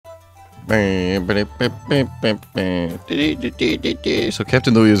So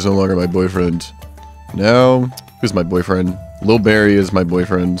Captain Louis is no longer my boyfriend. Now, who's my boyfriend? Lil Barry is my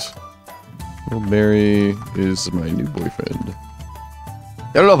boyfriend. Lil Barry is my new boyfriend.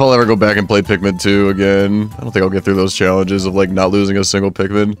 I don't know if I'll ever go back and play Pikmin 2 again. I don't think I'll get through those challenges of like not losing a single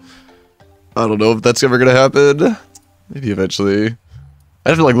Pikmin. I don't know if that's ever gonna happen. Maybe eventually. I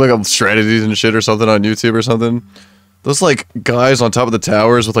have to like look up strategies and shit or something on YouTube or something. Those like guys on top of the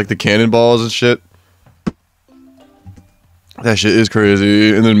towers with like the cannonballs and shit. That shit is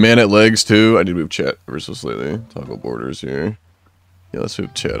crazy. And then man at legs too. I need to move chat ever so slightly. Toggle borders here. Yeah, let's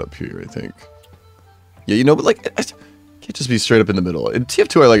move chat up here, I think. Yeah, you know, but like, it can't just be straight up in the middle. In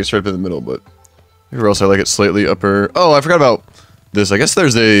TF2 I like it straight up in the middle, but everywhere else I like it slightly upper. Oh, I forgot about this. I guess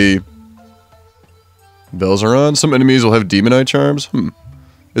there's a... Bells are on. Some enemies will have Demon Eye charms.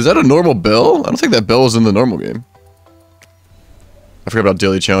 Is that a normal bell? I don't think that bell was in the normal game. I forgot about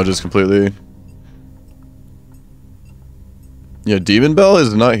daily challenges completely. Yeah, Demon Bell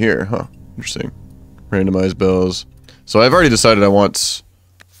is not here, huh? Interesting. Randomized bells. So I've already decided I want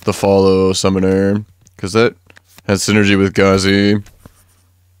the follow summoner, because that has synergy with Gazi.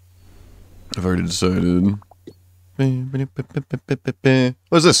 I've already decided.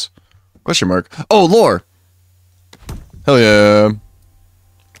 What is this? Question mark. Oh, lore! Hell yeah.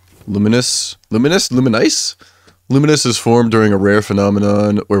 Luminous? Luminice? Luminous is formed during a rare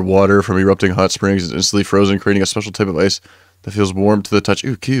phenomenon where water from erupting hot springs is instantly frozen, creating a special type of ice that feels warm to the touch.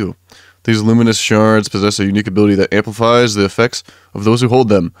 Ooh, cute. These luminous shards possess a unique ability that amplifies the effects of those who hold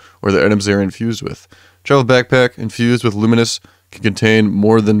them, or the items they are infused with. Travel backpack infused with luminous can contain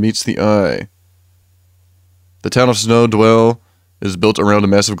more than meets the eye. The town of Snow Dwell is built around a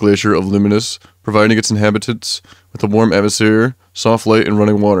massive glacier of luminous, providing its inhabitants with a warm atmosphere, soft light, and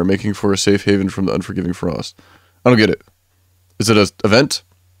running water, making for a safe haven from the unforgiving frost. I don't get it. Is it an event?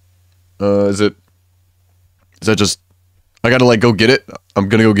 Is that just... I gotta, like, go get it? I'm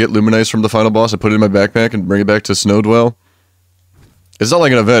gonna go get Luminice from the final boss and put it in my backpack and bring it back to Snowdwell? It's not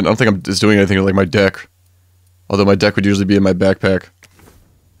like an event. I don't think it's doing anything to, like, my deck. Although my deck would usually be in my backpack.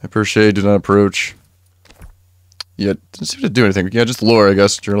 Hyper Shade, do not approach. Yeah, didn't seem to do anything. Yeah, just lore, I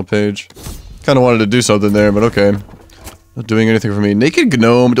guess. Journal page. Kinda wanted to do something there, but okay. Not doing anything for me. Naked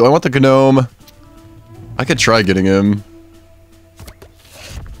Gnome. Do I want the Gnome? I could try getting him.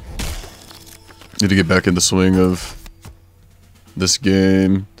 Need to get back in the swing of this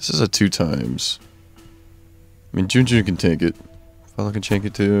game. This is a 2 times. I mean, Junjun can take it. Follow can tank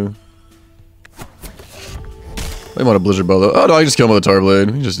it too. I want a Blizzard Ball though. Oh no, I just kill him with a Tar Blade.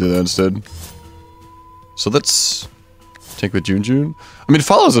 We can just do that instead. So let's tank with Junjun. I mean,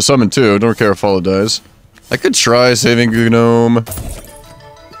 Follow's a summon too. Don't care if Follow dies. I could try saving Gnome.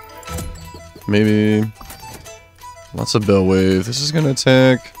 Maybe. Lots of Bell Wave. This is gonna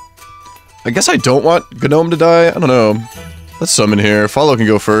attack. I guess I don't want Gnome to die. I don't know. Let's summon here. Follow can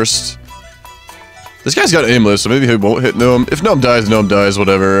go first. This guy's got aimless, so maybe he won't hit Gnome. If Gnome dies,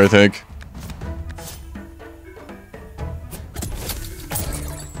 whatever, I think.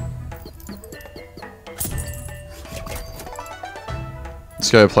 This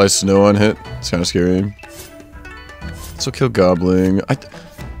guy applies snow on hit. It's kind of scary. So kill Gobbling.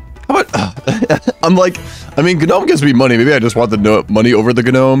 How about... I'm like... I mean, Gnome gives me money. Maybe I just want the money over the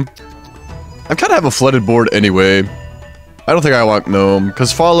Gnome. I kind of have a flooded board anyway. I don't think I want Gnome.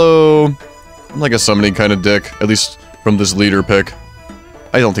 Because Follow... I'm like a summoning kind of deck. At least from this leader pick.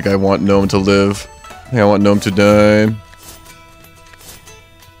 I don't think I want Gnome to live. I think I want Gnome to die.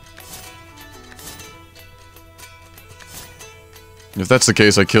 If that's the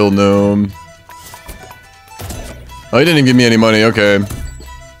case, I kill Gnome. Oh, he didn't even give me any money, okay.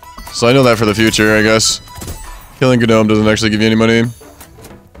 So I know that for the future, I guess. Killing Gnome doesn't actually give you any money.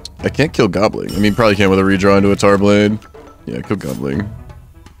 I can't kill Gobbling. I mean, probably can't with a redraw into a Tar Blade. Yeah, kill Gobbling.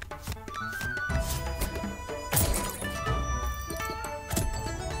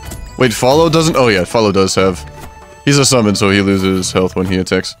 Wait, Follow doesn't? Oh yeah, Follow does have... He's a summon, so he loses health when he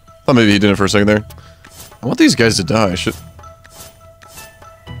attacks. Thought maybe he didn't for a second there. I want these guys to die, shit.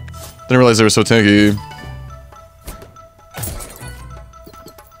 Didn't realize they were so tanky.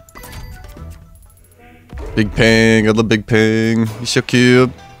 Big Pang, I love Big Pang. He's so cute.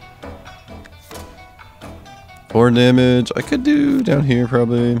 4 damage. I could do down here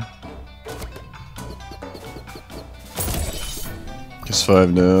probably. Guess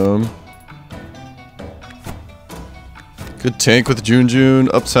 5 now. Good tank with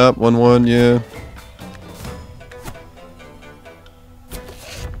Junjun. Up top, 1-1, yeah.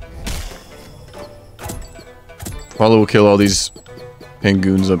 Follow will kill all these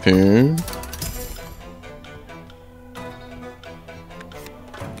Pangoons up here.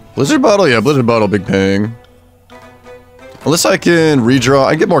 Blizzard Bottle? Yeah, Blizzard Bottle, big pang. Unless I can redraw.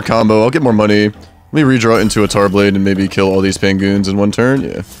 I get more combo. I'll get more money. Let me redraw into a Tar Blade and maybe kill all these Pangoons in one turn.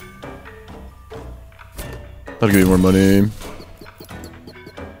 Yeah. That'll give me more money.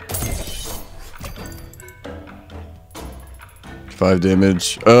 Five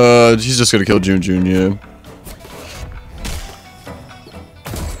damage. He's just gonna kill Jun, yeah.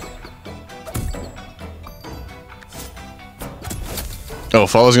 Oh,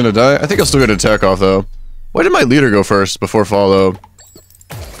 Follow's gonna die? I think I'll still get an attack off, though. Why did my leader go first before Follow?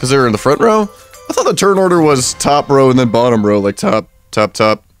 Because they were in the front row? I thought the turn order was top row and then bottom row, like top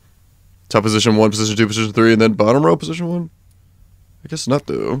position 1, position 2, position 3, and then bottom row, position 1? I guess not,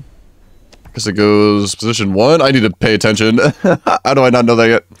 though. I guess it goes position 1? I need to pay attention. How do I not know that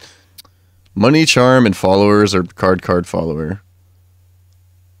yet? Money, charm, and followers, or card, follower.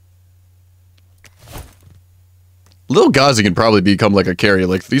 Lil Gazi can probably become like a carry.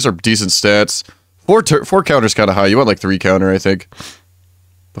 Like, these are decent stats. 4 counter's kind of high. You want like 3 counter, I think.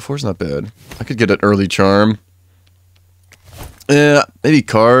 But 4's not bad. I could get an early charm. Yeah, maybe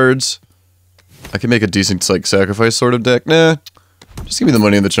cards. I could make a decent like sacrifice sort of deck. Nah, just give me the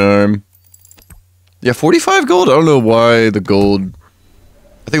money and the charm. Yeah, 45 gold? I don't know why the gold...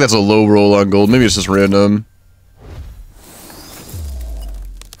 I think that's a low roll on gold. Maybe it's just random.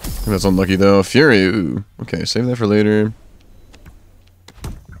 I think that's unlucky though. Fury, ooh. Okay, save that for later.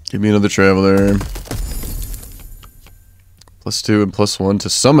 Give me another Traveler. +2 and +1 to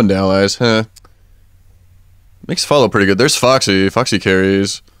summoned allies, huh? Makes Follow pretty good. There's Foxy. Foxy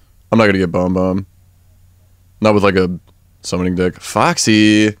carries. I'm not gonna get Bomb. Not with like a summoning deck.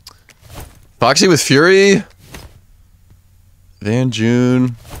 Foxy! Foxy with Fury? Van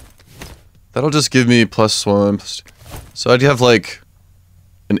June. That'll just give me +1. So I'd have like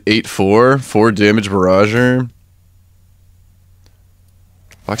an 8/4, 4 damage barrager.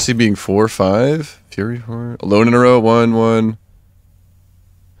 Foxy being 4/5. Fury 4. Alone in a row, 1/1.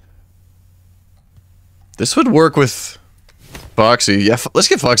 This would work with Foxy. Yeah, let's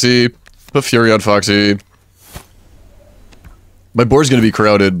get Foxy. Put Fury on Foxy. My board's gonna be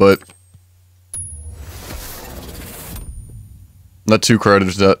crowded, but not too crowded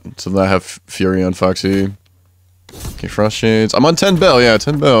to not have Fury on Foxy. Okay, Frost Shades. I'm on 10 bell, yeah,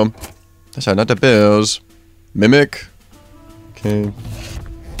 10 bell. That's not the bells. Mimic. Okay.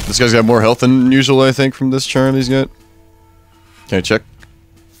 This guy's got more health than usual, I think, from this charm he's got. Can I check?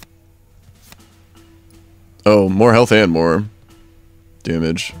 Oh, more health and more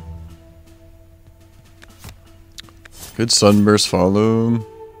damage. Good Sunburst Follow.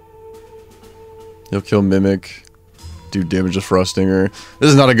 He'll kill Mimic. Do damage to Frostinger. This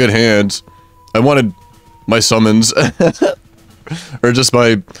is not a good hand. I wanted my summons. Or just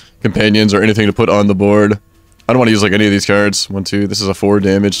my companions or anything to put on the board. I don't want to use like any of these cards. 1, 2. This is a 4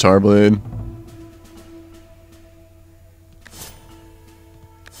 damage Tar Blade.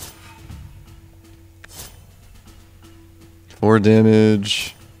 Four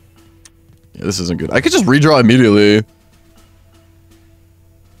damage. Yeah, this isn't good. I could just redraw immediately.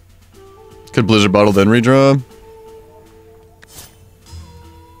 Could Blizzard Bottle then redraw.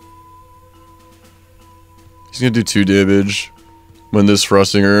 He's gonna do 2 damage when this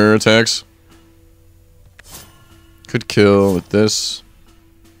Frostinger attacks. Could kill with this.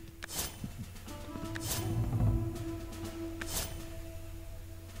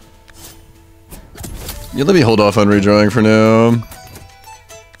 Yeah, let me hold off on redrawing for now.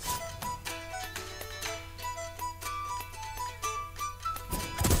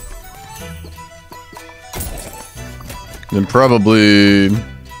 Then probably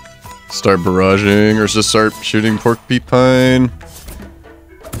start barraging or just start shooting Porcupine.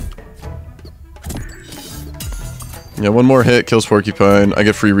 Yeah, 1 more hit kills Porcupine. I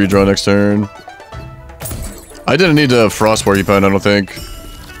get free redraw next turn. I didn't need to Frost Porcupine, I don't think.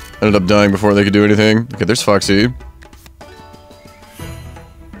 Ended up dying before they could do anything. Okay, there's Foxy.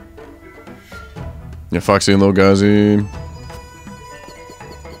 Yeah, Foxy and Lil Gazi.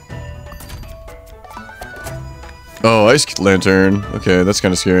 Oh, Ice Lantern. Okay, that's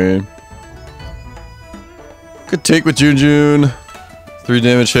kind of scary. Could take with Jun. 3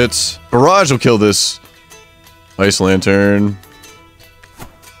 damage hits. Barrage will kill this Ice Lantern.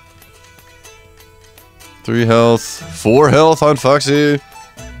 3 health. 4 health on Foxy.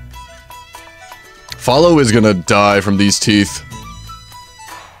 Follow is gonna die from these teeth.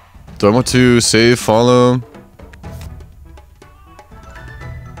 Do I want to save Follow?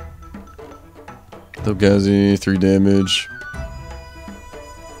 Gazi, 3 damage.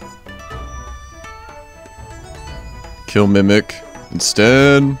 Kill Mimic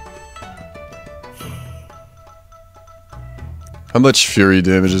instead. How much Fury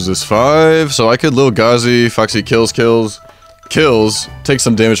damage is this? 5? So I could Lil Ghazi, Foxy kills, take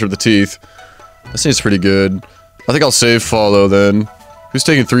some damage from the teeth. That seems pretty good. I think I'll save Follow then. Who's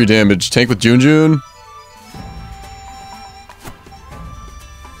taking 3 damage? Tank with Junjun?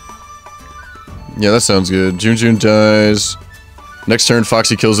 Yeah, that sounds good. Junjun dies. Next turn,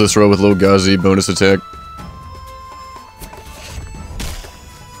 Foxy kills this row with Lil Ghazi, bonus attack.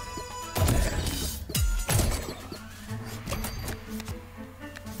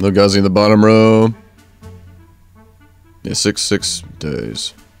 Lil Ghazi in the bottom row. Yeah, 6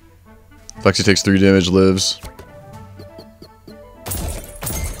 dies. Foxy takes 3 damage, lives.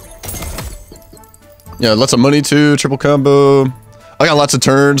 Yeah, lots of money too, triple combo. I got lots of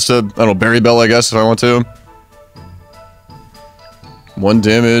turns to, I don't know, Berry Bell, I guess, if I want to. 1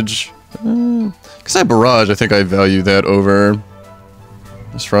 damage. Because I have Barrage, I think I value that over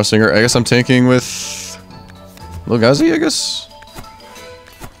this Frostinger. I guess I'm tanking with Lil Ghazi, I guess?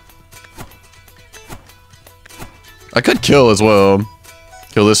 I could kill as well.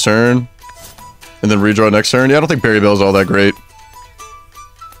 Kill this turn. And then redraw next turn. Yeah, I don't think Berry Bell's all that great.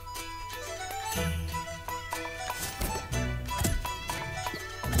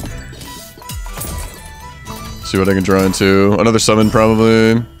 See what I can draw into. Another summon,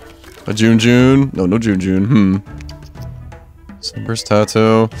 probably. A Junjun. No, no Junjun. Sunburst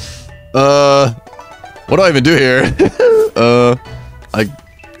Tato. What do I even do here? I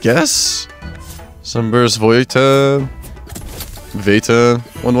guess? Sunburst Veta.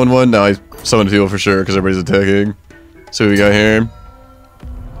 1/1/1. Now I summon people for sure, because everybody's attacking. See what we got here.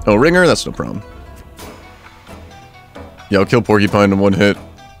 Oh, Ringer? That's no problem. Yeah, I'll kill Porcupine in 1 hit.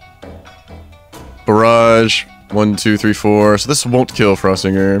 Barrage. 1, 2, 3, 4. So this won't kill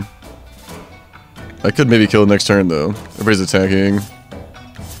Frostinger. I could maybe kill next turn, though. Everybody's attacking.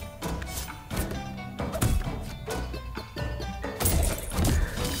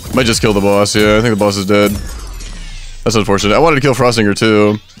 Might just kill the boss, yeah. I think the boss is dead. That's unfortunate. I wanted to kill Frostinger,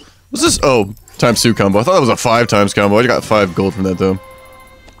 too. What's this? Oh, ×2 combo. I thought that was a 5 times combo. I got 5 gold from that, though.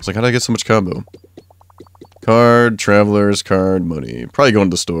 I was like, how did I get so much combo? Card, Travelers, card, money. Probably going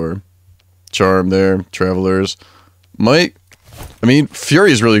to the store. Charm there, Travelers. Might... I mean,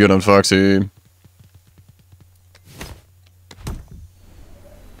 Fury is really good on Foxy.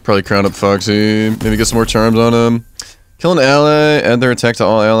 Probably crown up Foxy. Maybe get some more charms on him. Kill an ally, add their attack to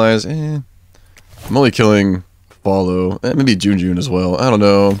all allies. I'm only killing Follow. Maybe Junjun as well. I don't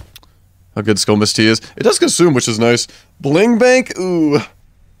know how good Skull Mist Tea is. It does consume, which is nice. Bling Bank? Ooh.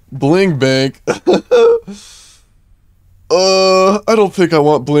 Bling Bank. I don't think I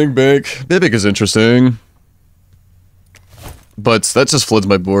want Bling Bank. Bibic is interesting. But that just floods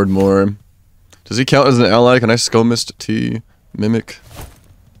my board more. Does he count as an ally? Can I Skull Mist Tea? Mimic?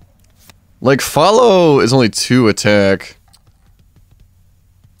 Like, Follow is only 2 attack.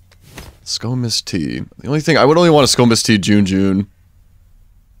 Skull Mist Tea. The only thing, I would only want a Skull Mist Tea Junjun.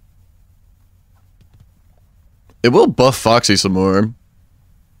 It will buff Foxy some more.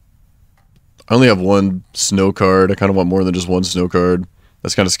 I only have 1 snow card. I kind of want more than just 1 snow card.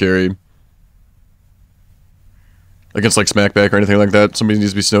 That's kind of scary. Against, like, Smackback or anything like that. Somebody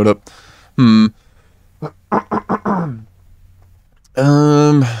needs to be snowed up.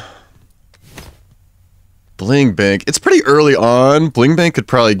 Bling Bank. It's pretty early on. Bling Bank could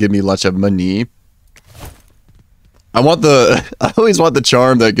probably give me lots of money. I always want the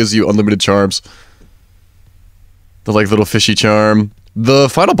charm that gives you unlimited charms. The, like, little fishy charm. The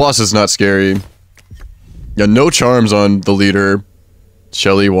final boss is not scary. Yeah, no charms on the leader.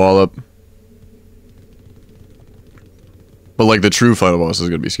 Shelly, Wallop. But, like, the true final boss is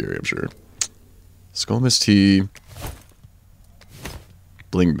gonna be scary, I'm sure. Skull Mist Tea.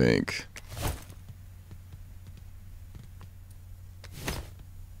 Bling Bank.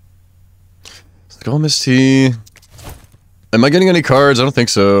 Skull Mist Tea. Am I getting any cards? I don't think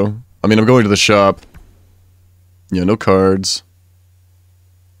so. I mean, I'm going to the shop. Yeah, no cards.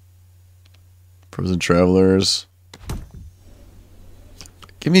 Frozen Travelers.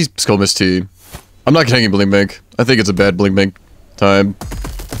 Give me Skull Mist Tea. I'm not getting Bling Bank. I think it's a bad Bling Bank time.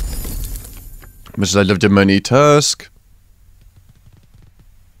 Much as I love to money. Tusk.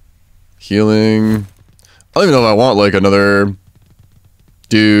 Healing. I don't even know if I want, like, another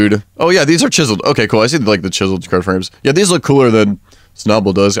dude. Oh, yeah, these are chiseled. Okay, cool. I see, like, the chiseled card frames. Yeah, these look cooler than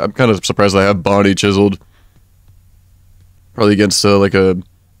Snobble does. I'm kind of surprised I have Bonnie chiseled. Probably against, like, a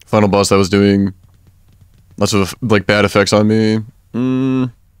final boss that was doing lots of, like, bad effects on me.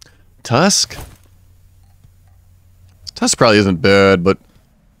 Tusk? Tusk probably isn't bad, but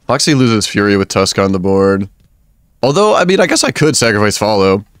Foxy loses Fury with Tusk on the board. Although, I mean, I guess I could sacrifice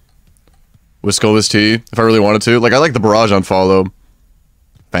Follow. with Skull's T if I really wanted to. Like, I like the barrage on Fallow.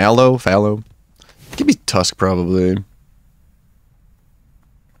 Fallow? Give me Tusk, probably.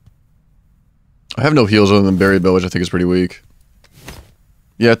 I have no heals other than Berry Bill, which I think is pretty weak.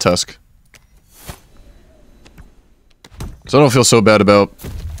 Yeah, Tusk. So I don't feel so bad about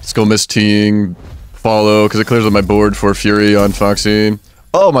Skull Teeing Follow, because it clears up my board for Fury on Foxy.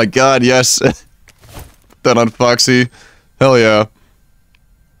 Oh my god, yes! That on Foxy. Hell yeah.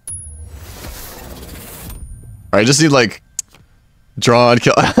 Alright, I just need, like, draw and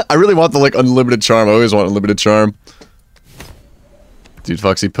kill. I really want the, like, unlimited charm. I always want unlimited charm. Dude,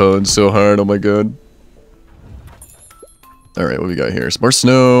 Foxy pwned so hard. Oh my god. Alright, what we got here? Some more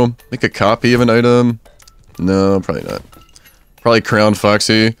snow. Make a copy of an item. No, probably not. Probably Crown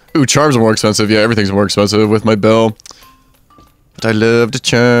Foxy. Ooh, charms are more expensive. Yeah, everything's more expensive with my bell. But I love the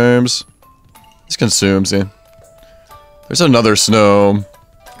charms. This consumes, yeah. There's another snow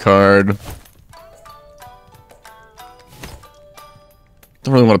card.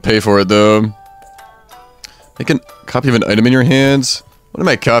 Don't really want to pay for it, though. Make a copy of an item in your hands. What am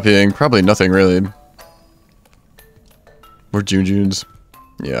I copying? Probably nothing, really. More Junes.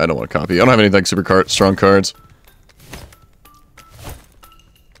 Yeah, I don't want to copy. I don't have any, like, super strong cards.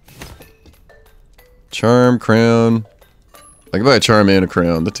 Charm, crown. I can buy a charm and a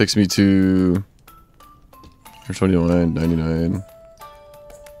crown. That takes me to... 29, 99.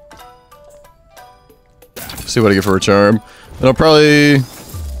 See what I get for a charm. And I'll probably...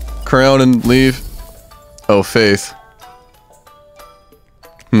 crown and leave. Oh, Faith.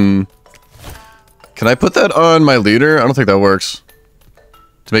 Can I put that on my leader? I don't think that works.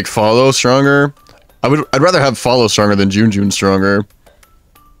 To make Follow stronger? I'd rather have Follow stronger than June stronger.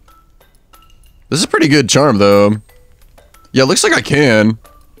 This is a pretty good charm, though. Yeah, it looks like I can.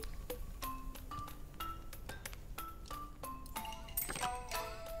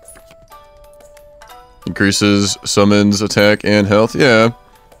 Increases summons, attack, and health. Yeah.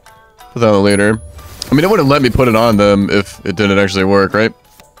 Put that on later. I mean, it wouldn't let me put it on them if it didn't actually work, right?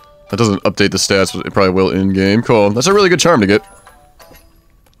 That doesn't update the stats, but it probably will in-game. Cool. That's a really good charm to get.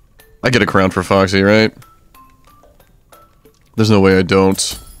 I get a crown for Foxy, right? There's no way I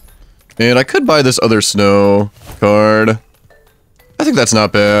don't. And I could buy this other snow card. I think that's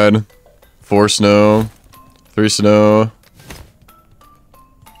not bad. 4 snow. 3 snow.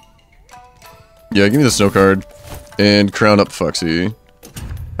 Yeah, give me the snow card. And crown up Foxy.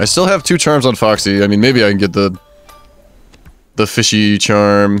 I still have 2 charms on Foxy. I mean, maybe I can get the fishy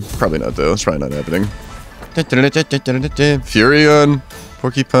charm. Probably not, though. It's probably not happening. Furion.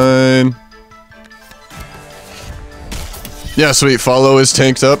 Porcupine. Yeah, sweet. Follow is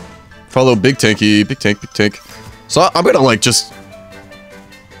tanked up. Follow big tanky. Big tank, big tank. So I'm gonna, like, just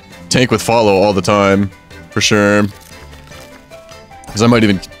tank with Follow all the time. For sure. Because I might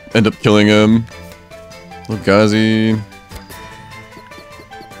even end up killing him. Lugazi.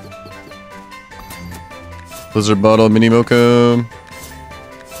 Blizzard Bottle, Mini Mocha.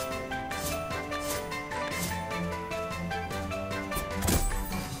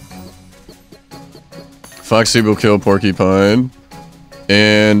 Foxy will kill Porcupine.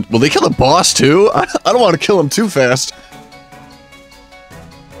 And will they kill the boss too? I don't want to kill him too fast.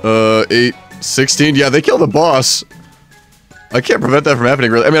 8, 16. Yeah, they kill the boss. I can't prevent that from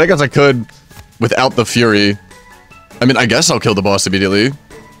happening, really. I mean, I guess I could without the Fury. I mean, I guess I'll kill the boss immediately.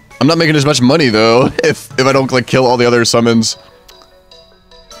 I'm not making as much money, though, if I don't, like, kill all the other summons.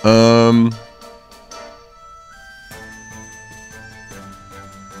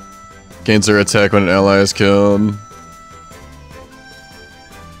 Gains their attack when an ally is killed.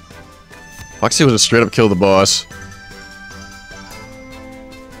 Foxy would have straight up killed the boss.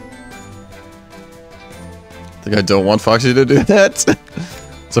 I think I don't want Foxy to do that.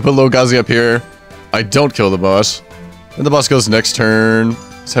 So I put Logazi up here. I don't kill the boss. Then the boss goes next turn.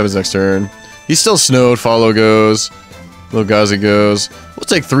 Let's have his next turn. He's still snowed. Follow goes. Logazi goes. We'll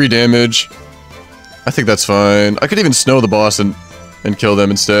take 3 damage. I think that's fine. I could even snow the boss and kill them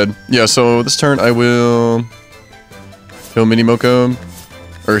instead. Yeah, so this turn I will kill Mini Mocha.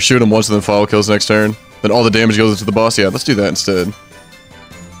 Or shoot him once and then Follow kills next turn. Then all the damage goes into the boss. Yeah, let's do that instead.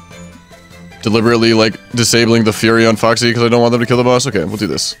 Deliberately, like, disabling the Fury on Foxy because I don't want them to kill the boss? Okay, we'll do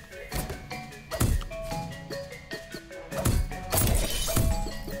this.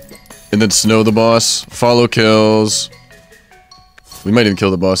 And then snow the boss. Follow kills. We might even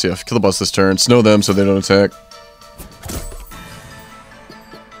kill the boss, yeah. Kill the boss this turn. Snow them so they don't attack.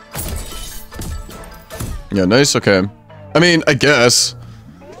 Yeah, nice, okay. I mean, I guess.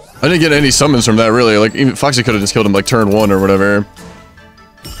 I didn't get any summons from that, really. Like, even Foxy could have just killed him, like, turn 1 or whatever.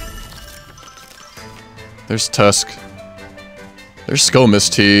 There's Tusk. There's Skull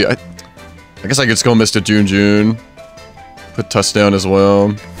T. I guess I could Skull Mist a June. Put Tusk down as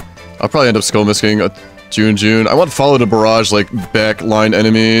well. I'll probably end up Skull Misting a June. I want Follow to barrage, like, backline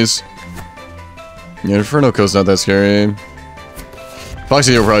enemies. Yeah, Inferno Code's not that scary.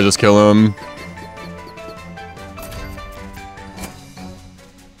 Foxy will probably just kill him.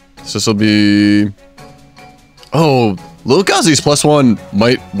 So this will be... Oh, Lil Gazi's +1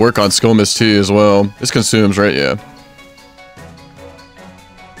 might work on Skull Mist T as well. This consumes, right? Yeah.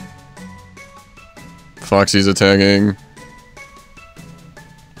 Foxy's attacking.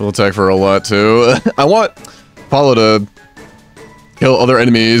 He'll attack for a lot too. I want Paulo to kill other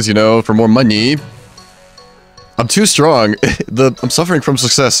enemies, you know, for more money. I'm too strong. I'm suffering from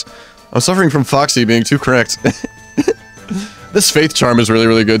success. I'm suffering from Foxy being too correct. This Faith Charm is really,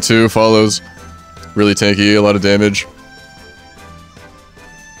 really good too. Follows really tanky, a lot of damage.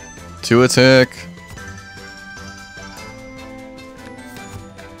 2 attack.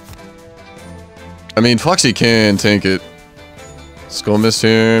 I mean, Foxy can tank it. Skull Mist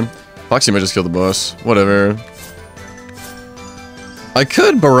here. Foxy might just kill the boss. Whatever. I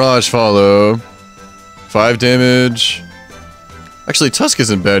could Barrage Follow. 5 damage. Actually, Tusk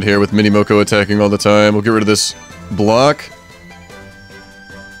isn't bad here with Mini Moko attacking all the time. We'll get rid of this block.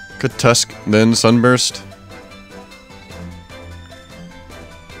 Could Tusk, then Sunburst.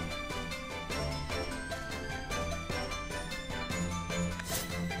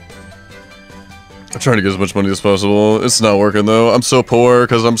 I'm trying to get as much money as possible. It's not working though. I'm so poor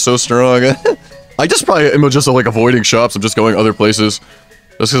because I'm so strong. I just probably am just like avoiding shops. I'm just going other places.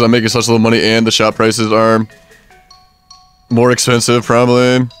 Just because I'm making such little money and the shop prices are more expensive,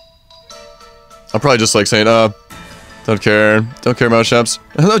 probably. I'm probably just like saying, don't care. Don't care about shops.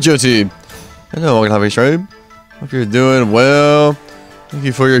 Hello, Jyoti. Hello, Happy Tribe. Hope you're doing well. Thank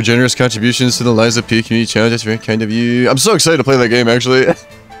you for your generous contributions to the Liza P Community Challenge. That's very kind of you. I'm so excited to play that game, actually.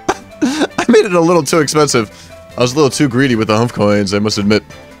 I made it a little too expensive. I was a little too greedy with the Humph coins, I must admit.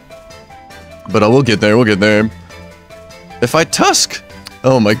 But I will get there, we'll get there. If I Tusk...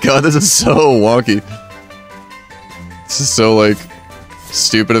 Oh my god, this is so wonky. This is so, like,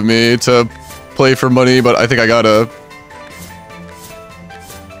 stupid of me to play for money, but I think I gotta...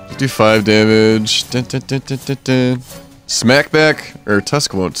 Do 5 damage. Dun, dun, dun, dun, dun, dun. Smackback, or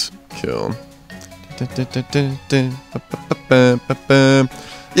Tusk won't kill. Dun, dun, dun, dun, dun. Ba, ba, ba, ba, ba.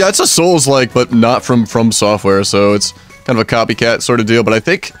 Yeah, it's a Souls-like, but not from Software, so it's kind of a copycat sort of deal, but I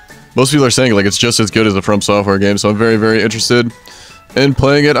think most people are saying, like, it's just as good as a From Software game, so I'm very, very interested in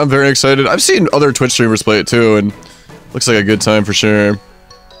playing it. I'm very excited. I've seen other Twitch streamers play it too, and looks like a good time for sure.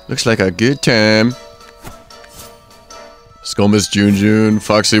 Looks like a good time. Skull Mist June.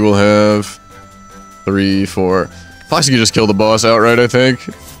 Foxy will have 3, 4. Foxy can just kill the boss outright, I think.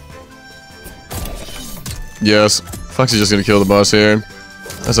 Yes, Foxy's just gonna kill the boss here.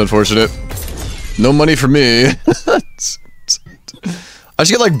 That's unfortunate. No money for me. I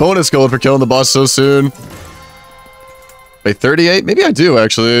should get like bonus gold for killing the boss so soon. Wait, 38? Maybe I do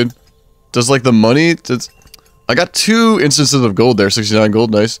actually. Does like the money... I got 2 instances of gold there. 69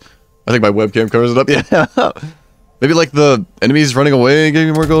 gold, nice. I think my webcam covers it up. Yeah. Maybe like the enemies running away and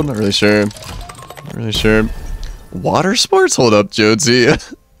getting more gold? Not really sure. Not really sure. Water sports? Hold up, Jonesy.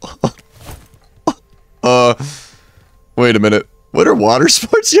 Wait a minute. What are water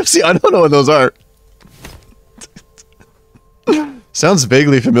sports? UFC? I don't know what those are. Sounds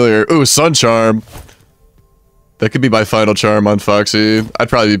vaguely familiar. Ooh, Sun Charm. That could be my final charm on Foxy. I'd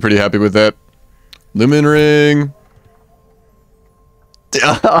probably be pretty happy with that. Lumen Ring.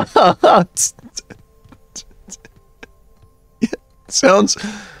 Sounds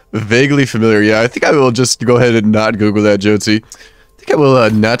vaguely familiar. Yeah, I think I will just go ahead and not Google that, Jotzi. I think I will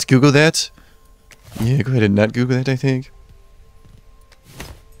not Google that. Yeah, go ahead and not Google that, I think.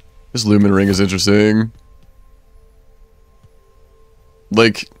 This Lumen Ring is interesting.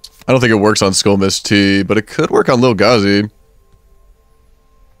 Like, I don't think it works on Skull Mist T, but it could work on Lil Gazi.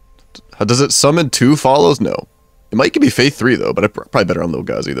 Does it summon 2 follows? No. It might be Faith 3 though, but probably better on Lil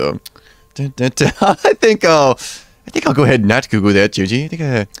Gazi though. I think I'll go ahead and not Google that, Gigi. I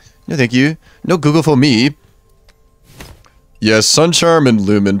think no thank you. No Google for me. Yes, Sun Charm and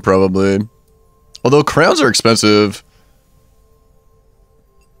Lumen probably. Although crowns are expensive.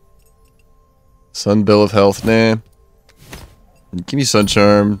 Sun Bill of Health, nah. Give me Sun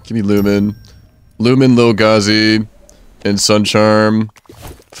Charm, give me Lumen. Lumen, Lil Gazi, and Sun Charm.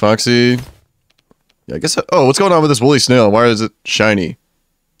 Foxy. Yeah, I guess... Oh, what's going on with this woolly snail? Why is it shiny?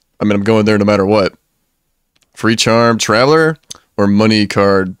 I mean, I'm going there no matter what. Free Charm, Traveler, or Money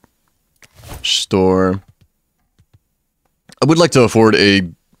Card Store? I would like to afford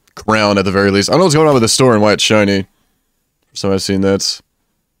a crown at the very least. I don't know what's going on with the store and why it's shiny. So I've seen that.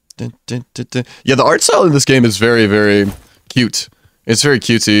 Yeah, the art style in this game is very, very cute. It's very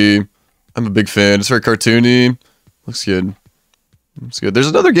cutesy. I'm a big fan. It's very cartoony. Looks good. Looks good. There's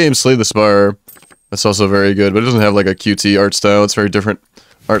another game, Slay the Spire, that's also very good, but it doesn't have like a cutesy art style. It's very different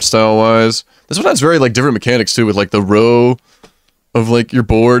art style-wise. This one has very like different mechanics too, with like the row of like your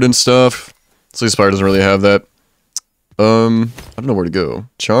board and stuff. Slay the Spire doesn't really have that. I don't know where to go.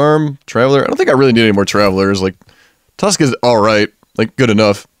 Charm, Traveler. I don't think I really need any more Travelers. Like, Tusk is alright. Like, good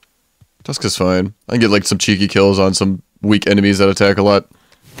enough. Tusk is fine. I can get like some cheeky kills on some weak enemies that attack a lot.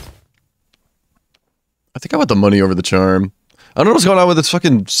 I think I want the money over the charm. I don't know what's going on with this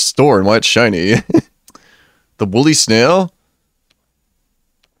fucking store and why it's shiny. The woolly snail?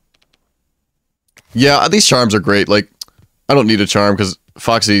 Yeah, these charms are great. Like, I don't need a charm because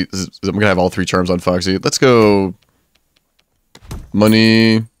Foxy I'm gonna have all 3 charms on Foxy. Let's go.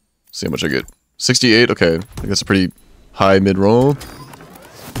 Money. See how much I get. 68? Okay. I think that's a pretty high mid-roll.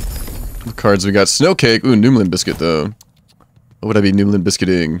 What cards we got? Snowcake. Ooh, Noomlin Biscuit, though. What would I be Noomlin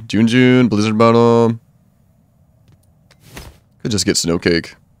Biscuiting? June, Blizzard Bottle. Could just get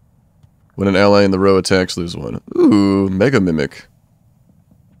Snowcake. When an ally in the row attacks, lose 1. Ooh, Mega Mimic.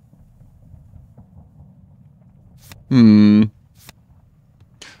 My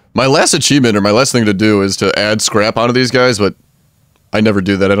last achievement, or my last thing to do, is to add scrap onto these guys, but I never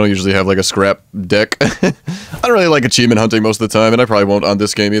do that. I don't usually have like a scrap deck. I don't really like achievement hunting most of the time, and I probably won't on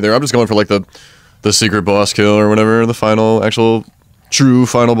this game either. I'm just going for like the secret boss kill or whatever, the final, actual, true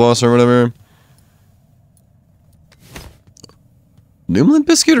final boss or whatever. Noomlin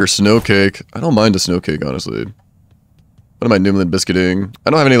Biscuit or Snowcake? I don't mind a Snowcake, honestly. What am I Noomlin Biscuiting? I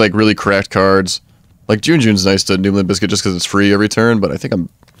don't have any like really cracked cards. Like June's nice to Noomlin Biscuit just because it's free every turn, but I think I'm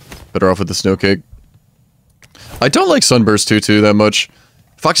better off with the Snowcake. I don't like Sunburst Tutu that much.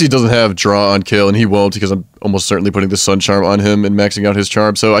 Foxy doesn't have draw on kill, and he won't because I'm almost certainly putting the Sun Charm on him and maxing out his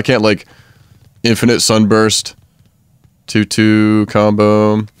charm, so I can't like infinite Sunburst Tutu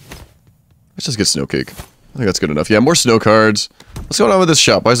combo. Let's just get Snowcake. I think that's good enough. Yeah, more snow cards. What's going on with this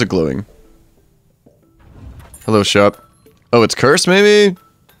shop? Why is it glowing? Hello, shop. Oh, it's cursed, maybe?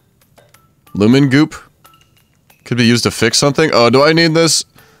 Lumen Goop? Could be used to fix something? Oh, do I need this?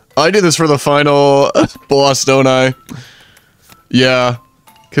 I need this for the final boss, don't I? Yeah.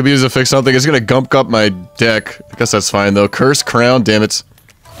 Could be used to fix something. It's gonna gump up my deck. I guess that's fine, though. Curse Crown? Damn it.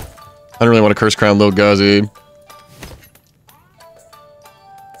 I don't really want to Curse Crown Lil Gazi.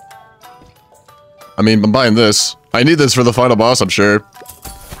 I mean, I'm buying this. I need this for the final boss, I'm sure.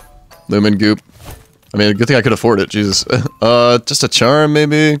 Lumen Goop. I mean, good thing I could afford it, Jesus. Just a charm,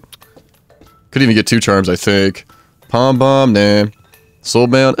 maybe? Could even get 2 charms, I think. Palm Bomb, nah.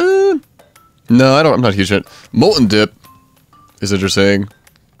 Soulbound, no, I'm not a huge fan. Molten Dip is interesting.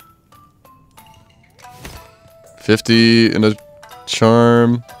 50 and a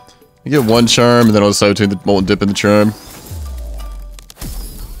charm. You get 1 charm, and then I'll decide between the Molten Dip and the charm.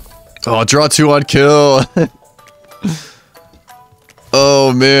 Oh, draw 2 on kill.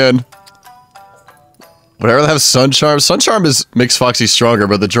 Oh, man. Would I rather have Sun Charm? Sun Charm makes Foxy stronger,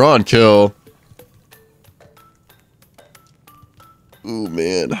 but the draw on kill... Ooh,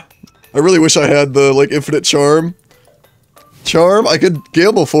 man. I really wish I had the, like, infinite charm. I could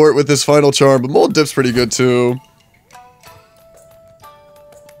gamble for it with this final charm, but Molten Dip's pretty good, too.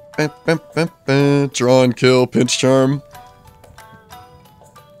 Draw and kill, pinch charm.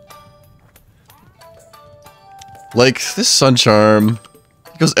 Like, this Sun Charm...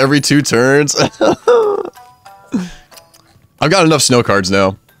 It goes every 2 turns. I've got enough snow cards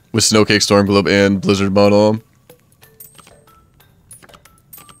now. With Snowcake, Storm Globe, and Blizzard Bottle.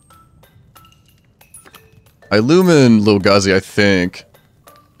 I Lumen Lil Gazi, I think.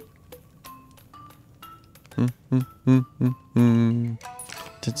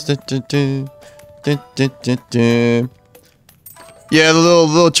 Yeah, the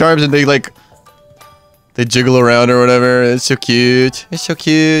little charms, and they like... They jiggle around or whatever. It's so cute. It's so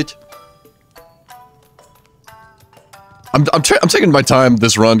cute. I'm taking my time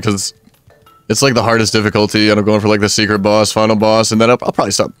this run because it's like the hardest difficulty, and I'm going for like the secret boss, final boss, and then I'll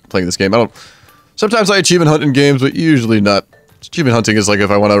probably stop playing this game. Sometimes I achievement hunt in games, but usually not. Achievement hunting is like if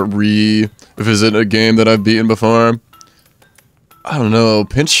I want to revisit a game that I've beaten before. I don't know,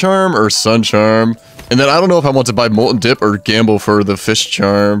 Pinch Charm or Sun Charm. And then I don't know if I want to buy Molten Dip or gamble for the Fish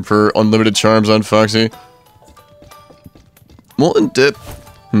Charm for unlimited charms on Foxy. Molten Dip.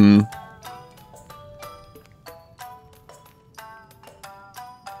 I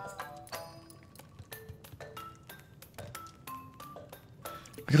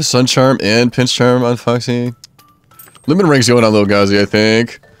got a Sun Charm and Pinch Charm on Foxy. Lumen Ring's going on Lil Gazi, I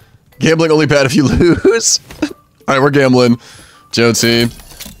think. Gambling only bad if you lose. Alright, we're gambling. Jonesy.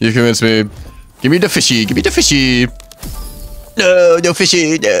 You convinced me. Give me the fishy. Give me the fishy. No, no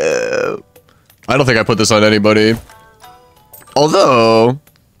fishy, no. I don't think I put this on anybody. Although,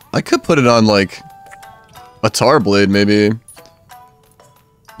 I could put it on, like, a tar blade, maybe.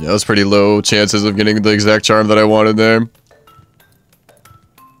 Yeah, that's pretty low chances of getting the exact charm that I wanted there.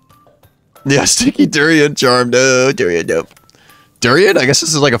 Yeah, sticky durian charm. No, durian, nope. Durian? I guess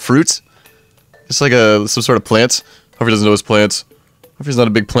this is like a fruit. It's like some sort of plant. Humfrey doesn't know his plants. Humfrey's not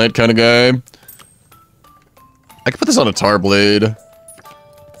a big plant kind of guy. I could put this on a tar blade.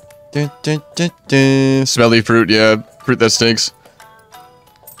 Dun, dun, dun, dun. Smelly fruit, yeah. Fruit that stinks.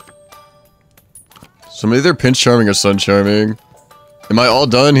 So I'm either pinch charming or sun charming. Am I all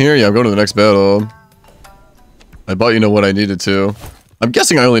done here? Yeah, I'm going to the next battle. I bought you know what I needed to. I'm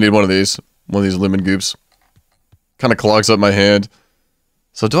guessing I only need one of these. One of these lemon goops. Kind of clogs up my hand.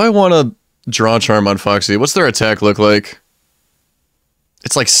 So do I want to draw charm on Foxy? What's their attack look like?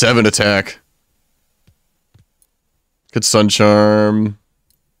 It's like 7 attack. Could sun charm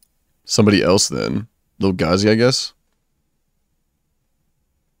somebody else then. Little Gazi, I guess.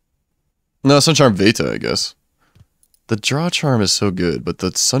 No, sun charm Veta, I guess. The draw charm is so good, but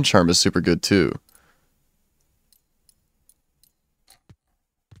the sun charm is super good too.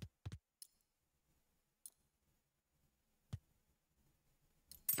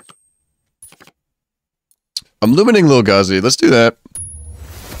 I'm lumining Lil Gazi. Let's do that.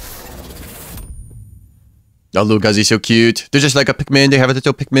 Oh, Lil Gazi's so cute. They're just like a Pikmin. They have a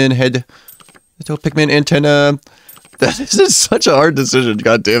little Pikmin head. Little Pikmin antenna. This is such a hard decision.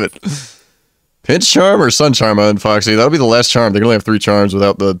 God damn it. Pinch charm or sun charm on Foxy? That'll be the last charm. They can only have 3 charms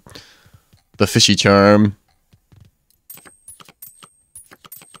without the fishy charm.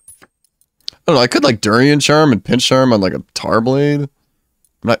 I don't know. I could like durian charm and pinch charm on like a tar blade.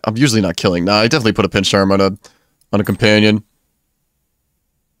 I'm usually not killing. Nah, I definitely put a pinch charm on a companion.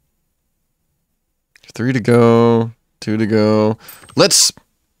 3 to go. 2 to go. Let's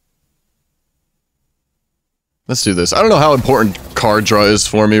do this. I don't know how important card draw is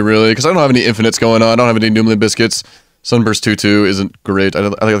for me, really, because I don't have any infinites going on. I don't have any Noomlin biscuits. Sunburst 2-2 isn't great. I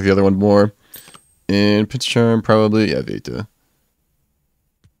like the other one more. And pinch charm, probably. Yeah, Veta.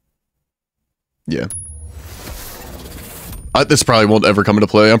 Yeah. This probably won't ever come into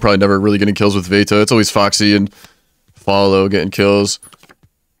play. I'm probably never really getting kills with Veta. It's always Foxy and Follow getting kills.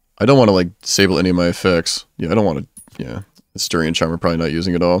 I don't want to, like, disable any of my effects. Yeah, I don't want to... Yeah. This Durian Charm I'm probably not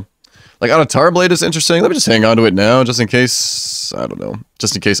using at all. Like, on a Tar Blade is interesting. Let me just hang on to it now, just in case... I don't know.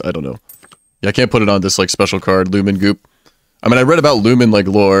 Just in case, I don't know. Yeah, I can't put it on this, like, special card, Lumen Goop. I mean, I read about Lumen, like,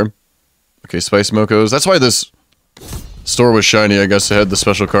 lore. Okay, Spice Mokos. That's why this store was shiny, I guess. It had the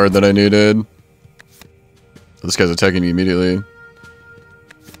special card that I needed. Oh, this guy's attacking me immediately.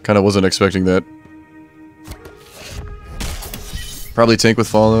 Kinda wasn't expecting that. Probably tank with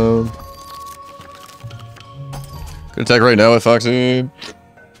Follow. Good attack right now with Foxy.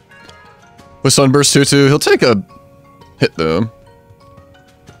 With Sunburst 2-2. He'll take a hit, though.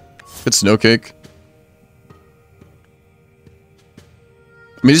 Good Snowcake.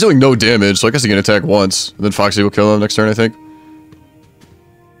 I mean, he's doing no damage, so I guess he can attack once. And then Foxy will kill him next turn, I think.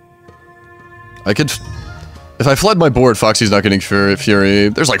 I could... If I flood my board, Foxy's not getting Fury.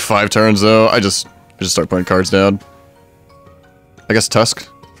 There's like 5 turns, though. I just start putting cards down. I guess Tusk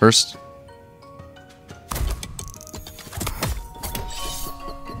first.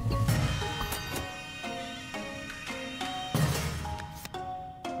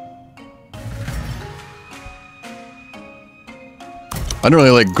 I don't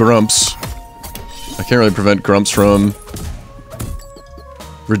really like Grumps. I can't really prevent Grumps from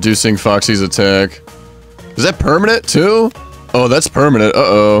reducing Foxy's attack. Is that permanent, too? Oh, that's permanent.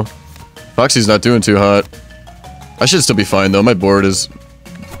 Uh-oh. Foxy's not doing too hot. I should still be fine, though. My board is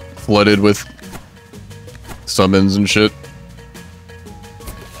flooded with summons and shit.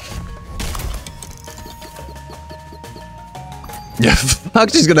 Yeah,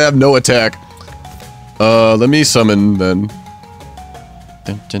 Foxy's gonna have no attack. Let me summon, then.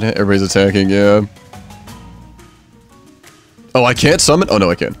 Everybody's attacking, yeah. Oh, I can't summon? Oh,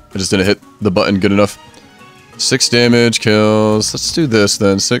 no, I can. I just didn't hit the button good enough. 6 damage, kills. Let's do this,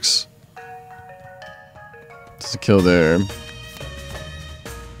 then. 6. That's a kill there.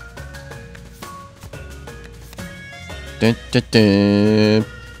 Dun, dun, dun.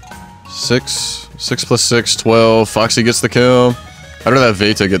 6. 6 plus 6, 12. Foxy gets the kill. I'd rather have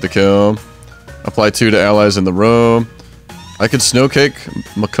Veta get the kill. Apply 2 to allies in the row. I could Snowcake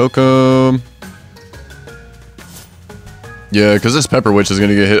Makoko. Yeah, because this Pepper Witch is going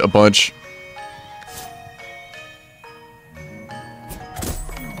to get hit a bunch.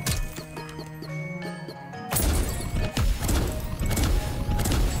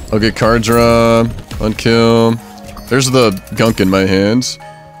 I'll get card draw, unkill. There's the gunk in my hands.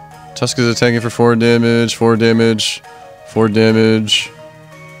 Tusk is attacking for 4 damage, 4 damage, 4 damage.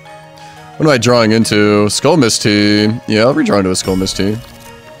 What am I drawing into? Skull Misty. Yeah, I'll redraw into a Skull Misty.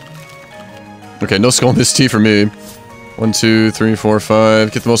 Okay, no Skull Misty for me. 1, 2, 3, 4,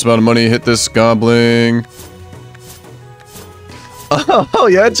 5. Get the most amount of money. Hit this goblin. Oh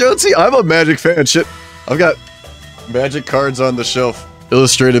yeah, Jonesy, I'm a Magic fan. Shit, I've got Magic cards on the shelf.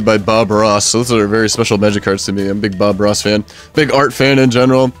 Illustrated by Bob Ross. So those are very special Magic cards to me. I'm a big Bob Ross fan. Big art fan in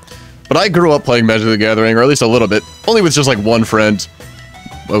general. But I grew up playing Magic the Gathering, or at least a little bit. Only with just like one friend.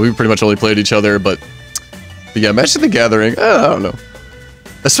 Well, we pretty much only played each other, but yeah, Magic the Gathering, I don't know.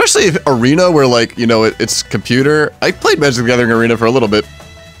 Especially if Arena, where like, you know, it's computer. I played Magic the Gathering Arena for a little bit.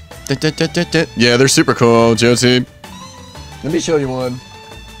 Yeah, they're super cool, Josie. Let me show you one.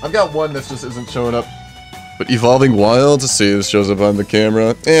 I've got one that just isn't showing up. But Evolving Wilds, let's see if this shows up on the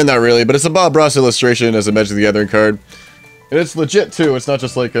camera. Not really, but it's a Bob Ross illustration as a Magic the Gathering card. And it's legit too, it's not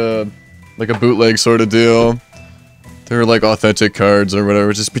just like a bootleg sort of deal. They're like authentic cards or whatever,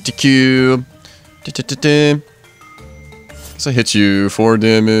 which is pretty cute. So I hit you 4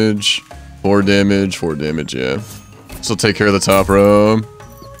 damage, 4 damage, 4 damage, yeah. This will take care of the top row.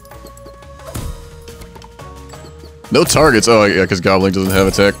 No targets. Oh, yeah, because Goblin doesn't have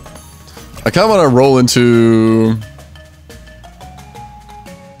attack. I kind of want to roll into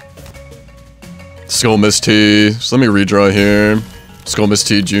Skull Misty. So let me redraw here. Skull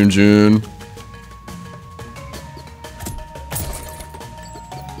Misty, June.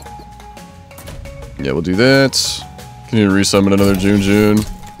 Yeah, we'll do that. Can you resummon another June?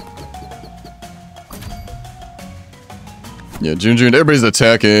 Yeah, June. Everybody's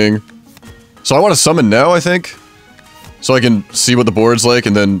attacking. So I want to summon now, I think. So I can see what the board's like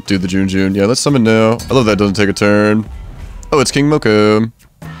and then do the June. Yeah, let's summon now. I love that doesn't take a turn. Oh, it's King Moko.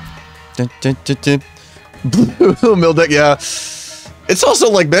 Blue mill deck, yeah. It's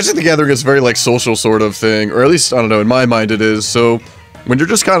also like Magic the Gathering is very like social sort of thing. Or at least, I don't know, in my mind it is. So when you're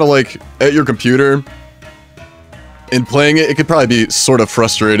just kind of like at your computer and playing it, it could probably be sort of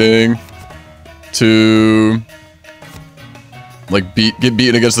frustrating to like get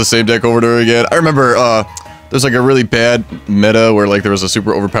beaten against the same deck over and over again. I remember there's like a really bad meta where like there was a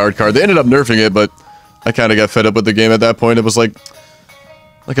super overpowered card. They ended up nerfing it, but I kind of got fed up with the game at that point. It was like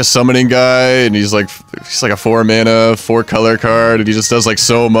a summoning guy, and he's like a 4 mana, 4 color card, and he just does like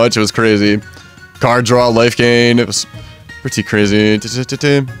so much. It was crazy. Card draw, life gain. It was pretty crazy.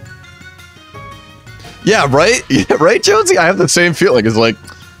 Yeah, right? Yeah, right, Jonesy? I have the same feeling. It's like,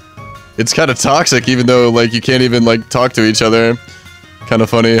 it's kind of toxic, even though like you can't even like talk to each other. Kind of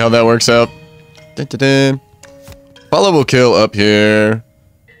funny how that works out. Paula will kill up here.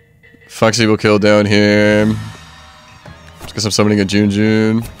 Foxy will kill down here. Just because I'm summoning a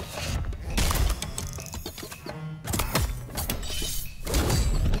June.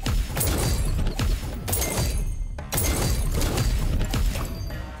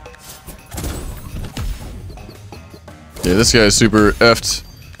 Yeah, this guy is super effed.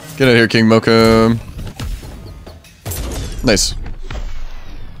 Get out of here, King Mocha. Nice.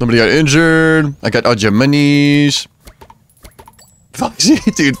 Nobody got injured. I got all your monies. Foxy,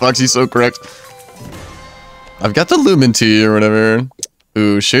 dude, Foxy's so correct. I've got the Lumen Tea or whatever.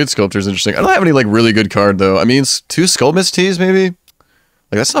 Ooh, Shade Sculptor's interesting. I don't have any, like, really good card, though. I mean, 2 Skull Mist Teas, maybe?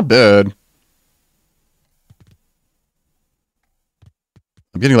 Like, that's not bad.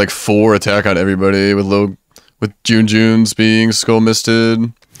 I'm getting, like, 4 attack on everybody with Junes being Skull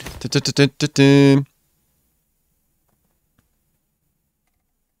Misted.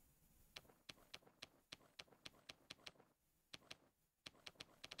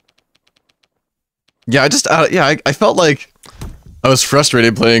 Yeah, I felt like I was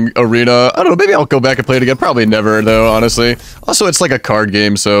frustrated playing Arena. I don't know, maybe I'll go back and play it again. Probably never, though, honestly. Also, it's like a card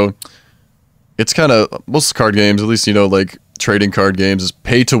game, so it's kind of, most card games, at least, you know, like trading card games, is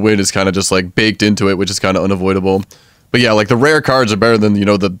pay to win is kind of just like baked into it, which is kind of unavoidable. But yeah, like the rare cards are better than, you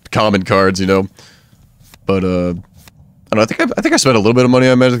know, the common cards, you know. But I don't know, I think I spent a little bit of money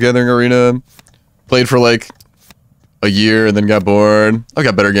on Magic the Gathering Arena. Played for like a year and then got bored. I've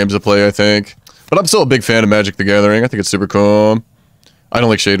got better games to play, I think. But I'm still a big fan of Magic the Gathering. I think it's super cool. I don't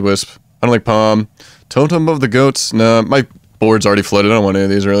like Shade Wisp. I don't like Palm. Totem of the Goats. Nah, my board's already flooded. I don't want any of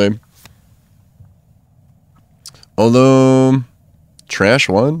these, really. Although, trash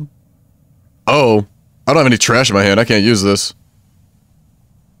 1? Oh, I don't have any trash in my hand. I can't use this.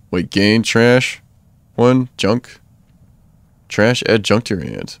 Wait, gain trash 1? Junk? Trash, add junk to your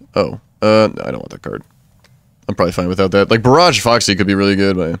hand. Oh, no, I don't want that card. I'm probably fine without that. Like, Barrage Foxy could be really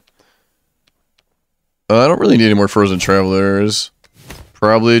good, but I don't really need any more Frozen Travelers.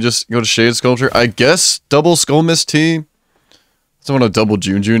 Probably just go to Shade Sculpture. I guess double Skull Mist Tea. I want to double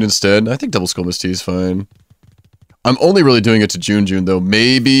June instead. I think double Skull Mist Tea is fine. I'm only really doing it to June though.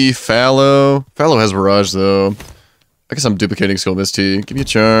 Maybe Fallow. Fallow has Barrage though. I guess I'm duplicating Skull Mist Tea. Give me a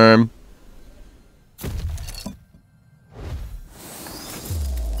Charm.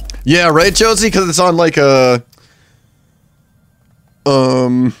 Yeah, right, Josie? Because it's on like a...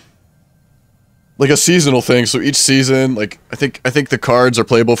 like a seasonal thing, so each season, like, I think the cards are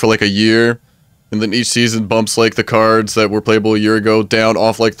playable for like a year, and then each season bumps like the cards that were playable a year ago down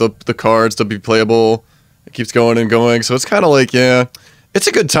off like the cards to be playable. It keeps going and going, so it's kind of like, yeah, it's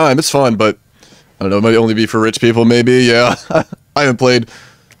a good time, it's fun, but I don't know, it might only be for rich people, maybe, yeah. I haven't played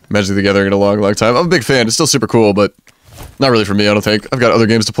Magic the Gathering in a long time. I'm a big fan, it's still super cool, but not really for me, I don't think. I've got other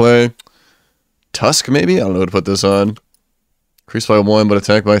games to play. Tusk, maybe? I don't know what to put this on. Increase by 1, but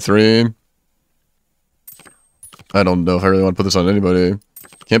attack by 3. I don't know if I really want to put this on anybody.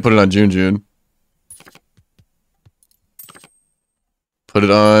 Can't put it on June. Put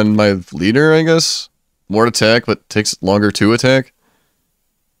it on my leader, I guess? More attack, but takes longer to attack.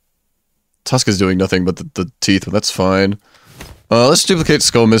 Tusk is doing nothing but the teeth, but that's fine. Let's duplicate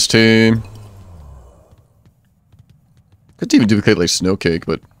Skull Mist Tea. Could even duplicate like Snowcake,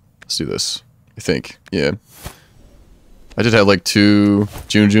 but let's do this. I think, yeah. I did have like 2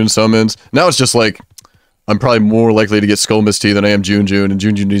 June summons. Now it's just like, I'm probably more likely to get Skull Mist Tea than I am June, and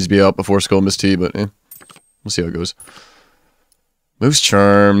June needs to be out before Skull Mist Tea, but we'll see how it goes. Moose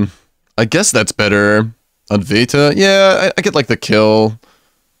Charm. I guess that's better. On Veta, yeah, I get like the kill.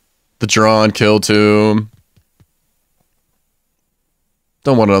 The draw and kill too.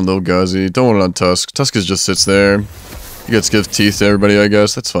 Don't want it on Lil Gazi. Don't want it on Tusk. Tusk just sits there. He gets give teeth to everybody, I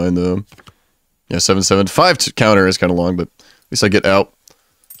guess. That's fine though. Yeah, 7/7. 5 counter is kind of long, but at least I get out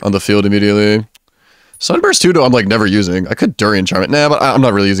on the field immediately. Sunburst 2, though, I'm like never using. I could Durian Charm it. Nah, but I'm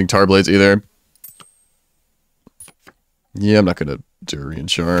not really using Tar Blades either. Yeah, I'm not gonna Durian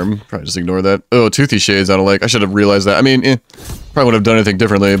Charm. Probably just ignore that. Oh, Toothy Shades I don't like. I should have realized that. I mean, probably would have done anything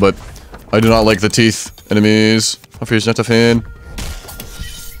differently, but I do not like the teeth enemies. Humfrey's not a fan.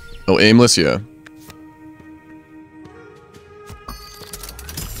 Oh, Aimless, yeah.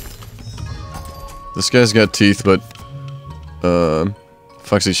 This guy's got teeth, but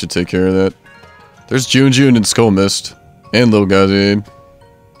Foxy should take care of that. There's June and Skull Mist and Lil Gazi.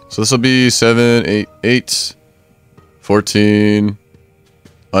 So this will be 7, 8, 14.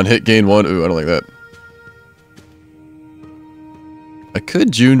 On hit gain 1. Ooh, I don't like that. I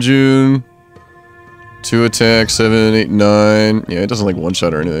could June. 2 attack, 7, 8, 9. Yeah, it doesn't like one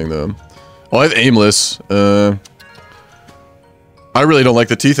shot or anything though. Oh, I have Aimless. I really don't like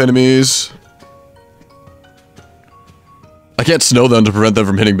the teeth enemies. I can't snow them to prevent them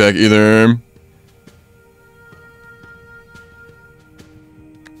from hitting back either.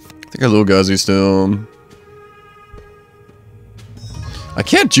 I think I have Lil Gazi still. I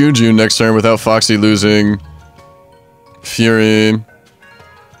can't June next turn without Foxy losing Fury.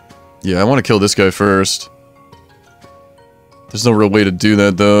 Yeah, I want to kill this guy first. There's no real way to do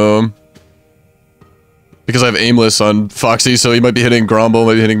that though. Because I have Aimless on Foxy, so he might be hitting Gromble,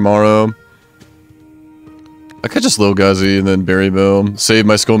 maybe hitting Morrow. I could just Lil Gazi and then Berry Bell. Save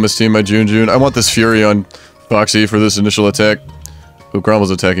my Skull Mist team, my June. I want this Fury on Foxy for this initial attack. Oh, Gromble's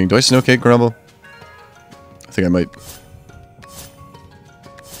attacking. Do I Snowcake Gromble? I think I might.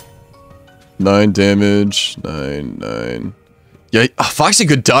 9 damage. 9. Yeah, Foxy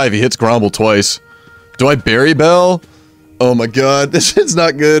could die if he hits Gromble twice. Do I Berry Bell? Oh my god, this shit's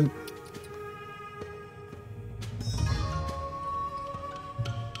not good.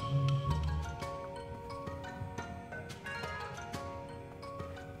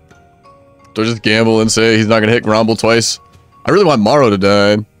 Do I just gamble and say he's not gonna hit Gromble twice? I really want Morrow to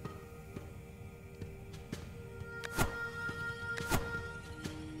die.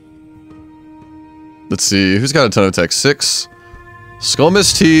 Let's see, who's got a ton of attack? 6. Skull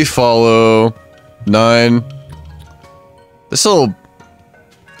Mist Tea, follow. 9. This'll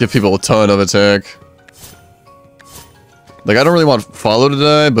give people a ton of attack. Like, I don't really want follow to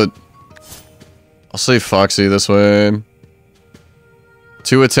die, but I'll save Foxy this way.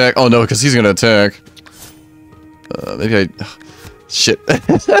 2 attack. Oh no, because he's gonna attack. Maybe I... Shit.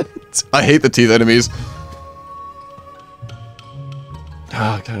 I hate the teeth enemies.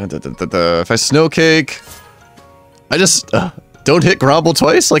 Oh, God. If I Snowcake... I just... don't hit Gromble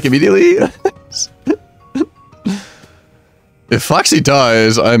twice, like, immediately? If Foxy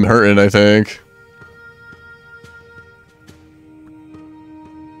dies, I'm hurting, I think.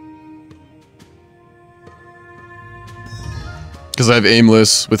 Because I have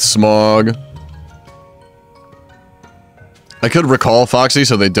Aimless with Smog. I could recall Foxy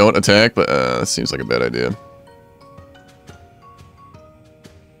so they don't attack, but that seems like a bad idea.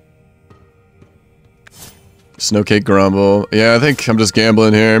 Snowcake Grumble. Yeah, I think I'm just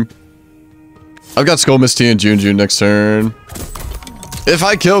gambling here. I've got Skull Misty and June next turn. If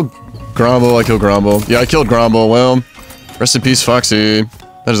I kill Grumble, I kill Grumble. Yeah, I killed Grumble. Well, rest in peace, Foxy.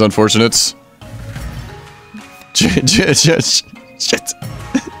 That is unfortunate. Shit.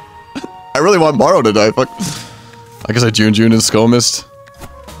 I really want Morrow to die. Fuck. I guess I June and Skull Mist.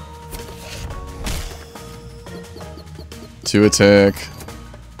 2 attack.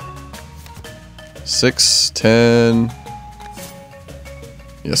 6, 10.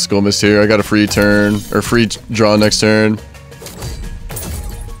 Yeah, Skull Mist here. I got a free turn, or free draw next turn.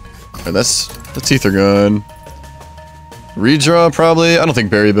 Alright, that's the teeth are gone. Redraw, probably. I don't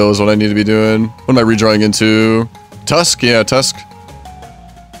think Berry Bill is what I need to be doing. What am I redrawing into? Tusk? Yeah, Tusk.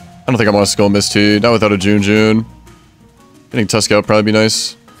 I don't think I want a Skull Mist Tea. Not without a June. Getting Tusk out probably be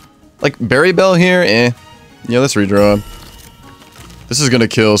nice. Like, Berry Bell here? Eh. Yeah, let's redraw. This is gonna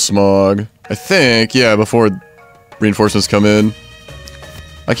kill Smog. I think, yeah, before reinforcements come in.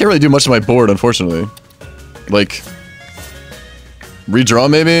 I can't really do much to my board, unfortunately. Like, redraw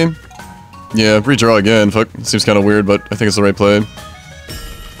maybe? Yeah, redraw again. Fuck, seems kind of weird, but I think it's the right play.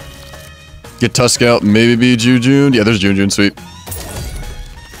 Get Tusk out, maybe be June. Yeah, there's June, sweet.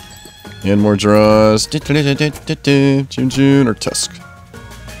 And more draws. June or Tusk.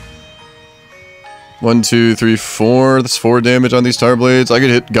 1, 2, 3, 4. That's 4 damage on these Tar Blades. I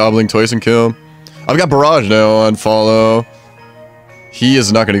could hit Gobbling twice and kill. I've got Barrage now on follow. He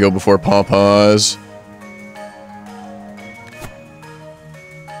is not going to go before Pawpaws.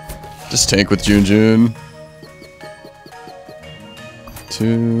 Just tank with June.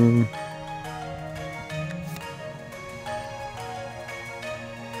 2.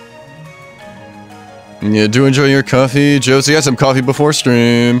 Yeah, do enjoy your coffee. Josie had some coffee before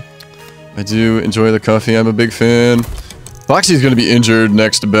stream. I do enjoy the coffee. I'm a big fan. Foxy's gonna be injured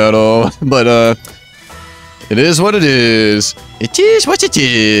next battle, but it is what it is. It is what it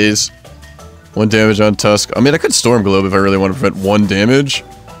is. 1 damage on Tusk. I mean, I could Storm Globe if I really want to prevent 1 damage.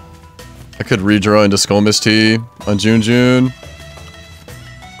 I could redraw into Skull Misty on June.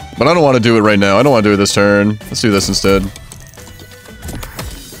 But I don't want to do it right now. I don't want to do it this turn. Let's do this instead.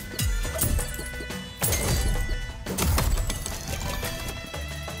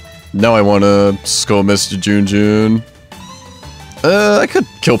 Now I want to Skull Mist June. I could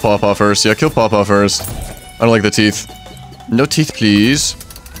kill Pawpaw first. Yeah, kill Pawpaw first. I don't like the teeth. No teeth, please.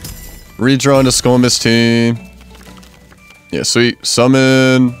 Redraw into Skull Misty. Yeah, sweet.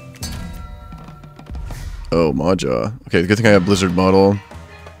 Summon. Oh, Maja. Okay, good thing I have Blizzard Model.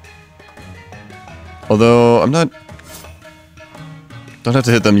 Although, I'm not... Don't have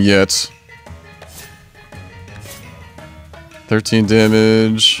to hit them yet. 13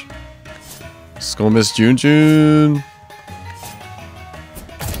 damage. Skull Mist June.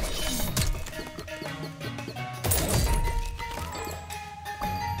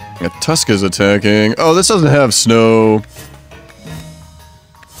 Yeah, Tusk is attacking. Oh, this doesn't have snow.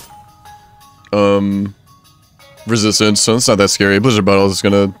 Resistance, so it's not that scary. Blizzard Bottle is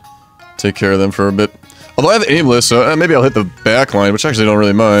gonna take care of them for a bit. Although I have Aimless, so maybe I'll hit the back line, which I actually don't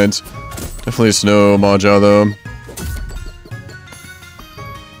really mind. Definitely Snow Maja, though.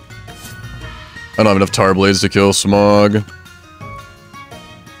 I don't have enough Tar Blades to kill Smog.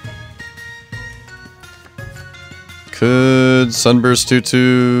 Could Sunburst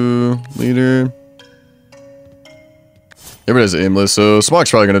 2/2 leader. Everybody's aimless, so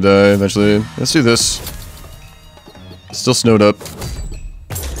Smog's probably gonna die eventually. Let's do this. Still snowed up.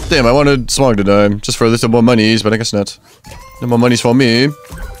 Damn, I wanted Smog to die, just for a little more monies, but I guess not. No more monies for me.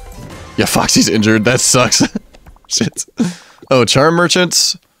 Yeah, Foxy's injured, that sucks. Shit. Oh, Charm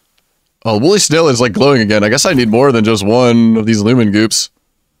Merchants? Oh, Woolly Snail is like glowing again. I guess I need more than just one of these Lumen Goops.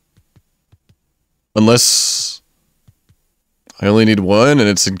 Unless... I only need one, and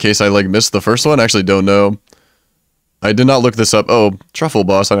it's in case I like missed the first one? I actually don't know. I did not look this up. Oh, Truffle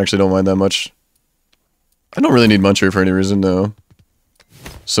Boss, I actually don't mind that much. I don't really need Munchery for any reason, no.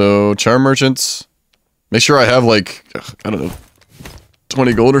 So, Charm Merchants. Make sure I have, like, I don't know,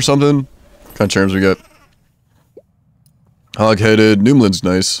 20 gold or something. What kind of charms we got? Hog-Headed. Noomlin's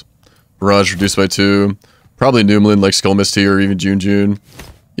nice. Barrage reduced by 2. Probably Noomlin, like Skull Misty or even June.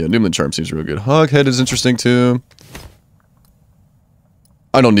 Yeah, Noomlin Charm seems real good. Hog-Head is interesting, too.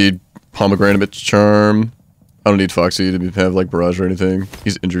 I don't need Pomegranate Charm. I don't need Foxy to have, like, Barrage or anything.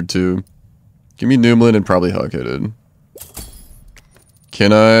 He's injured, too. Give me Noomlin and probably Hog-Headed.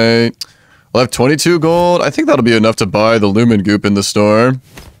 Can I... I'll have 22 gold. I think that'll be enough to buy the Lumen Goop in the store.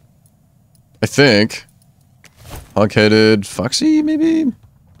 I think. Hog-headed Foxy, maybe?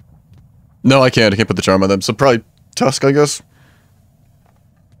 No, I can't. I can't put the charm on them. So probably Tusk, I guess.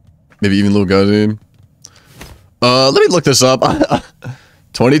 Maybe even Little Gazi. Let me look this up.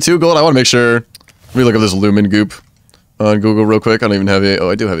 22 gold? I want to make sure. Let me look at this Lumen Goop on Google real quick. I don't even have a... Oh,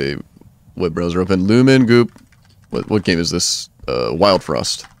 I do have a web browser open. Lumen Goop. What game is this?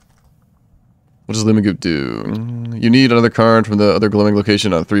 Wildfrost. What does Lumen Goop do? You need another card from the other glowing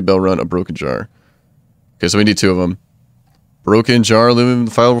location on a 3-bell run, a broken jar. Okay, so we need 2 of them. Broken jar, Lumen,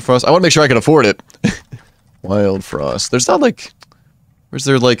 Wildfrost. I want to make sure I can afford it. Wildfrost. There's not like... Where's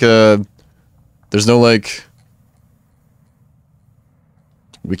there like a... There's no like...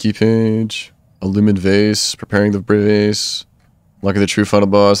 Wiki page. A Lumen vase. Preparing the vase. Unlocking the true final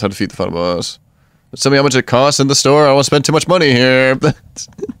boss. How to defeat the final boss. Tell me how much it costs in the store. I don't want to spend too much money here.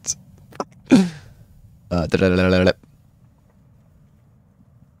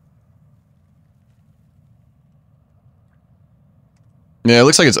 Yeah, it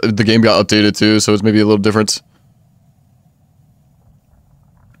looks like it's the game got updated too, so it's maybe a little different.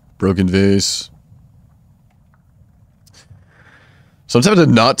 Broken vase. So I'm tempted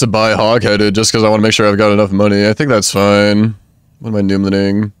not to buy Hog-headed just because I want to make sure I've got enough money. I think that's fine. What am I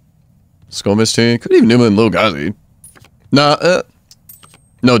numlening? Skull Misty? Could even numlin Lil Gazi. Nah,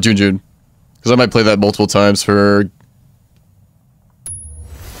 no, June. Because I might play that multiple times per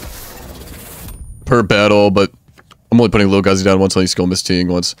battle, but I'm only putting Lil Gazi down once, only Skull Misty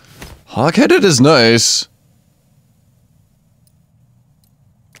once. Hog-headed is nice.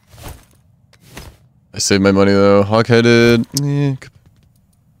 I saved my money though. Hog-headed. Yeah,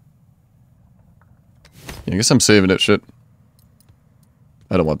 I guess I'm saving it. Shit.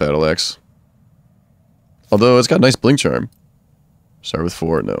 I don't want Battle Axe. Although it's got a nice blink charm. Start with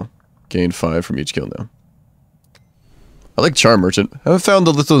 4. No. Gain 5 from each kill now. I like Charm Merchant. I haven't found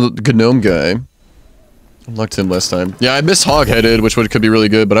the little gnome guy. Unlocked him last time. Yeah, I missed Hog-headed, which could be really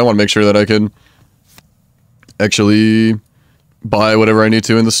good, but I want to make sure that I can actually buy whatever I need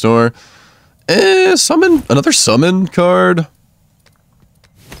to in the store. Summon? Another summon card?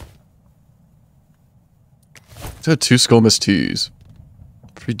 It's got 2 Skull Misties.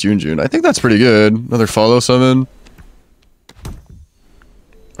 3 June. I think that's pretty good. Another follow summon.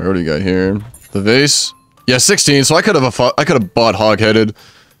 What do you got here? The vase? Yeah, 16, so I could have bought Hog-headed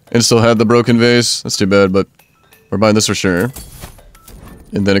and still had the broken vase. That's too bad, but we're buying this for sure.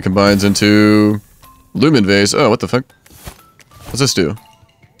 And then it combines into Lumen vase. Oh, what the fuck? What's this do?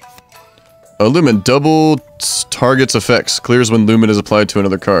 Oh, Lumen double targets effects. Clears when Lumen is applied to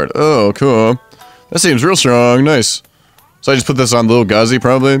another card. Oh, cool. That seems real strong. Nice. So I just put this on Lil Gazi,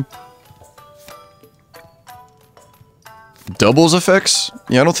 probably. Doubles effects?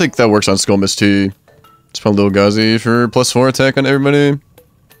 Yeah, I don't think that works on Skull Misty. Just put Lil Gazi for +4 attack on everybody.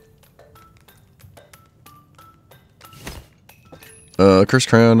 Curse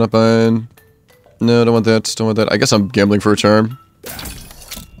Crown, not buying. No, don't want that. Don't want that. I guess I'm gambling for a charm.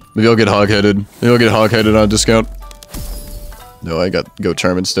 Maybe I'll get Hog-headed. Maybe I'll get Hog-headed on discount. No, I got Go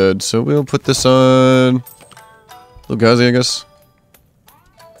Charm instead. So we'll put this on Lil Gazi, I guess.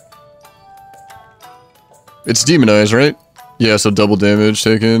 It's demonized, right? Yeah, so double damage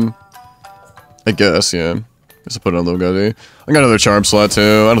taken. I guess, yeah. Guess I'll put it on Lil Gazi. I got another charm slot too.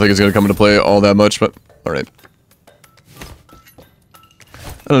 I don't think it's gonna come into play all that much, but alright.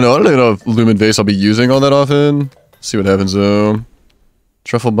 I don't even know if Lumen Vase I'll be using all that often. See what happens though.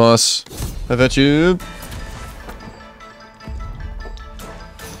 Truffle Boss, have at you.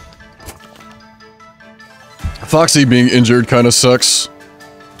 Foxy being injured kind of sucks.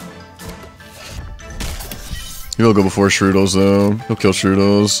 He'll go before Shroodles though. He'll kill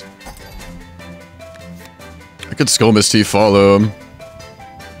Shroodles. I could Skull Misty follow him.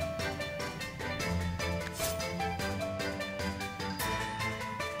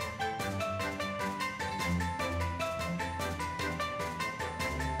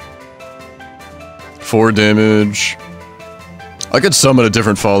 Four damage. I could summon a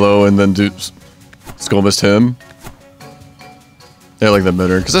different follow and then do Skull Mist him. Yeah, I like that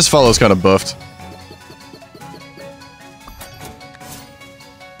better because this follow's kind of buffed.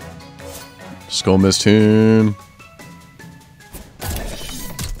 Skull Mist him.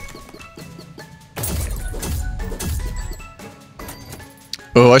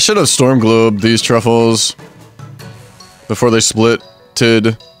 Oh, I should have Storm Globed these truffles before they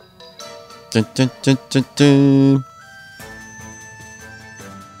splitted. Dun, dun, dun, dun, dun.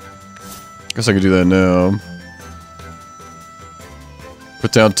 Guess I could do that now.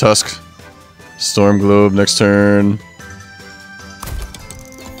 Put down Tusk. Storm Globe next turn.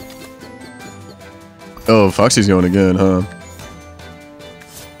 Oh, Foxy's going again, huh?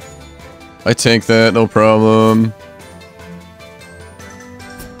 I tank that, no problem.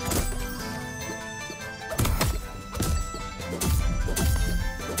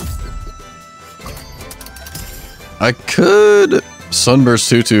 I could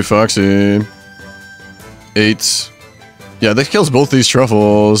Sunburst 2-2 Foxy. 8. Yeah, that kills both these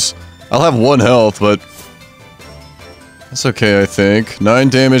truffles. I'll have 1 health, but that's okay, I think. 9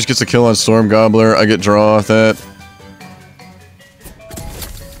 damage gets a kill on Storm Gobbler. I get draw off that.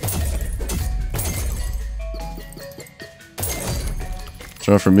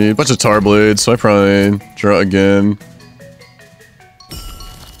 Draw for me. Bunch of Tar Blades, so I probably draw again.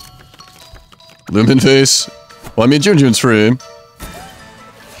 Lumen Face. Well, I mean, Junjun's free.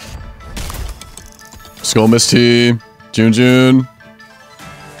 Skull Misty. Junjun.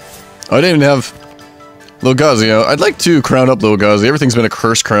 Oh, I didn't even have Lil Gazi out. I'd like to crown up Lil Gazi. Everything's been a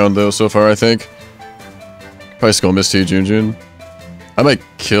curse crown, though, so far, I think. Probably Skull Misty, Junjun. I might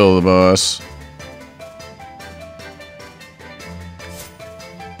kill the boss.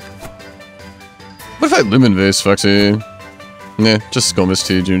 What if I Lumen Vase, Foxy? Nah, just Skull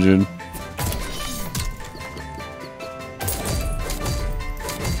Misty, Junjun.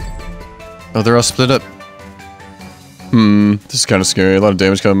 Oh, they're all split up. This is kind of scary. A lot of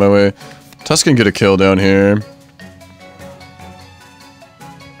damage coming my way. Tusk can get a kill down here.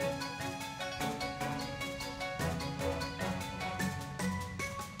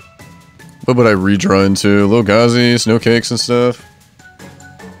 What would I redraw into? Lil Gazi, Snow Cakes and stuff?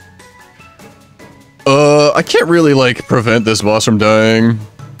 I can't really, like, prevent this boss from dying.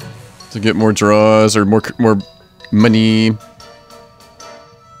 To get more draws or more money.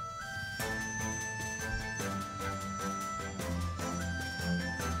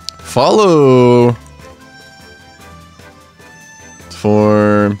 Follow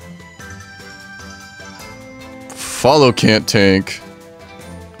for follow can't tank.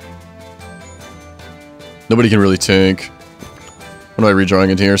 Nobody can really tank. What am I redrawing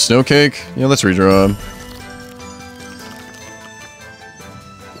in here? Snowcake? Yeah, let's redraw.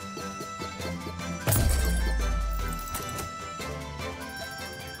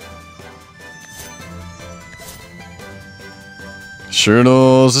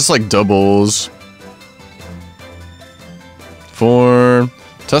 Shurnals, this is like doubles. 4.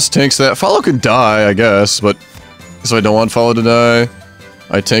 Tusk tanks that. Follow can die, I guess, but so I don't want Follow to die.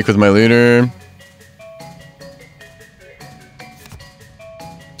 I tank with my leader.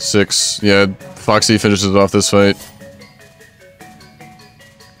 6. Yeah, Foxy finishes off this fight.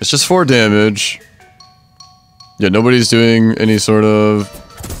 It's just 4 damage. Yeah, nobody's doing any sort of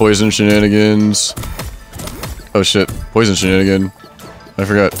poison shenanigans. Oh shit, poison shenanigan. I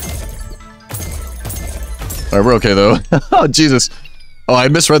forgot. Alright, we're okay though. Oh, Jesus. Oh, I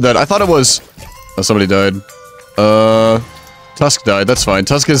misread that. I thought it was... Oh, somebody died. Tusk died. That's fine.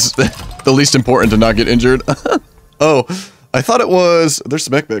 Tusk is the least important to not get injured. Oh, I thought it was... There's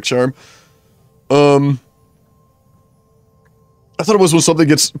Smackback Charm. I thought it was when something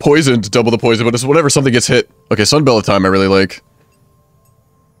gets poisoned, double the poison, but it's whenever something gets hit. Okay, Sunbellet time I really like.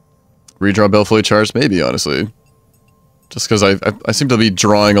 Redraw Bell fully charged? Maybe, honestly. Just because I seem to be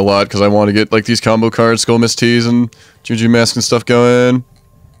drawing a lot because I want to get, like, these combo cards, Skull Mist Teas and Juju Mask and stuff going.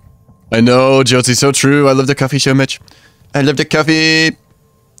 I know, Jotsy, so true. I love the coffee so much. I love the coffee.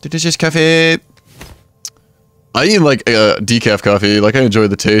 Delicious coffee. I even like decaf coffee. Like, I enjoy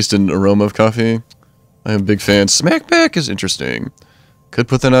the taste and aroma of coffee. I am a big fan. Smackback is interesting. Could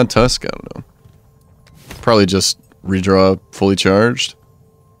put that on Tusk. I don't know. Probably just redraw fully charged.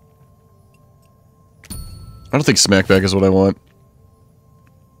 I don't think Smackback is what I want.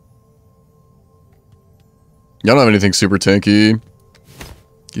 Y'all don't have anything super tanky.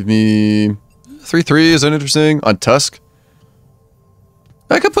 Give me 3/3. Is that interesting? On Tusk?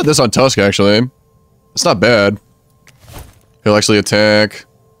 I could put this on Tusk, actually. It's not bad. He'll actually attack.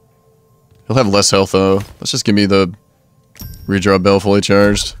 He'll have less health, though. Let's just give me the redraw Bell fully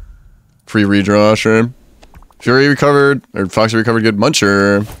charged. Free redraw, sure. Fury recovered. Or Foxy recovered good.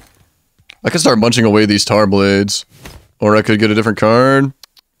 Muncher. I could start munching away these Tar Blades. Or I could get a different card.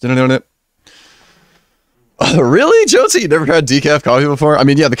 Didn't know it. Really, Josie? You never had decaf coffee before? I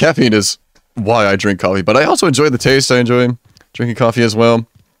mean, yeah, the caffeine is why I drink coffee, but I also enjoy the taste. I enjoy drinking coffee as well.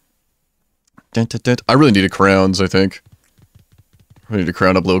 Dun, dun, dun. I really needed crowns, I think. I need to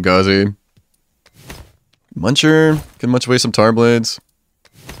crown up Lil Gazi. Muncher. Can munch away some Tar Blades.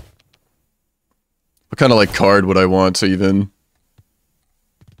 What kind of, like, card would I want to even...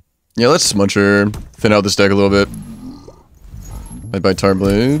 Yeah, let's Muncher. Thin out this deck a little bit. I'd buy Tar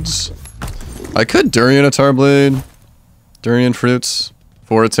Blades. I could Durian a Tar Blade. Durian Fruits.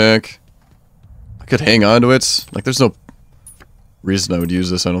 4 attack. I could hang on to it. Like, there's no reason I would use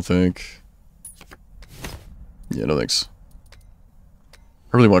this, I don't think. Yeah, no thanks.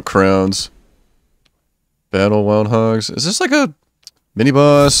 I really want crowns. Battle Wild Hogs. Is this like a mini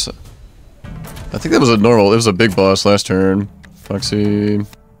boss? I think that was a normal. It was a big boss last turn. Foxy.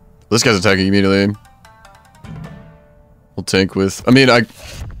 This guy's attacking immediately. We'll tank with... I mean, I...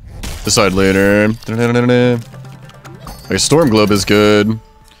 decide later. Okay, Storm Globe is good.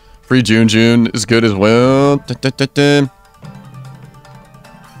 Free June is good as well.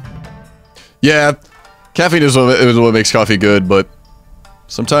 Yeah, caffeine is what makes coffee good, but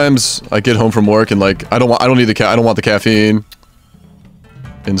sometimes I get home from work and like I don't want the caffeine,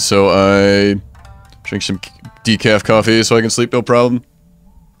 and so I drink some decaf coffee so I can sleep no problem.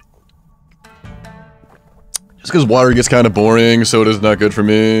 Just because water gets kind of boring, soda's not good for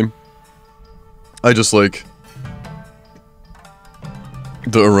me. I just like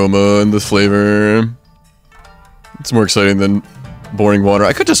the aroma and the flavor. It's more exciting than boring water.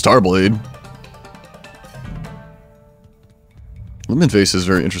 I could just Starblade. Lemon Vase is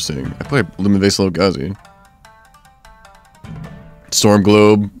very interesting. I play Lemon Vase Logazi. Storm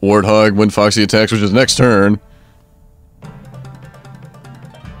Globe, Warthog, when Foxy attacks, which is next turn.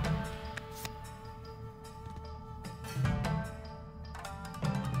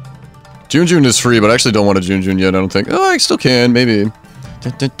 June is free, but I actually don't want a June yet, I don't think. Oh, I still can, maybe.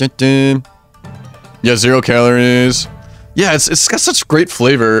 Yeah, 0 calories. Yeah, it's got such great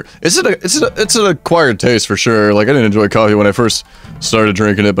flavor. It's an acquired taste for sure. Like, I didn't enjoy coffee when I first started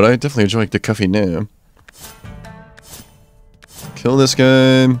drinking it, but I definitely enjoy the coffee now. Kill this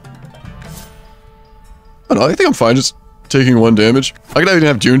guy. I don't know, I think I'm fine just taking 1 damage. I could even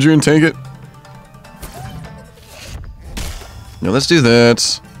have June tank it. Yeah, let's do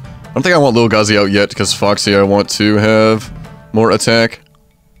that. I don't think I want Lil Gazi out yet, because Foxy I want to have more attack.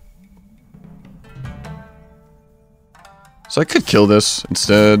 So I could kill this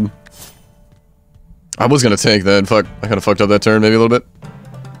instead. I was gonna tank then. Fuck, I kind of fucked up that turn maybe a little bit.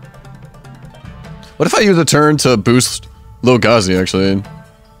 What if I use a turn to boost Lil Gazi, actually?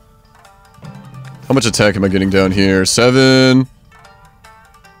 How much attack am I getting down here? 7.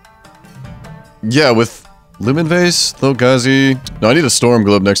 Yeah, with Lemon Vase, Lil Gazi. No, I need a Storm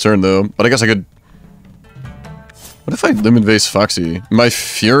Globe next turn, though. But I guess I could... What if I Lemon Vase Foxy? My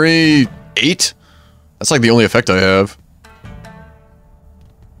Fury 8? That's like the only effect I have.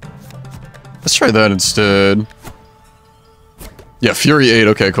 Let's try that instead. Yeah, Fury 8.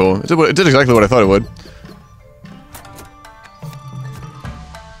 Okay, cool. It did exactly what I thought it would.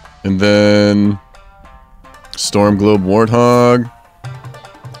 And then... Storm Globe Warthog.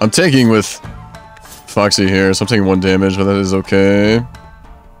 I'm taking with Foxy here, so I'm taking 1 damage, but that is okay.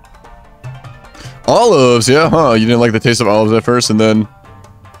 Olives, yeah, huh? You didn't like the taste of olives at first, and then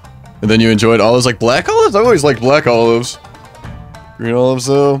you enjoyed olives, like black olives? I always liked black olives. Green olives,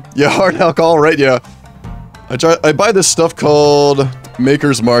 though. Yeah, hard alcohol, right? Yeah. I buy this stuff called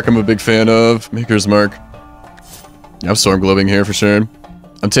Maker's Mark. I'm a big fan of Maker's Mark. Yeah, I'm Storm Globing here for sure.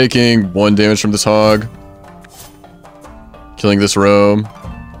 I'm taking 1 damage from this hog. Killing this roam.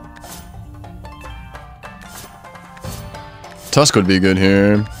 Tusk would be good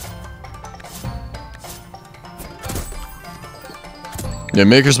here. Yeah,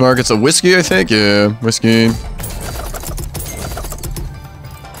 Maker's Mark. It's a whiskey, I think. Yeah, whiskey.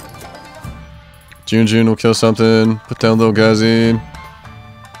 June will kill something. Put down Lil Gazi.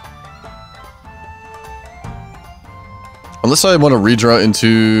 Unless I want to redraw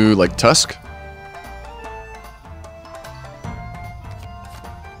into, like, Tusk.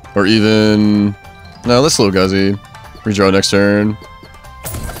 Or even... No, let's Lil Gazi. Redraw next turn.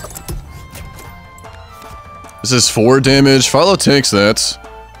 This is 4 damage. Follow takes that.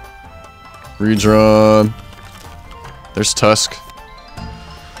 Redraw. There's Tusk.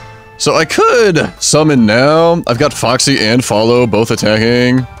 So I could summon now. I've got Foxy and Follow both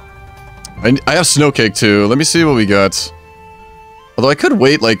attacking. I have Snowcake too. Let me see what we got. Although I could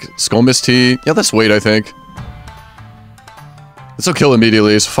wait like Skull Mist Tea. Yeah, let's wait, I think. This will kill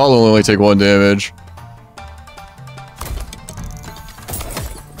immediately, so Follow will only take 1 damage.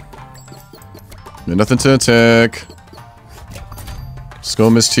 Yeah, nothing to attack.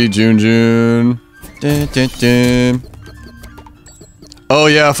 Skull Mist Tea, June. Dun, dun, dun. Oh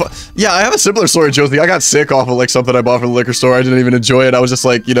yeah, yeah, I have a similar story, Josie. I got sick off of like something I bought from the liquor store. I didn't even enjoy it. I was just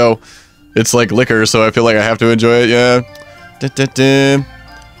like, you know, it's like liquor, so I feel like I have to enjoy it, yeah.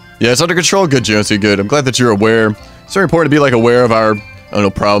 Yeah, it's under control. Good, Josie, good. I'm glad that you're aware. It's very important to be like aware of our, I don't know,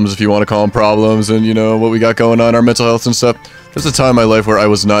 problems, if you want to call them problems, and you know, what we got going on, our mental health and stuff. There's a time in my life where I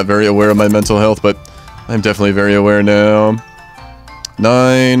was not very aware of my mental health, but I'm definitely very aware now.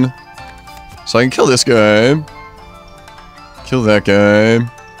 9. So I can kill this guy. Kill that guy.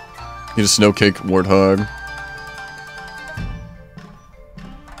 Need a Snowcake Warthog.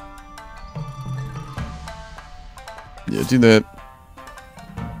 Yeah, do that.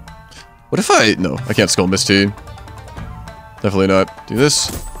 What if I... No, I can't skull Misty. Definitely not. Do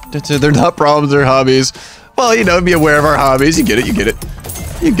this. They're not problems, they're hobbies. Well, you know, be aware of our hobbies. You get it, you get it.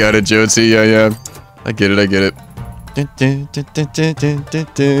 You got it, Jonesy. Yeah, yeah. I get it, I get it.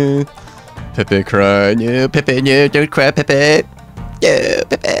 Pepe crying. Yeah, Pepe, no, don't cry, Pepe. Yeah,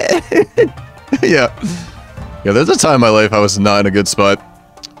 Pepe. Yeah. Yeah, there's a time in my life I was not in a good spot.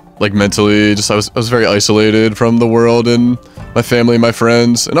 Like, mentally. Just, I was very isolated from the world and my family, my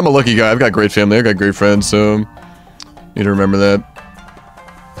friends. And I'm a lucky guy. I've got great family. I've got great friends, so... Need to remember that.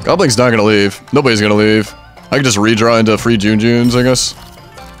 Gobling's not gonna leave. Nobody's gonna leave. I can just redraw into free Junes, I guess.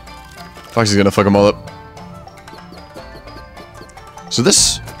 Foxy's gonna fuck them all up. So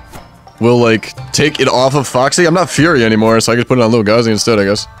this will, like, take it off of Foxy. I'm not Fury anymore, so I can put it on Lil Gazi instead, I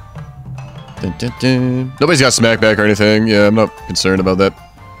guess. Dun, dun, dun. Nobody's got smackback or anything. Yeah, I'm not concerned about that.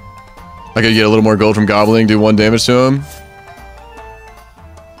 I could get a little more gold from Gobbling, do 1 damage to him.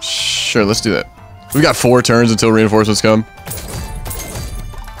 Sure, let's do that. We've got 4 turns until reinforcements come.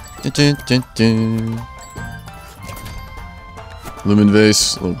 Dun, dun, dun, dun. Lumen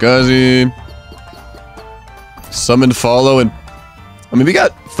Vase, Lil Gazi. Summon, follow, and... I mean, we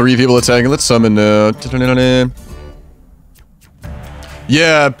got 3 people attacking. Let's summon now.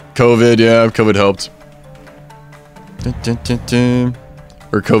 Yeah, COVID. Yeah, COVID helped.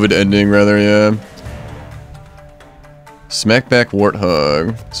 Or COVID ending, rather, yeah. Smackback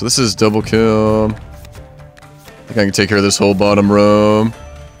Warthog. So this is double kill. I think I can take care of this whole bottom row.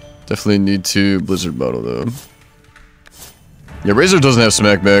 Definitely need to Blizzard Bottle, though. Yeah, Razor doesn't have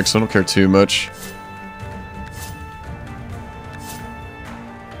smackback, so I don't care too much.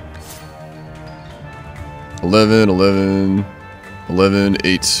 $11,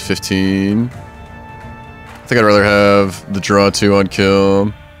 8, 15. I think I'd rather have the draw 2 on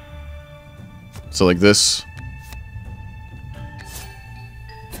kill. So like this.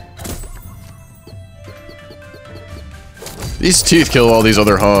 These teeth kill all these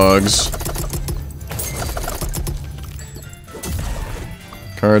other hogs.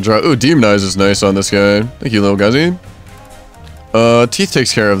 Card draw. Ooh, Demonize is nice on this guy. Thank you, Lil Gazi. Teeth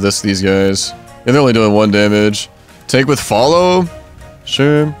takes care of these guys. And they're only doing 1 damage. Tank with follow?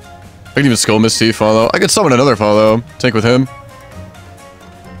 Sure. I can even Skull Mist Teeth follow. I could summon another follow. Tank with him.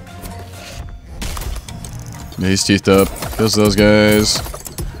 Yeah, he's teethed up. Kills those guys.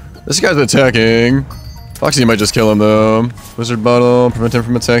 This guy's attacking. Foxy might just kill him though. Wizard Bottle. Prevent him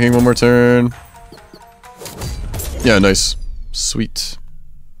from attacking 1 more turn. Yeah, nice. Sweet.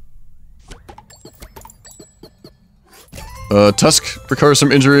 Tusk recovers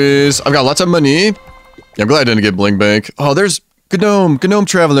from injuries. I've got lots of money. Yeah, I'm glad I didn't get Bling Bank. Oh, there's Gnome. Gnome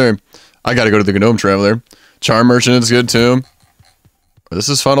Traveler. I gotta go to the Gnome Traveler. Charm Merchant is good too. This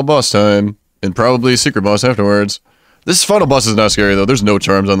is final boss time. And probably secret boss afterwards. This final boss is not scary though. There's no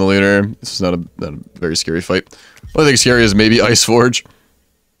charms on the leader. This is not a very scary fight. Only thing scary is maybe Ice Forge.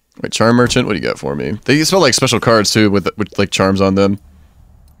 Wait, Charm Merchant? What do you got for me? They spell like special cards too with like charms on them.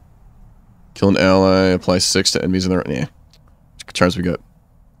 Kill an ally. Apply 6 to enemies in their... Yeah. Charms we got.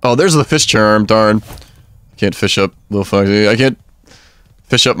 Oh, there's the fish charm. Darn. I can't fish up Lil Foxy. I can't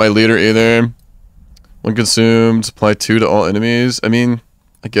fish up my leader either. 1 consumed. Apply 2 to all enemies. I mean,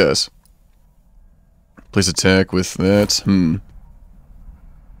 I guess. Place attack with that. I mean,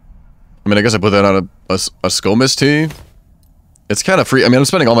 I guess I put that on a Skull Mist Tea. It's kind of free. I mean, I'm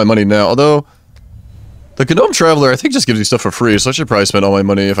spending all my money now. Although, the Gnome Traveler, I think, just gives you stuff for free. So I should probably spend all my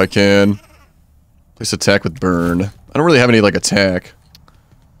money if I can. Place attack with burn. I don't really have any, like, attack.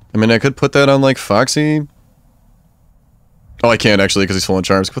 I mean, I could put that on, like, Foxy. Oh, I can't, actually, because he's full on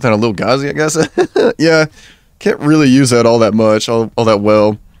charms. Put that on Lil Gazi, I guess. Yeah. Can't really use that all that much, all that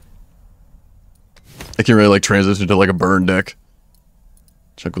well. I can really, like, transition to, like, a burn deck.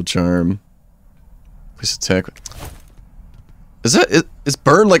 Chuckle Charm. Place attack. Is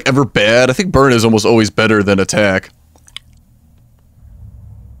burn, like, ever bad? I think burn is almost always better than attack.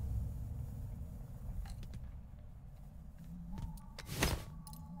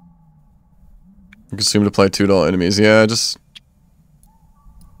 Consume to apply 2 to all enemies. Yeah, just...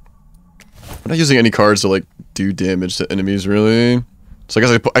 I'm not using any cards to, like, do damage to enemies, really. So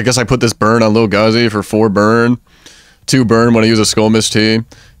I guess I put this burn on Lil Gazi for 4 burn. 2 burn when I use a Skull Mist Tea.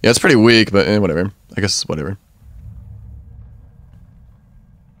 Yeah, it's pretty weak, but whatever. I guess whatever.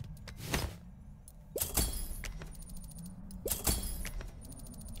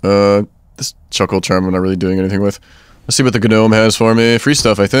 This Chuckle Charm I'm not really doing anything with. Let's see what the Gnome has for me. Free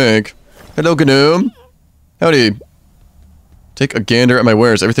stuff, I think. Hello, Gnome. Howdy. Take a gander at my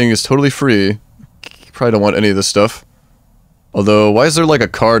wares. Everything is totally free. You probably don't want any of this stuff. Although, why is there like a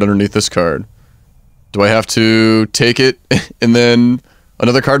card underneath this card? Do I have to take it and then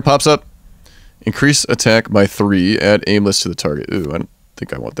another card pops up? Increase attack by 3. Add aimless to the target. Ooh, I don't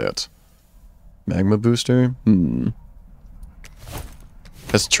think I want that. Magma booster?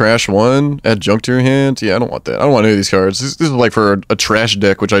 Has trash 1. Add junk to your hand? Yeah, I don't want that. I don't want any of these cards. This is like for a trash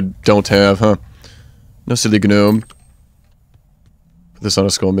deck, which I don't have, huh? No silly gnome. Put this on a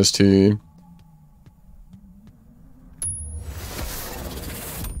Skull Misty.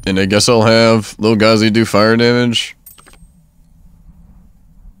 And I guess I'll have Lil Gazi do fire damage.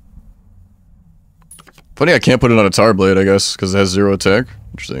 Funny I can't put it on a Tar Blade, I guess, because it has 0 attack.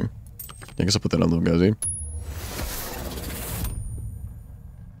 Interesting. I guess I'll put that on Lil Gazi.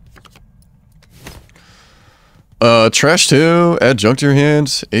 Trash 2, add junk to your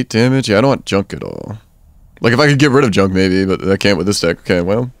hand, 8 damage. Yeah, I don't want junk at all. Like, if I could get rid of junk, maybe, but I can't with this deck. Okay,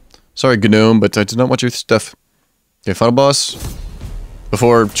 well. Sorry, Gnome, but I did not want your stuff. Okay, final boss.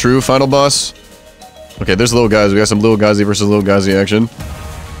 Before true final boss. Okay, there's Lil Gazi. We got some Lil Gazi versus Lil Gazi action.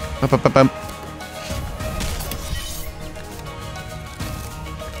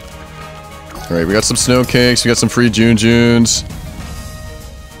 Alright, we got some snow cakes, we got some free Junes.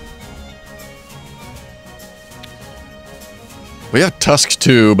 We have Tusk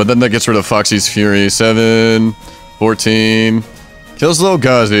too, but then that gets rid of Foxy's Fury. 7, 14. Kills Lil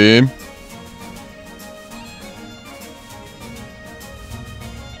Gazi.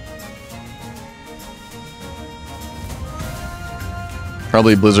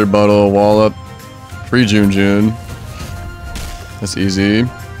 Probably Blizzard Bottle, Wallop. Free June. That's easy.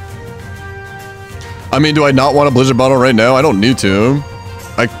 I mean, do I not want a Blizzard Bottle right now? I don't need to.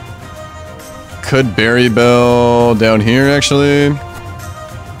 I could Berry Bell down here, actually.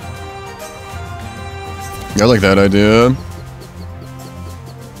 I like that idea.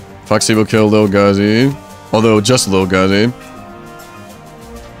 Foxy will kill Lil Gazi. Although, just Lil Gazi.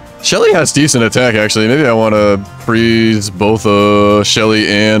 Shelly has decent attack, actually. Maybe I want to freeze both Shelly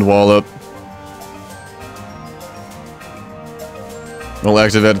and Wallop. I'll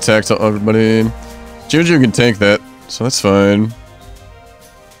activate attack to everybody. Juju can tank that, so that's fine.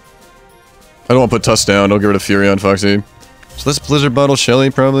 I don't want to put Tusk down. Don't get rid of Fury on Foxy. So let's Blizzard Bottle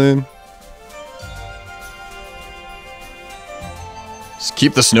Shelly, probably. Just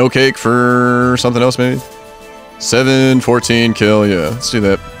keep the Snow Cake for something else, maybe. 7, 14, kill. Yeah, let's do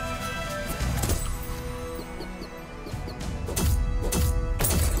that.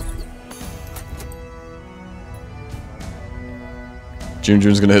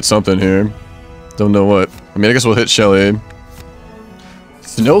 June's gonna hit something here. Don't know what. I mean, I guess we'll hit Shelly.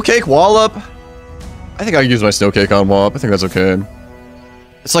 Snowcake Wallop? I think I can use my Snowcake on Wallop. I think that's okay.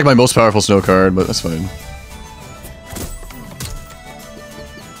 It's like my most powerful snow card, but that's fine.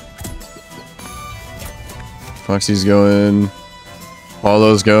 Foxy's going.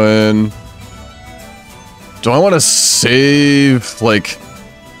 Hollow's going. Do I want to save, like...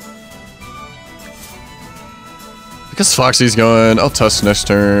 Because Foxy's going, I'll Tusk next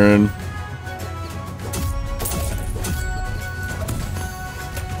turn.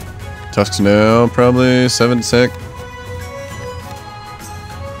 Tusk's now, probably. 7 sec.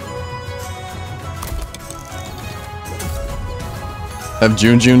 Have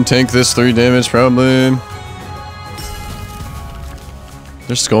June tank this 3 damage, probably.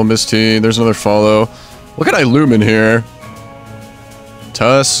 There's Skull Misty. There's another follow. What can I Lumen here?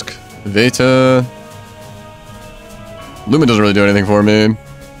 Tusk. Veta. Lumen doesn't really do anything for me.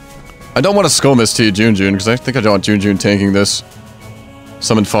 I don't want to Skull Misty June because I think I don't want June tanking this.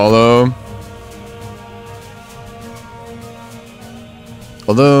 Summon follow.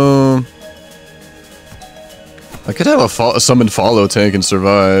 Although... I could have a summon follow tank and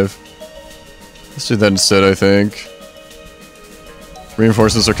survive. Let's do that instead, I think.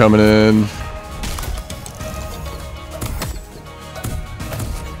 Reinforcements are coming in.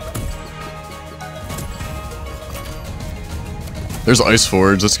 There's Ice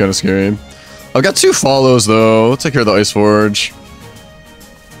Forge, that's kind of scary. I've got 2 follows though. Let's take care of the Ice Forge.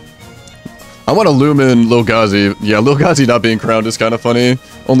 I want to Lumen Lil Gazi. Yeah, Lil Gazi not being crowned is kind of funny.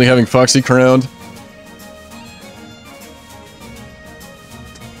 Only having Foxy crowned.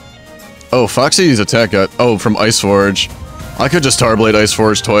 Oh, Foxy's attack got... Oh, from Ice Forge. I could just Tarblade Ice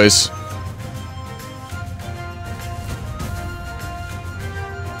Forge twice.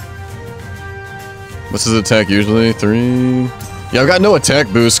 What's his attack usually? 3... Yeah, I've got no attack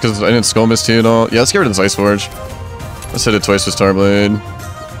boost because I didn't Skull Misty at all. Yeah, let's get rid of this Ice Forge. Let's hit it twice with Starblade.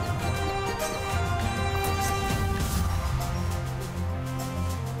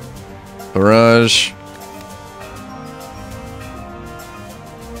 Barrage.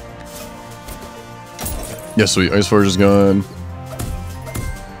 Yeah, sweet. Ice Forge is gone.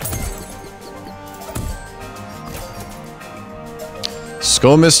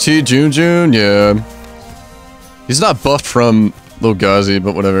 Skull Miss T, June, yeah. He's not buffed from Lil Gazi,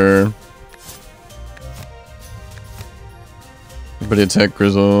 but whatever. Everybody attack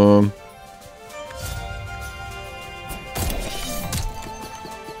Grizzle.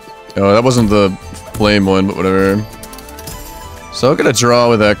 Oh, that wasn't the flame one, but whatever. So I'm gonna draw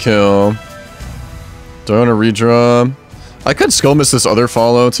with that kill. Do I want to redraw? I could skull miss this other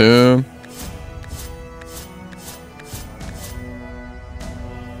follow too.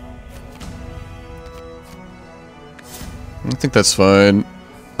 I think that's fine.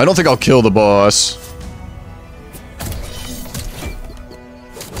 I don't think I'll kill the boss.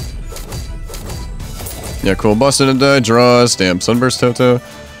 Yeah, cool. Boss didn't die. Draws. Damn. Sunburst Toto.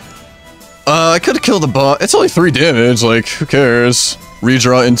 I could have killed the boss. It's only 3 damage. Like, who cares?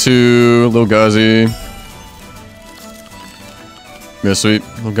 Redraw into Lil Gazi. Yeah, sweet.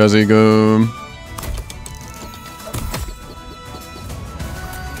 Lil Gazi, go.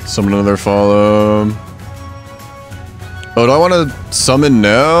 Summon another follow. Oh, do I want to summon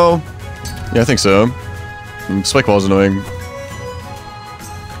now? Yeah, I think so. Spike Wall's annoying.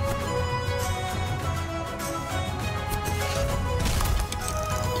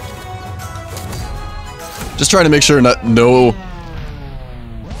 Just trying to make sure no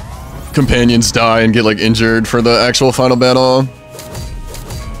companions die and get like injured for the actual final battle.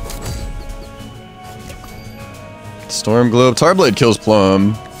 Storm Globe. Tarblade kills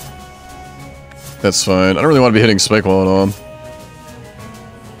Plum. That's fine. I don't really want to be hitting Spike Wall at all.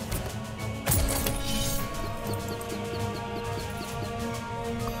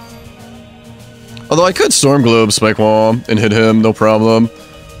 Although I could Storm Globe Spike Wall and hit him, no problem.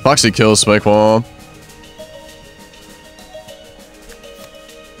 Foxy kills Spike Wall.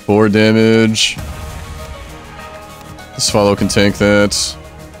 4 damage. This follow can tank that.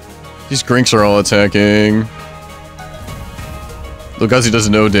 These Grinks are all attacking. Lugazi does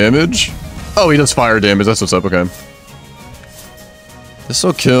no damage? Oh, he does fire damage. That's what's up. Okay. This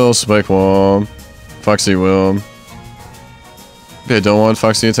will kill Spike Wall. Foxy will. Okay, I don't want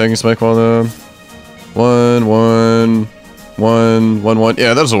Foxy attacking Spike Wall though. 1, 1, 1, 1, 1.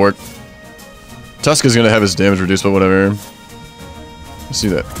 Yeah, that'll work. Tuska's gonna have his damage reduced, but whatever. Let's see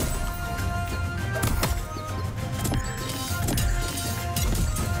that.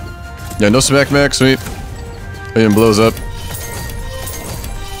 Yeah, no smack max, sweet. And blows up.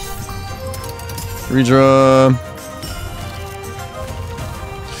 Redraw.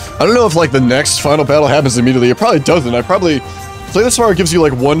 I don't know if like the next final battle happens immediately. It probably doesn't. I probably play this far. It gives you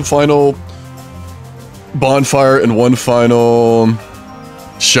like one final bonfire and one final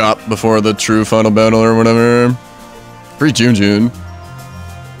shop before the true final battle or whatever. Free June.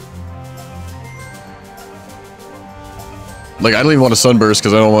 Like, I don't even want a Sunburst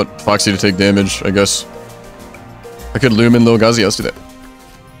because I don't want Foxy to take damage, I guess. I could Lumen Lil Gazi, let's do that.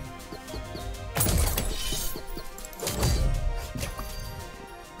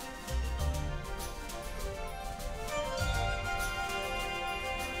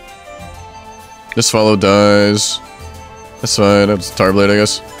 This follow dies. That's fine, that's Tarblade, I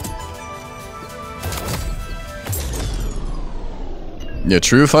guess. Yeah,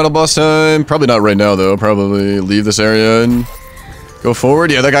 true final boss time. Probably not right now, though. Probably leave this area and go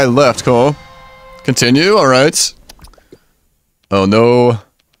forward. Yeah, that guy left. Cool. Continue. All right. Oh, no.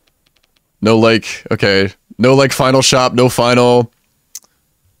 No, like, okay. No, like, final shop. No final,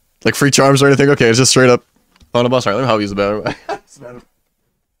 like, free charms or anything. Okay, it's just straight up final boss. All right, let me how use the battle.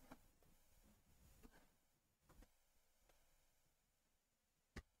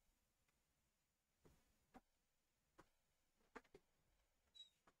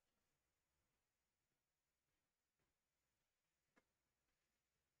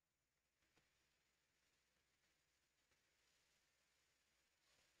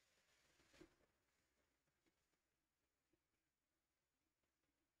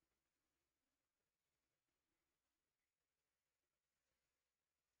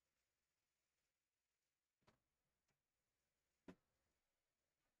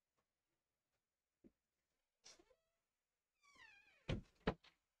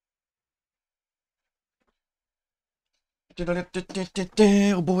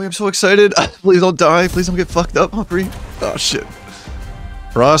 Oh boy, I'm so excited. Please don't die. Please don't get fucked up, Humfrey. Oh shit.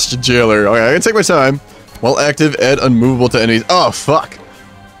 Frost Jailer. Okay, I can take my time. While active, add unmovable to enemies. Oh fuck.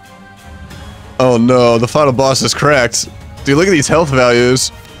 Oh no, the final boss is cracked. Dude, look at these health values.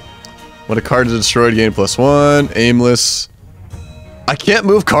 When a card is destroyed, gain +1. Aimless. I can't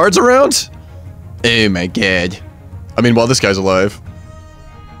move cards around? Oh my god. I mean, while this guy's alive.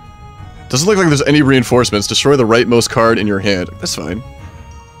 Doesn't look like there's any reinforcements. Destroy the rightmost card in your hand. That's fine.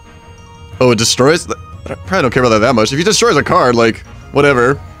 Oh, it destroys? I probably don't care about that much. If he destroys a card, like,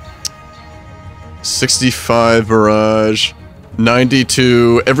 Whatever. 65 barrage.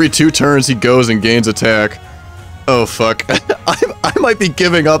 92. Every 2 turns he goes and gains attack. Oh fuck. I might be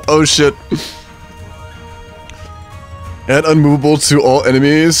giving up. Oh shit. Add unmovable to all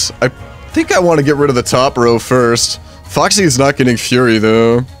enemies. I think I want to get rid of the top row first. Foxy's not getting Fury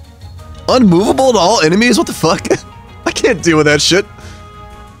though. Unmovable to all enemies? What the fuck? I can't deal with that shit.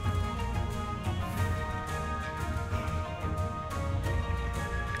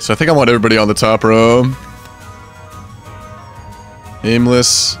 So I think I want everybody on the top row.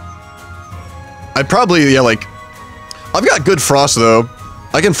 Aimless. I'd probably, yeah, like... I've got good frost, though.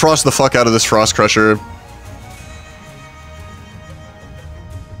 I can frost the fuck out of this Frost Crusher.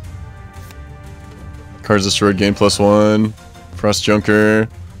 Cards destroyed, gain +1. Frost Junker.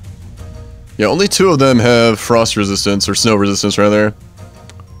 Yeah, only 2 of them have frost resistance, or snow resistance, rather.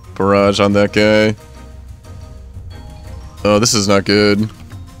 Barrage on that guy. Oh, this is not good.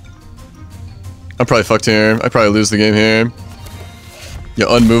 I'm probably fucked here. I probably lose the game here. Yeah,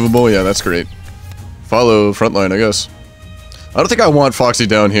 unmovable. Yeah, that's great. Follow frontline, I guess. I don't think I want Foxy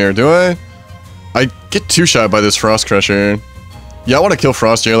down here, do I? I get 2-shot by this Frost Crusher. Yeah, I want to kill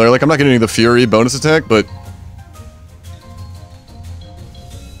Frost Jailer. Like, I'm not getting the Fury bonus attack, but...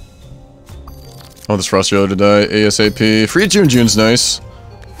 I want this Frost Jailer to die ASAP. Free Junjun's nice.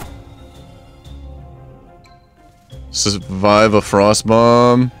 Survive a Frost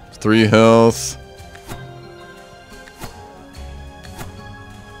Bomb. 3 health.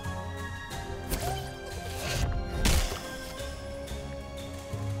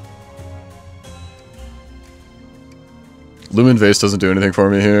 Lumen Vase doesn't do anything for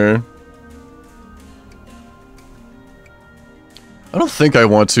me here. I don't think I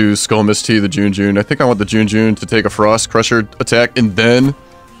want to Skull Mist Tea the Junjun. I think I want the Junjun to take a Frost Crusher attack and then...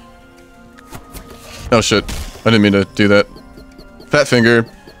 Oh shit. I didn't mean to do that. Fat Finger.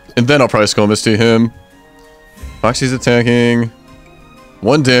 And then I'll probably Skull Mist Tea him. Foxy's attacking.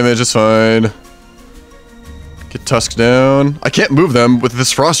 1 damage is fine. Get Tusk down. I can't move them with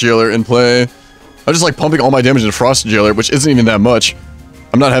this Frost Jailer in play. I'm just like pumping all my damage into Frost Jailer, which isn't even that much.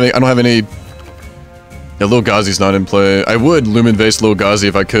 I don't have any... Yeah, Lil Gazi's not in play. I would Lumen Vase Lil Gazi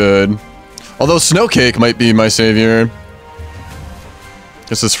if I could. Although Snowcake might be my savior.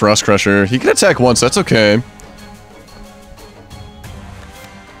 This is Frost Crusher. He can attack once, that's okay.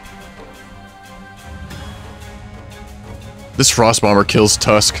 This Frost Bomber kills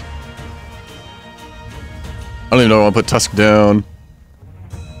Tusk. I don't even know if I want to put Tusk down.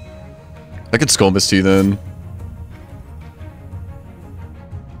 I could Skull Misty then.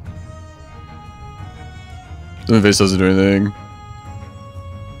 Lumen Vase doesn't do anything.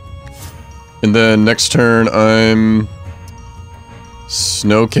 And then next turn I'm...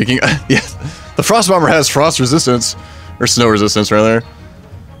 Snow Kicking. Yeah, the Frost Bomber has Frost Resistance. Or Snow Resistance, rather.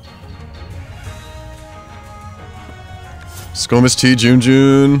 Skull Misty,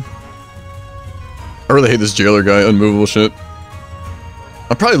 Junjun. I really hate this Jailer guy, unmovable shit.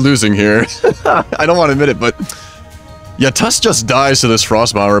 I'm probably losing here. I don't want to admit it, but... Yeah, Tusk just dies to this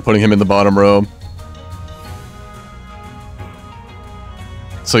Frost Bomber, putting him in the bottom row.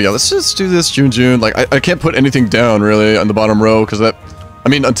 So yeah, let's just do this Junjun. Like, I can't put anything down, really, on the bottom row, because that... I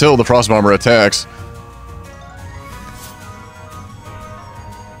mean, until the Frost Bomber attacks.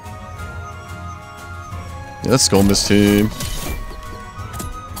 Yeah, let's Skull Misty.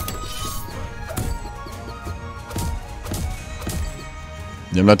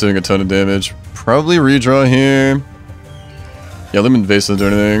 Yeah, I'm not doing a ton of damage. Probably redraw here. Yeah, Lumen Vase doesn't do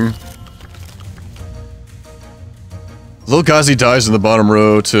anything. Lil Gazi dies in the bottom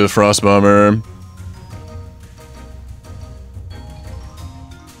row to Frost Bomber.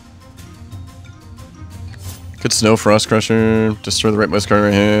 Could Snow Frost Crusher. Destroy the rightmost card in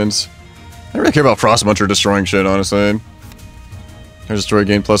my hands. I don't really care about Frost Muncher destroying shit, honestly. I destroy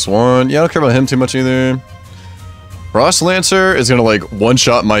gain +1. Yeah, I don't care about him too much either. Frost Lancer is gonna, like,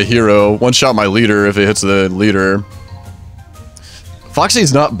 one-shot my hero, one-shot my leader if it hits the leader.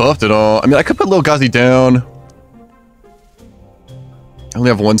 Foxy's not buffed at all. I mean, I could put Lil Gazi down. I only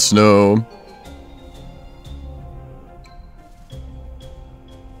have 1 snow.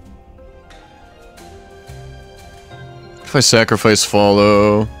 If I sacrifice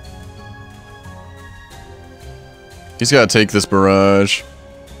Follow... He's gotta take this barrage.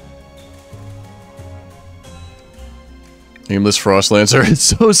 Aimless Frost Lancer. It's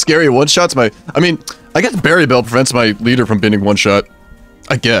so scary. One-shots my... I mean, I guess Berry Bell prevents my leader from being one-shot.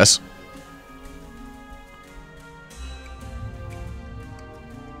 I guess.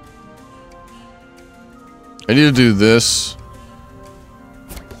 I need to do this.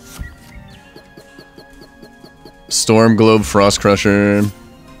 Storm Globe Frost Crusher.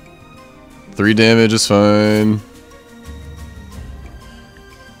 3 damage is fine.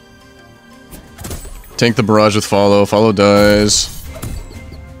 Tank the barrage with follow. Follow dies.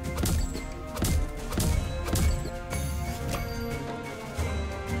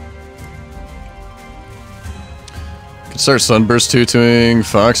 Can start Sunburst 2-2ing.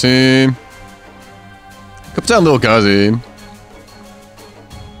 Foxy. Could put down Lil Gazi.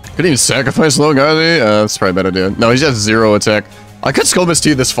 Could even sacrifice Lil Gazi. That's probably a bad idea. No, he's got 0 attack. I could Skull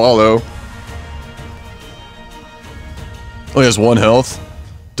Misty this follow. Oh, he has 1 health.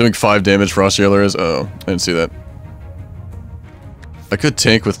 Doing 5 damage. Frost Jailer is. Oh, I didn't see that. I could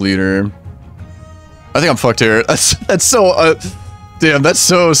tank with leader. I think I'm fucked here. That's so. Damn, that's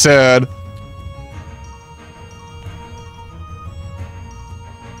so sad.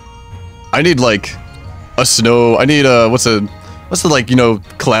 I need like a snow. I need what's the like, you know,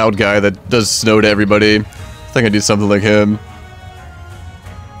 cloud guy that does snow to everybody. I think I need something like him.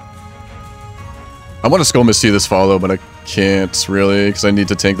 I want to Skull Misty this follow, but I can't really because I need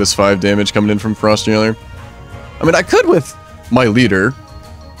to tank this 5 damage coming in from Frost Jailer. I mean, I could with my leader.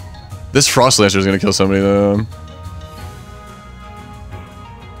 This Frost Lancer is gonna kill somebody though.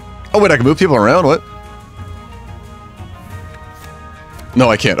 Oh wait, I can move people around. What? No,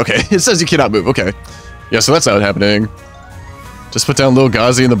 I can't. Okay, it says you cannot move. Okay. Yeah, so that's not happening. Just put down Lil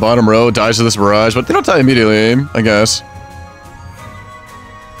Gazi in the bottom row, dies to this barrage, but they don't die immediately, I guess.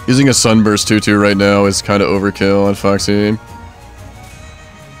 Using a Sunburst 2-2 right now is kind of overkill on Foxy.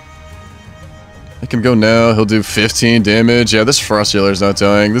 Make him go now, he'll do 15 damage. Yeah, this Frost Jailer's not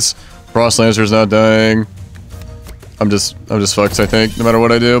dying. This Frost Lancer's not dying. I'm just fucked, I think, no matter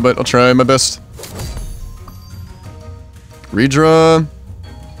what I do, but I'll try my best. Redraw.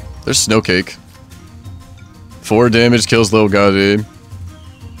 There's Snowcake. 4 damage kills Lil Gazi.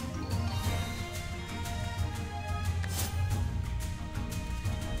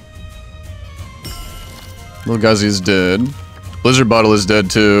 Lil Gazi is dead. Blizzard Bottle is dead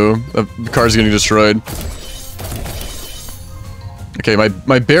too. The car's getting destroyed. Okay,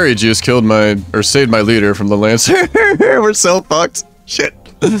 my berry juice killed my, or saved my leader from the Lancer. We're so fucked. Shit.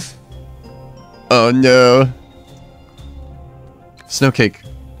 Oh no. Snowcake,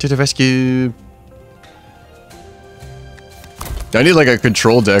 to the rescue. I need like a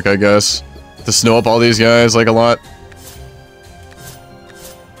control deck, I guess, to snow up all these guys like a lot.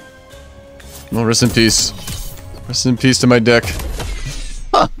 Well, rest in peace. Rest in peace to my deck.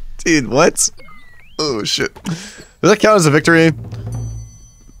 Dude, what? Oh shit. Does that count as a victory?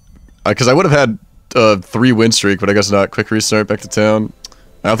 Because I would have had 3 win streak, but I guess not. Quick restart, back to town.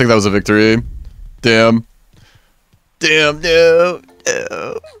 I don't think that was a victory. Damn. Damn, no.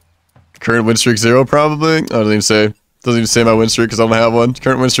 No. Current win streak 0, probably. Oh, doesn't even say. Doesn't even say my win streak because I don't have one.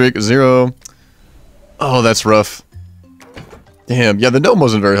 Current win streak 0. Oh, that's rough. Damn. Yeah, the gnome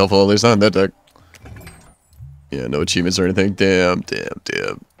wasn't very helpful, at least not in that deck. Yeah, no achievements or anything. Damn, damn,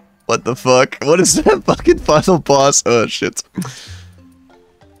 damn. What the fuck? What is that fucking final boss? Oh, shit.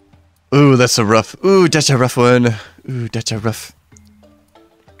 Ooh, that's a rough. Ooh, that's a rough one. Ooh, that's a rough.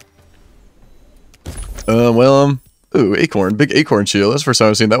 Well, ooh, Acorn. Big Acorn shield. That's the first time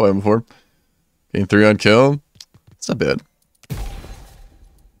I've seen that one before. Gain 3 on kill. It's not bad.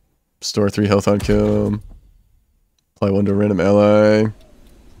 Store 3 health on kill. Apply 1 to a random ally.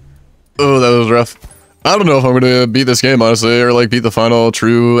 Oh, that was rough. I don't know if I'm gonna beat this game, honestly, or like beat the final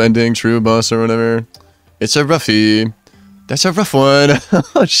true ending, true boss or whatever. It's a roughie. That's a rough one.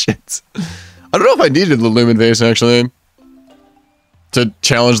 Oh, shit. I don't know if I needed the Lumen Vase, actually, to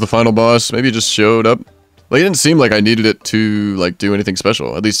challenge the final boss. Maybe it just showed up. Like, it didn't seem like I needed it to, like, do anything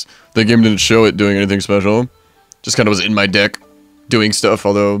special. At least the game didn't show it doing anything special. Just kind of was in my deck doing stuff,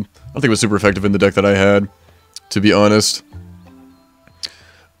 although I don't think it was super effective in the deck that I had, to be honest.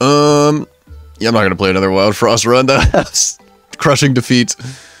 Yeah, I'm not gonna play another Wildfrost run. That's crushing defeat.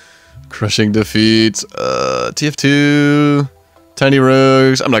 Crushing defeat. TF2. Tiny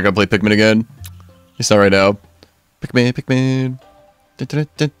Rogues. I'm not gonna play Pikmin again. At least not right now. Pikmin, Pikmin. Dun, dun,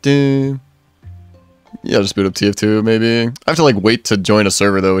 dun, dun. Yeah, I'll just boot up TF2, maybe. I have to, like, wait to join a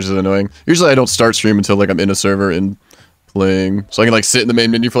server, though, which is annoying. Usually I don't start stream until, like, I'm in a server and playing. So I can, like, sit in the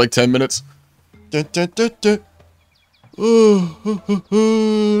main menu for, like, 10 minutes. Dun, dun, dun, dun.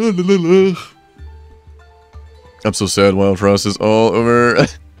 I'm so sad Wildfrost is all over.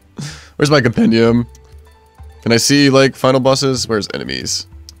 Where's my compendium? Can I see, like, final bosses? Where's enemies?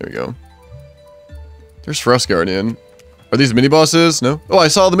 There we go. There's Frost Guardian. Are these mini-bosses? No? Oh, I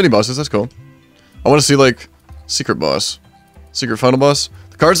saw the mini-bosses. That's cool. I want to see, like, secret boss. Secret final boss.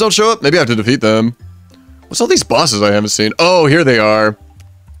 The cards don't show up? Maybe I have to defeat them. What's all these bosses I haven't seen? Oh, here they are.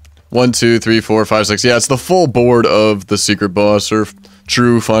 1, 2, 3, 4, 5, 6. Yeah, it's the full board of the secret boss or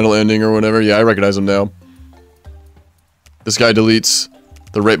true final ending or whatever. Yeah, I recognize him now. This guy deletes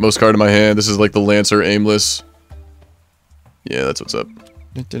the rightmost card in my hand. This is like the Lancer aimless. Yeah, that's what's up.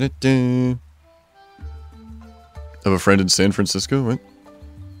 I have a friend in San Francisco. What?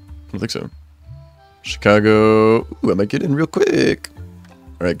 I don't think so. Chicago. Ooh, I might get in real quick.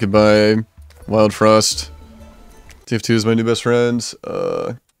 Alright, goodbye. Wildfrost. TF2 is my new best friend.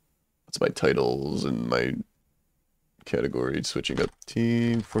 What's my titles and my category? Switching up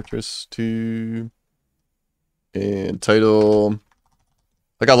team, Fortress 2, and title.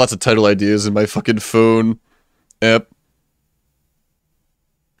 I got lots of title ideas in my fucking phone app.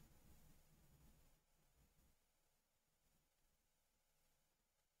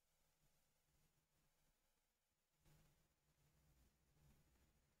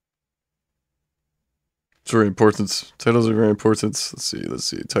 It's very important. Titles are very important. Let's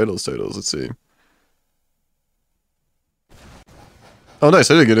see. Titles, let's see. Oh,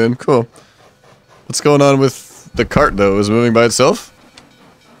 nice. I did get in. Cool. What's going on with the cart, though? Is it moving by itself?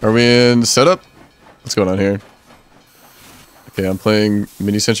 Are we in setup? What's going on here? Okay, I'm playing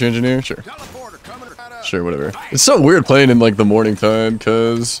Mini Sentry Engineer. Sure. Sure, whatever. It's so weird playing in, like, the morning time,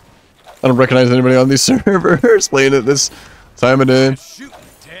 because I don't recognize anybody on these servers playing at this time of day.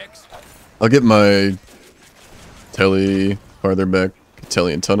 I'll get my telly farther back.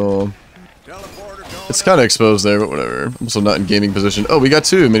 Telly and tunnel. It's kind of exposed there, but whatever. I'm also not in gaming position. Oh, we got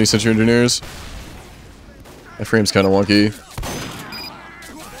 2 Mini Sentry Engineers. My frame's kind of wonky.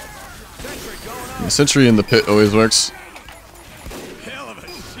 The Sentry in the pit always works.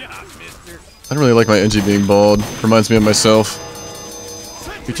 I don't really like my NG being bald. Reminds me of myself.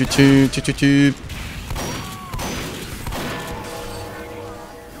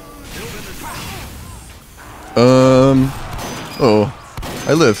 Oh,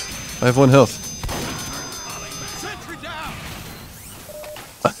 I live. I have 1 health.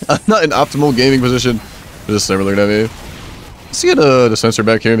 I'm not in optimal gaming position. There's a sniper looking at me. Let's get a dispenser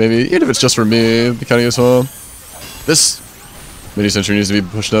back here, maybe. Even if it's just for me, it'd be kind of useful. This Mini Sentry needs to be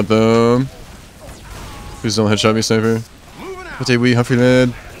pushed up, though. Please don't headshot me, sniper. What a wee Humfrey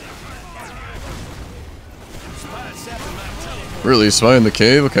lad. Really? Spy in the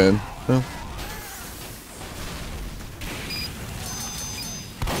cave? Okay. Well.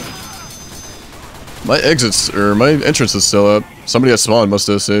 My exits, or my entrance is still up. Somebody at spawn must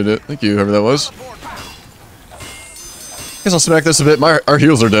have saved it. Thank you, whoever that was. Guess I'll smack this a bit. Our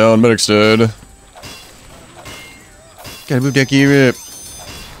heals are down. Medic's dead. Gotta move that gear up.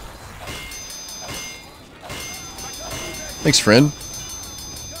 Thanks, friend.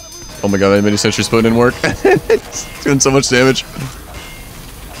 Oh my god, my Mini Sentry's putting in work. It's doing so much damage.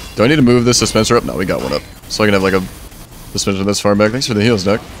 Do I need to move this dispenser up? No, we got one up. So I can have like a dispenser this far back. Thanks for the heals,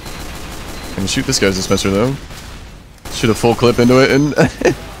 Duck. I can shoot this guy's dispenser though. Shoot a full clip into it and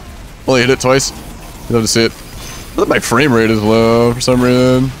only hit it twice. You love to see it. I thought my frame rate is low for some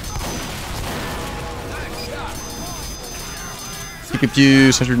reason.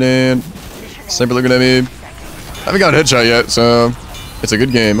 Pew, Sentry Dan. Sniper looking at me. I haven't got a headshot yet, so it's a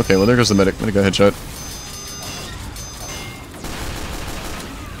good game. Okay, well there goes the medic. Medic got a headshot.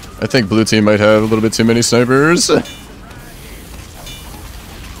 I think blue team might have a little bit too many snipers.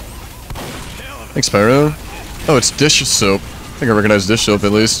 Thanks, Pyro. Oh, it's dish soap. I think I recognize dish soap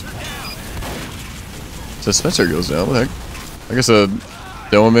at least. So Spencer goes down. What the heck? I guess a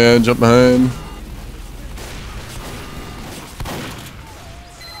demo man jumped behind.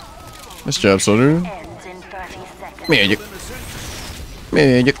 Nice job, soldier. Magic.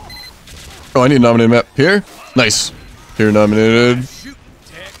 Magic. Oh, I need a nominated map. Here? Nice. Here nominated.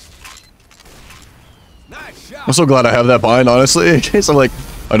 I'm so glad I have that bind, honestly. In case I'm like,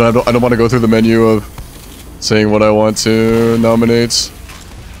 I don't want to go through the menu of saying what I want to nominate.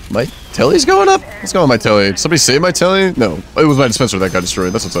 My telly's going up? What's going on with my telly? Did somebody save my telly? No. It was my dispenser that got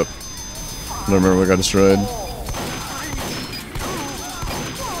destroyed. That's what's up. I don't remember what got destroyed.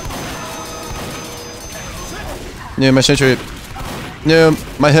 Yeah, my sentry. No,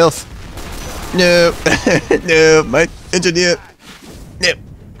 my health. No. No, my engineer. No.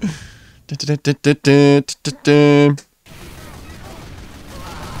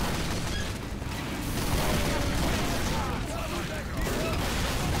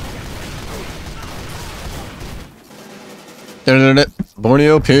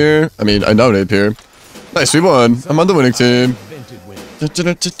 Borneo Pier. I mean, I nominated Pier. Nice, we won. I'm on the winning team.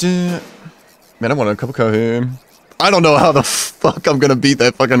 Man, I want a cup of coffee here. I don't know how the fuck I'm gonna beat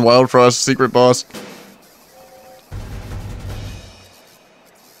that fucking Wildfrost secret boss.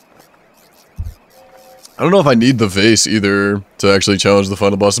 I don't know if I need the vase either to actually challenge the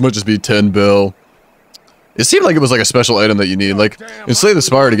final boss. It might just be 10 bill. It seemed like it was like a special item that you need. Like, in Slay the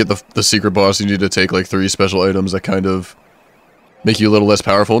Spire to get the secret boss, you need to take like 3 special items that kind of make you a little less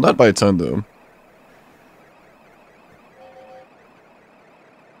powerful. Not by a ton, though.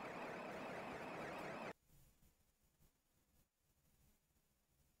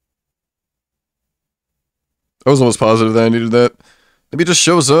 I was almost positive that I needed that. Maybe it just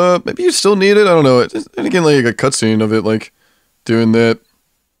shows up. Maybe you still need it. I don't know. And again, like a cutscene of it, like, doing that.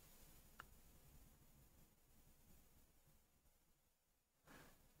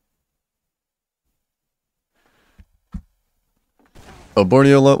 Oh,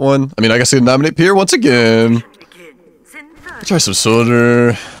 Borneo Lot 1. I mean, I guess I can nominate Pierre once again. Try some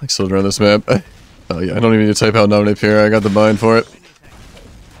Soldier. I like Soldier on this map. Oh yeah, I don't even need to type out nominate Pierre. I got the bind for it.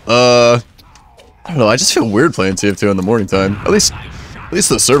 I don't know. I just feel weird playing TF2 in the morning time. At least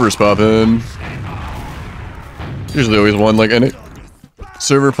the servers pop in. Usually always one like any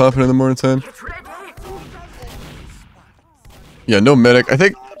server popping in the morning time. Yeah, no medic. I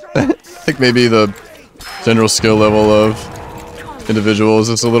think maybe the general skill level of individuals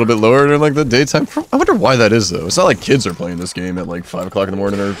is a little bit lower during like the daytime. I wonder why that is though. It's not like kids are playing this game at like 5 o'clock in the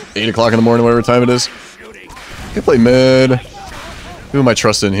morning or 8 o'clock in the morning, whatever time it is. I can play mid. Who am I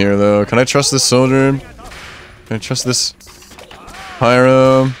trusting here though? Can I trust this soldier? Can I trust this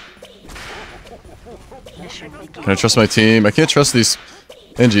pyro? Can I trust my team? I can't trust these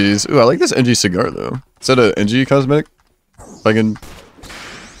NGs. Ooh, I like this NG cigar though. Is that an NG cosmetic? If I can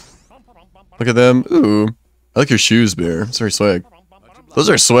look at them. Ooh. I like your shoes, Bear. It's very swag. Those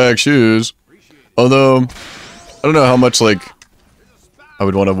are swag shoes. Although, I don't know how much, like, I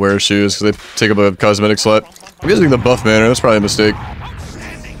would want to wear shoes, because they take up a cosmetic slot. I'm using the buff banner. That's probably a mistake.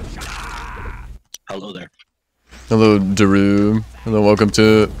 Hello there. Hello, Daru. Hello, welcome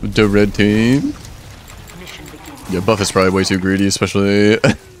to the red team. Yeah, buff is probably way too greedy, especially...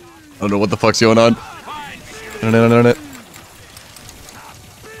 I don't know what the fuck's going on.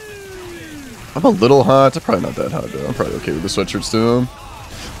 I'm a little hot. I'm probably not that hot though. I'm probably okay with the sweatshirts too.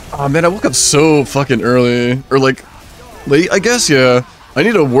 Oh man, I woke up so fucking early. Or like, late, I guess, yeah. I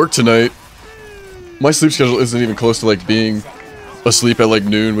need to work tonight. My sleep schedule isn't even close to like being asleep at like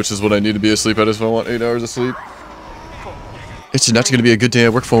noon, which is what I need to be asleep at if I want 8 hours of sleep. It's not gonna be a good day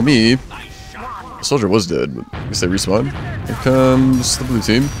at work for me. The soldier was dead, but I guess they respawn. Here comes the blue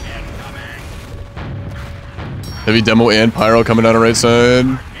team. Heavy demo and pyro coming down the right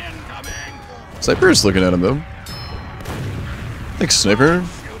side. Sniper is looking at him though. Thanks, Sniper.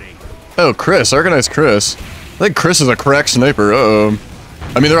 Oh, Chris, Organized Chris. I think Chris is a crack sniper. Uh-oh.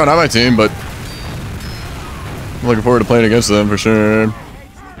 I mean, they're not on my team, but I'm looking forward to playing against them for sure. Yeah,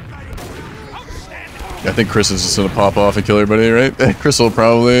 I think Chris is just gonna pop off and kill everybody, right? Chris will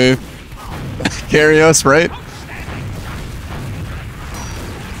probably carry us, right?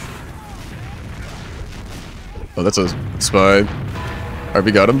 Oh, that's a spy. Alright,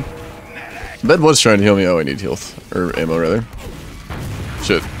 we got him. Med was trying to heal me. Oh, I need health. Or ammo, rather.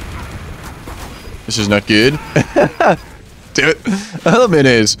 Shit. This is not good. Damn it. Hello,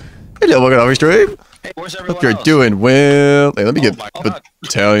 Mayonnaise. Hello, welcome to our stream. Hey, where's everyone Hope you're else? doing well. Hey, let me get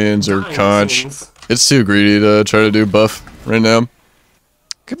battalions or conch. It's too greedy to try to do buff right now.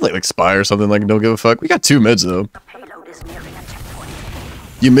 Could play like spy or something, like don't give a fuck. We got 2 mids, though.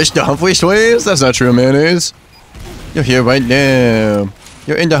 You missed the Humfrey sways? That's not true, Mayonnaise. You're here right now.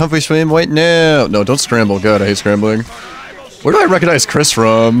 You're in the Humfrey swim right now. No, don't scramble. God, I hate scrambling. Where do I recognize Chris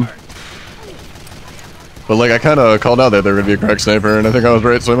from? But like, I kind of called out that they're gonna be a crack sniper, and I think I was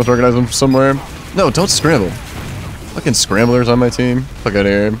right, so I must recognize them from somewhere. No, don't scramble. Fucking scramblers on my team. Fuck out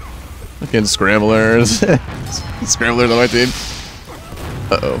of here. Fucking scramblers. Scramblers on my team.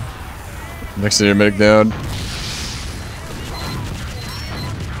 Uh-oh. Next to your medic down.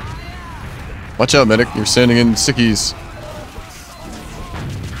 Watch out, medic. You're standing in sickies.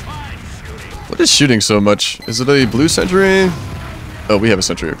 What is shooting so much? Is it a blue sentry? Oh, we have a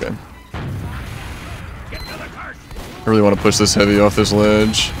sentry, okay. I really want to push this heavy off this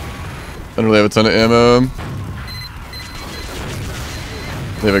ledge. I don't really have a ton of ammo.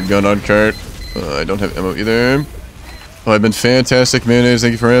 They have a gun on cart. I don't have ammo either. Oh, I've been fantastic, Mayonnaise.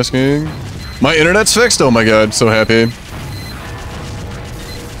 Thank you for asking. My internet's fixed. Oh my god, so happy.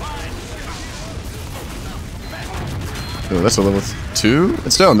 Oh, that's a level 2?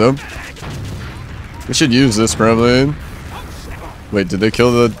 It's down though. We should use this probably. Wait, did they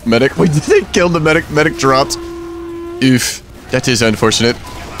kill the medic? Wait, did they kill the medic? Medic dropped. Oof. That is unfortunate.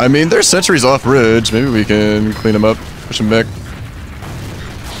 I mean, there's sentries off bridge. Maybe we can clean them up. Push them back.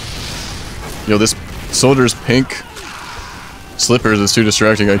 Yo, this soldier's pink Slippers is too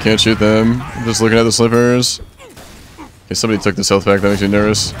distracting. I can't shoot them. I'm just looking at the slippers. Okay, somebody took this health pack. That makes me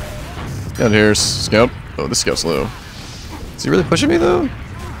nervous. Down here, scout. Oh, this scout's low. Is he really pushing me though?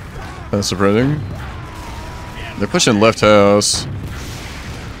 That's surprising. They're pushing left house.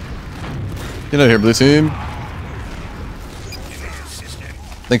 Get out of here, blue team.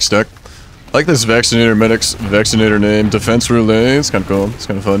 Thanks, Duck. I like this vaccinator medic's vaccinator name. Defense Relay. It's kind of cool. It's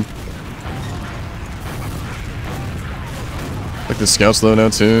kind of fun. Like the scout's low now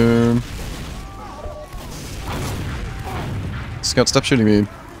too. Scout, stop shooting me.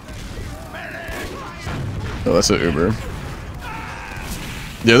 Oh, that's an Uber.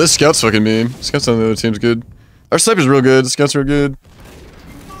 Yeah, this scout's fucking me. Scout's on the other team's good. Our sniper's real good. The scouts are good.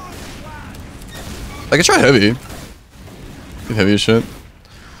 I can try heavy. Get heavy as shit.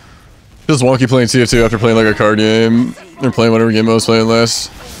 Feels wonky playing TF2 after playing like a card game. Or playing whatever game I was playing last.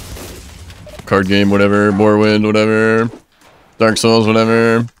 Card game, whatever. Morrowind, whatever. Dark Souls,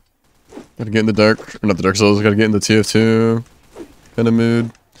 whatever. Gotta get in the dark. Or not the Dark Souls, gotta get in the TF2 kind of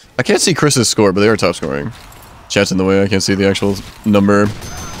mood. I can't see Chris's score, but they are top scoring. Chat's in the way, I can't see the actual number.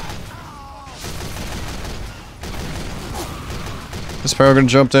 This power gonna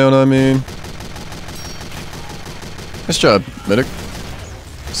jump down on me. Nice job, medic.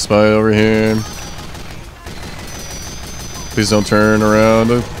 Spy over here. Please don't turn around.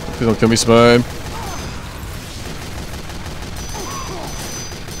 Please don't kill me, spy.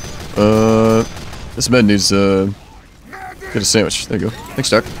 This med needs to get a sandwich. There you go. Thanks,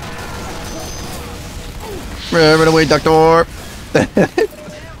 Doc. Run away, Doctor. Alright,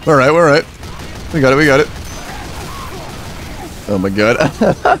 we're alright. We got it, we got it. Oh my god.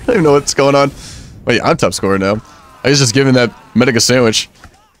 I don't even know what's going on. Wait, I'm top scorer now. I was just giving that medic a sandwich.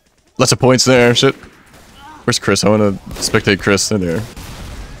 Lots of points there, shit. Where's Chris? I wanna spectate Chris in there.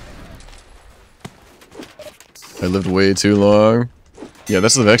 I lived way too long. Yeah,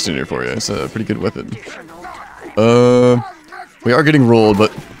 that's the vaccinator for you. It's a pretty good weapon. We are getting rolled,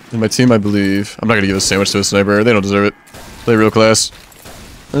 but in my team, I believe. I'm not gonna give a sandwich to a sniper. They don't deserve it. Play real class.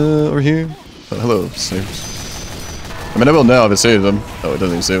 Over here. Oh, hello, snipers. I mean, I will now if it saves them. Oh, it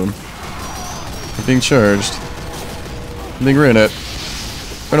doesn't even save them. I'm being charged. I'm being ran at.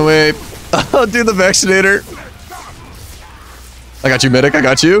 Run away. Oh, dude, the vaccinator. I got you, medic. I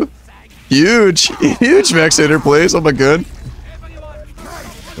got you. Huge. Huge vaccinator plays. Oh my god.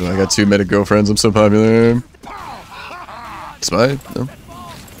 Oh, I got 2 medic girlfriends. I'm so popular. Spy? No.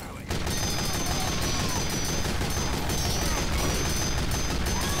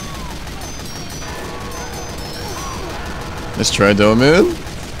 Let's try Doman.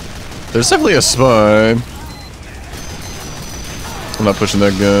 There's definitely a spy. I'm not pushing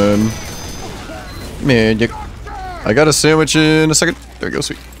that gun. Magic. I got a sandwich in a second. There we go,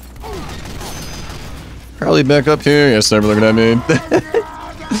 sweet. Probably back up here. Yeah, sniper looking at me.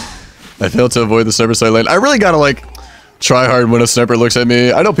 I failed to avoid the sniper side lane. I really gotta like try hard when a sniper looks at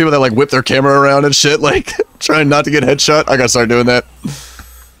me. I know people that like whip their camera around and shit, like trying not to get headshot. I gotta start doing that.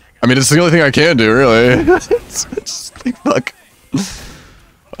 I mean, it's the only thing I can do, really. It's like, fuck.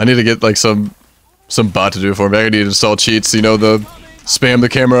 I need to get like some bot to do it for me. I need to install cheats, you know, the spam the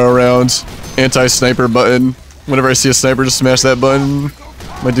camera around anti-sniper button. Whenever I see a sniper, just smash that button.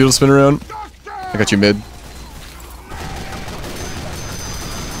 My dude will spin around. I got you mid.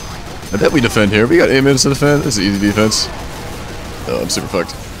 I bet we defend here. We got 8 minutes to defend. This is easy defense. Oh, I'm super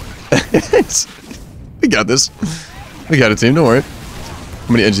fucked. We got this. We got a team, don't worry.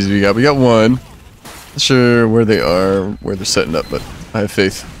 How many engines do we got? We got 1. Not sure where they are, where they're setting up, but I have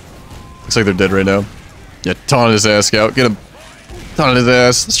faith. Looks like they're dead right now. Yeah, taunt his ass, Scout. Get him. Taunt his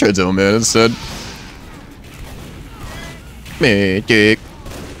ass. Let's try Devil Man instead. Magic.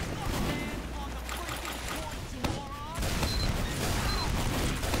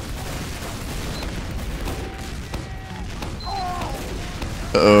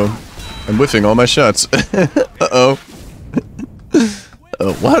 Uh-oh. I'm whiffing all my shots. Uh-oh.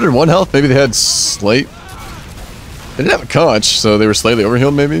 101 health? Maybe they had slight... They didn't have a conch, so they were slightly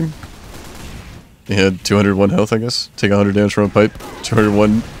overhealed, maybe? They had 201 health, I guess. Take 100 damage from a pipe.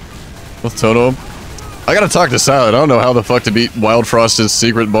 201 with total. I gotta talk to Silent. I don't know how the fuck to beat Wildfrost's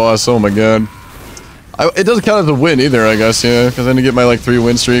secret boss. Oh my god. It doesn't count as a win either, I guess, yeah. Because I didn't get my, like,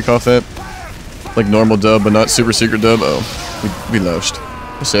 3-win streak off that. Like, normal dub, but not super secret dub. Oh. We loused.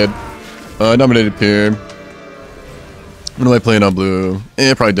 Sad. Nominated peer. What am I playing on blue?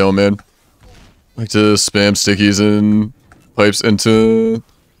 Probably Dome, man. Like to spam stickies and pipes into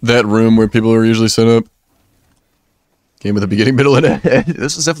that room where people are usually set up. Game with a beginning, middle, and end.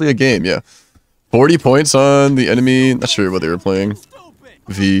 This is definitely a game, yeah. 40 points on the enemy. Not sure what they were playing.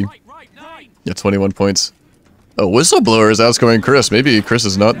 V. Yeah, 21 points. Oh, whistleblower is outscoring Chris. Maybe Chris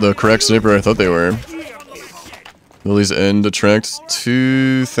is not the correct sniper I thought they were. Lily's end attracts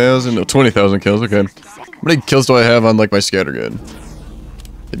 2,000, no, 20,000 kills. Okay. How many kills do I have on, like, my scattergun?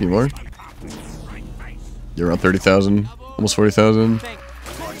 Maybe more? You're around 30,000, almost 40,000.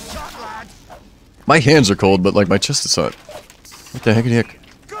 My hands are cold, but, like, my chest is hot. What the heck?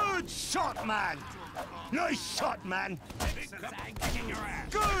 Good shot, man. Nice shot, man.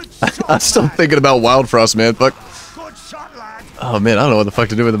 I'm still thinking about Wildfrost, man. Fuck. Good shot, lad. Oh, man, I don't know what the fuck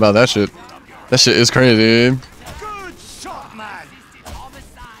to do with about that shit. That shit is crazy. Good shot, man.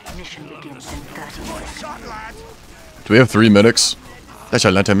 Mission begins in 30 Good shot, lad. Do we have 3 medics? That's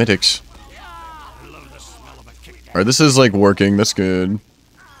a lot of medics. Alright, this is like working. That's good.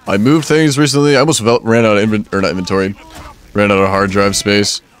 I moved things recently. I almost ran out of inventory. Ran out of hard drive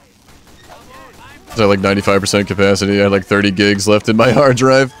space. I had like 95% capacity. I had like 30 gigs left in my hard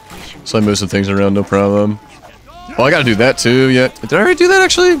drive. So I moved some things around, no problem. Oh, I gotta do that too, yeah. Did I already do that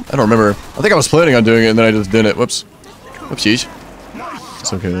actually? I don't remember. I think I was planning on doing it and then I just didn't. Whoops. Whoopsies.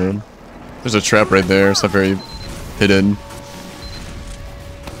 It's okay, man. There's a trap right there. It's not very hidden.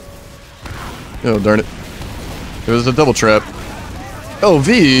 Oh, darn it. It was a double trap. Oh,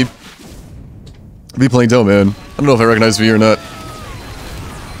 V! V playing Dome, man. I don't know if I recognize V or not.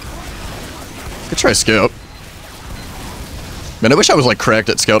 Could try Scout. Man, I wish I was like cracked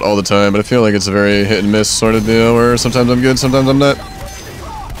at Scout all the time, but I feel like it's a very hit and miss sort of deal where sometimes I'm good, sometimes I'm not.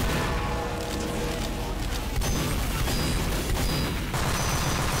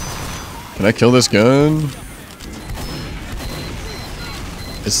 Can I kill this gun?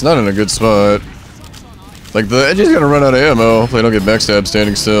 It's not in a good spot. Like, the edge is gonna run out of ammo. Hopefully I don't get backstabbed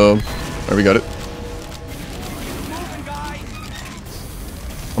standing still. Alright, we got it.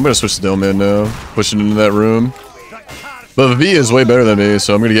 I'm gonna switch to Delman now. Push it into that room. But V is way better than me,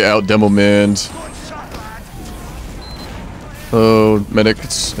 so I'm gonna get out demo manned. Oh, medic.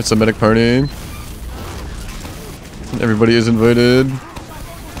 It's a medic party. Everybody is invited.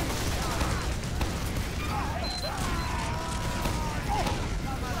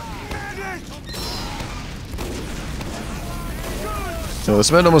 Oh,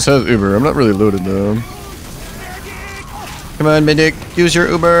 this man almost has Uber. I'm not really loaded though. Come on, medic. Use your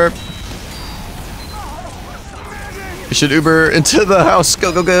Uber. You should Uber into the house.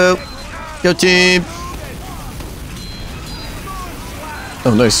 Go, go, go. Go, team.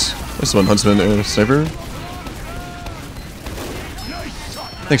 Oh, nice. Nice one, Huntsman and Sniper.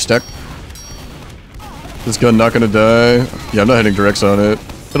 Thanks, Jack. This gun not gonna die. Yeah, I'm not hitting directs on it.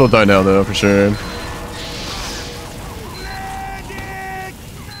 It'll die now, though, for sure.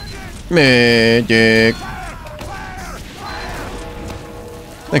 Magic.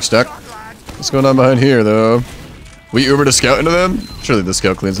 Thanks, Doc. What's going on behind here, though? We Ubered a scout into them? Surely the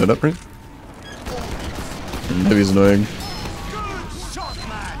scout cleans that up, right? Maybe he's annoying.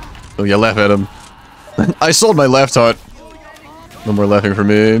 Oh yeah, laugh at him. I sold my laugh taunt. No more laughing for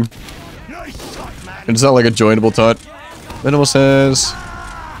me. And it's not like a joinable taunt. It almost has...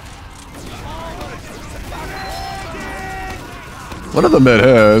 One of the med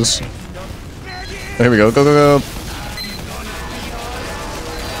has. Here we go. Go, go, go.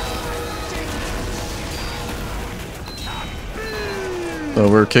 Oh,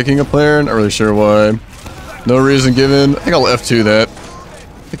 we're kicking a player? Not really sure why. No reason given. I think I'll F2 that. I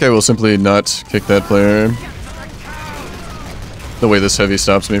think I will simply not kick that player. The way this heavy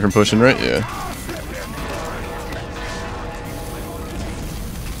stops me from pushing, right? Yeah.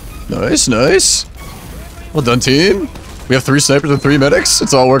 Nice, nice. Well done, team. We have 3 snipers and 3 medics.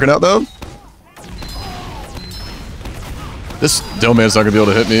 It's all working out, though. This Delman's not gonna be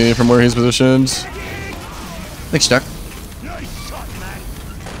able to hit me from where he's positioned. Thanks, Jack.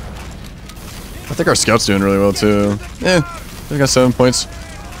 I think our scout's doing really well, too. Yeah, they got 7 points.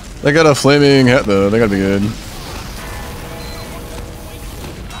 They got a flaming hat, though. They gotta be good.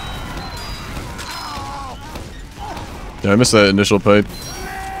 Yeah, I missed that initial pipe.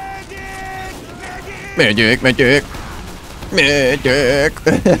 Magic, magic. Magic.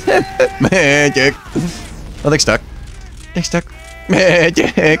 Magic. Oh, thanks, Doc. Thanks, Doc.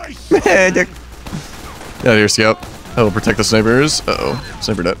 Magic. Magic. Get out of here, Scout. I will protect the snipers. Uh-oh.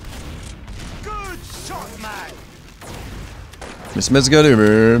 Sniper net. Miss Med's got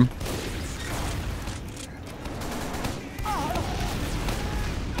Uber.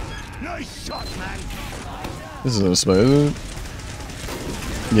 This isn't a spy, is it?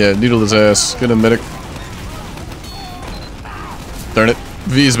 Yeah, needled his ass. Get a medic. Darn it.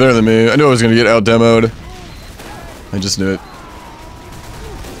 V is better than me. I knew I was gonna get out demoed. I just knew it.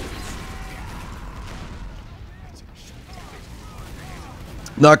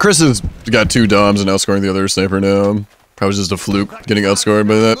 Nah, Chris has got 2 doms and outscoring the other sniper now. Probably just a fluke getting outscored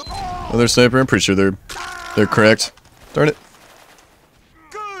by that other sniper. I'm pretty sure they're cracked. Darn it.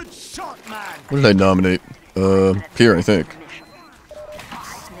 Good shot, man. What did I nominate? Pierre, I think.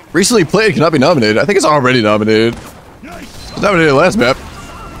 Recently played cannot be nominated. I think it's already nominated. Nice. It's nominated last map.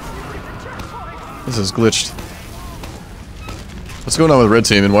 This is glitched. What's going on with red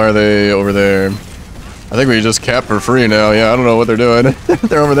team and why are they over there? I think we just cap for free now. Yeah, I don't know what they're doing.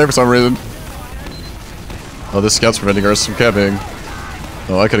 They're over there for some reason. Oh, this scout's preventing us from capping.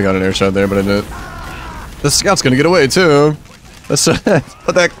 Oh, I could have got an air shot there, but I didn't. This scout's gonna get away too. Let's what the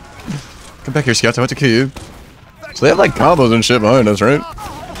heck? Come back here, scouts. I want to kill you. So they have like combos and shit behind us, right?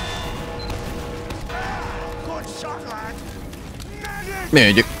 Good shot, lad. Medic.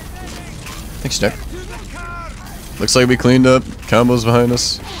 Man, you. Thanks, Jack. Looks like we cleaned up combos behind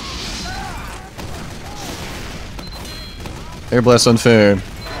us. Air blast unfair.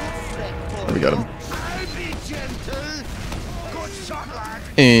 There we got him. I'll be gentle. Good shot, lad.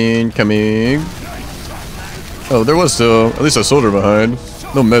 Incoming. Oh, there was still at least a soldier behind.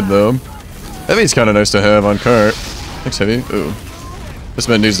 No med though. Heavy's kind of nice to have on cart. Thanks, Heavy. Ooh. This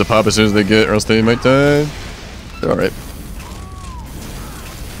man needs to pop as soon as they get, or else they might die. They're alright.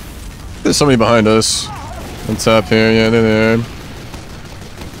 There's somebody behind us. On top here, yeah, they're there.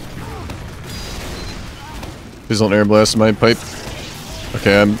 Please don't air blast my pipe.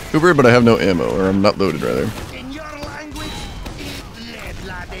 Okay, I'm Uber, but I have no ammo, or I'm not loaded, rather. In your language, eat lead,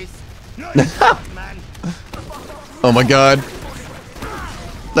 laddies. Nice shot, man. Oh my god.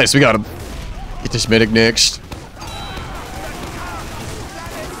 Nice, we got him. Get this medic next.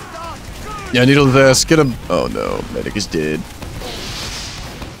 Yeah, needle the vest. Get him. Oh no, medic is dead.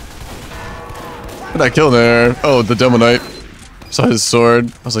 What did I kill there? Oh, the Demo Knight. Saw his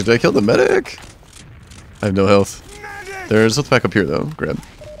sword. I was like, did I kill the medic? I have no health. There's, let's back up here though. Grab.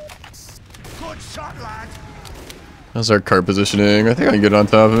 Good shot, lad. How's our cart positioning? I think I can get on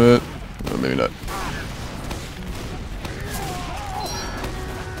top of it. Oh, maybe not.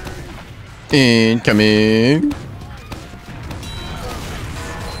 Incoming.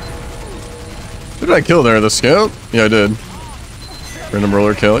 Who did I kill there? The scout? Yeah, I did. Random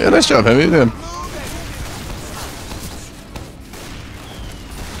roller kill. Yeah, nice job, Heavy. Damn.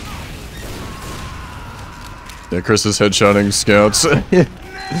 Yeah, Chris is headshotting scouts. You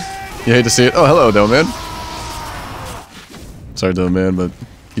hate to see it. Oh, hello, Doman. Sorry, Doman, but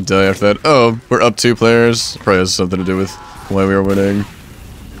you die after that. Oh, we're up 2 players. Probably has something to do with why we were winning.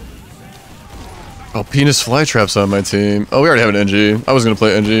 Oh, penis fly traps on my team. Oh, we already have an NG. I was gonna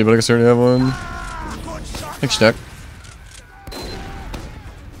play NG, but I guess I already have one. Thanks, Jack.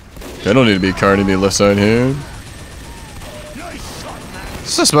 Okay, I don't need to be carding the left side here.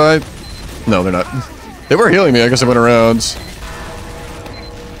 Is this my... No, they're not. They were healing me. I guess I went around.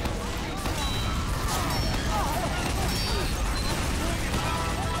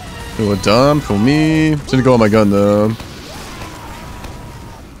 Ooh, a dom for me. Didn't go on my gun though.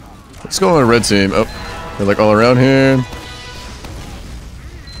 Let's go on a red team. Oh, they're like all around here.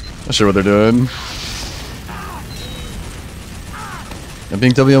 Not sure what they're doing. I'm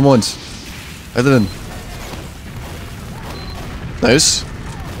being WM once. I live in. Nice.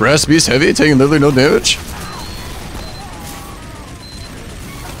 Brass Beast Heavy taking literally no damage.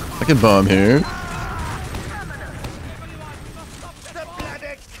 I can bomb here. The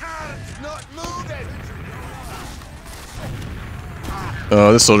bloody car's not moving.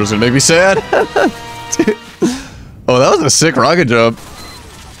 Oh, this soldier's gonna make me sad. Dude. Oh, that was a sick rocket jump.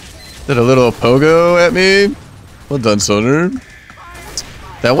 Did a little pogo at me. Well done, soldier.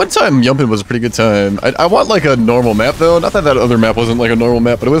 That one time Yumpin was a pretty good time. I want like a normal map though. Not that that other map wasn't like a normal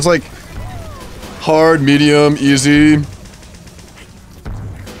map, but it was like hard, medium, easy.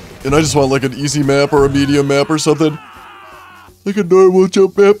 And I just want like an easy map or a medium map or something. Like a normal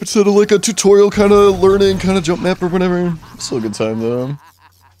jump map instead of like a tutorial kind of learning kind of jump map or whatever. Still a good time though.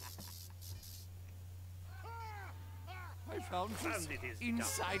 I found it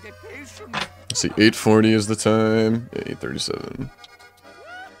inside a patient. Let's see, 840 is the time. Yeah, 837.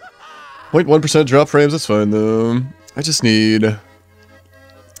 0.1% drop frames, that's fine though. I just need... I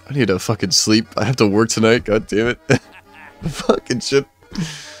need to fucking sleep. I have to work tonight, god damn it. Fucking shit.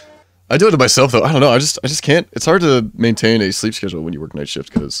 I do it to myself though, I don't know, I just can't. It's hard to maintain a sleep schedule when you work night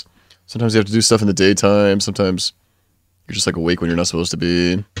shift, because sometimes you have to do stuff in the daytime, sometimes you're just like awake when you're not supposed to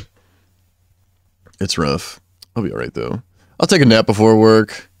be. It's rough. I'll be alright though. I'll take a nap before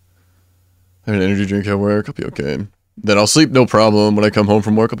work. Have an energy drink at work, I'll be okay. Then I'll sleep no problem. When I come home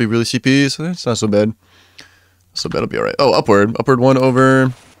from work, I'll be really CP, so it's not so bad. So bad, I'll be alright. Oh, upward. Upward one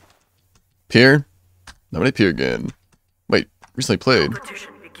over... Pier? Nominate Pier again. Wait, Recently played.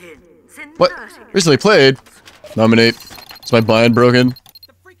 Competition begins in What? 30. Recently played? Nominate. Is my bind broken?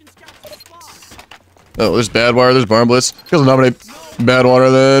 Oh, there's Badwater, there's Barnblitz. Guess I'll nominate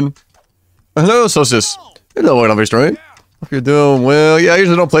Badwater then. Hello, Solstice. Hello, what I'm destroying. Hope you're doing well. Yeah, I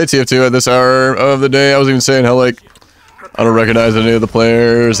usually don't play TF2 at this hour of the day. I was even saying how, like, I don't recognize any of the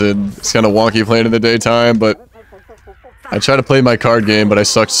players, and it's kind of wonky playing in the daytime, but I tried to play my card game, but I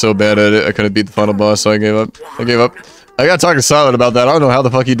sucked so bad at it, I couldn't beat the final boss, so I gave up. I gotta talk to Silent about that. I don't know how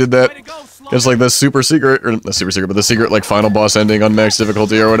the fuck he did that. It's like the super secret, or not super secret, but the secret, like, final boss ending on max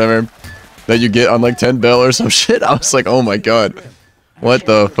difficulty or whatever that you get on, like, 10 Bell or some shit. I was like, oh my god. What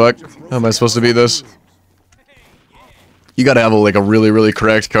the fuck? How am I supposed to beat this? You gotta have, like, a really, really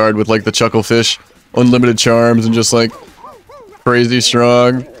cracked card with, like, the Chucklefish, unlimited charms, and just, like, crazy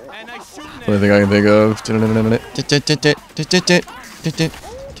strong. Only thing I can think of.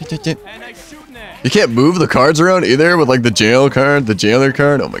 You can't move the cards around either with like the jail card, the jailer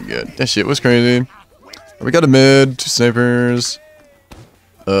card. Oh my god, that shit was crazy. We got a mid, 2 snipers.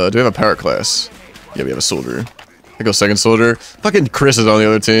 Do we have a power class? Yeah, we have a soldier. I go second soldier. Fucking Chris is on the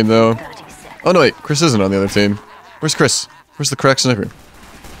other team though. Oh no wait, Chris isn't on the other team. Where's Chris? Where's the crack sniper?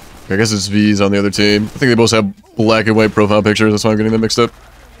 I guess it's V's on the other team. I think they both have black and white profile pictures. That's why I'm getting them mixed up.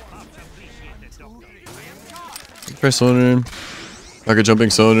 Chris soldier. Rocket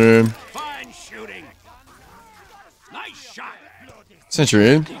jumping soldier. Fine shooting. Nice shot.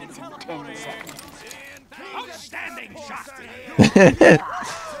 Sentry. Outstanding shot.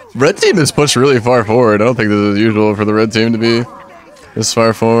 Red team is pushed really far forward. I don't think this is usual for the red team to be this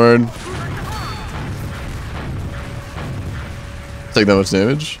far forward. Take that much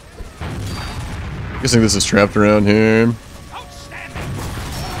damage. Guessing this is trapped around here.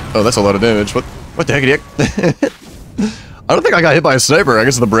 Oh, that's a lot of damage. What the heck? I don't think I got hit by a sniper. I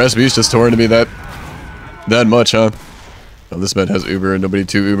guess the brass beast just tore into me that much, huh? Oh, this med has Uber and nobody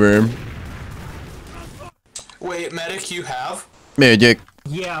to Uber. Wait, medic, you have? Magic.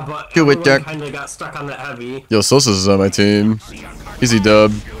 Yeah, but Do it, everyone Jack. kinda got stuck on that heavy. Yo, Sosa's is on my team. Easy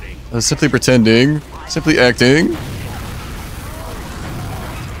dub. I was simply pretending. Simply acting.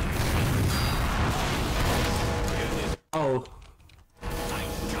 Oh,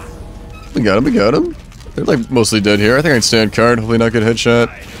 We got him. They're like mostly dead here. I think I can stand card, hopefully not get headshot.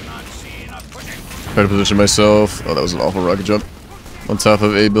 Try to position myself. Oh, that was an awful rocket jump. On top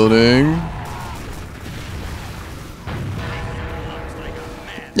of a building.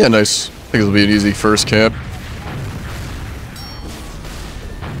 Yeah, nice. I think it'll be an easy first cap.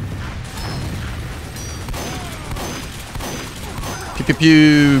 Pew pew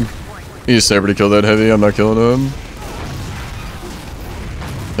pew. He just sniper to kill that heavy. I'm not killing him.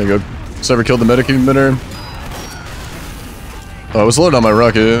 There you go. Sniper killed the medic even better. Oh, I was loaded on my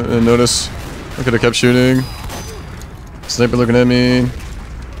rocket. I didn't notice. I could have kept shooting. Sniper looking at me.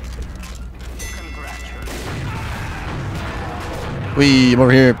 Wee, I'm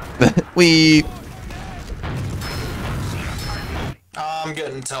over here. Wee. I'm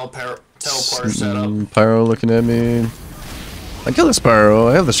getting teleporter set up. Pyro looking at me. I killed this Pyro.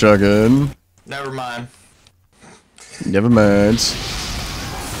 I have the shotgun. Never mind. Never mind.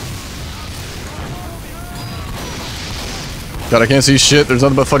 God, I can't see shit. There's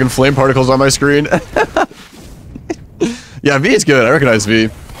nothing but fucking flame particles on my screen. Yeah, V is good. I recognize V.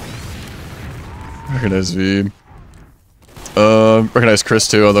 Recognize V. Recognize Chris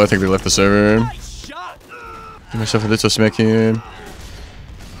too, although I think they left the server. Give myself a little smack here.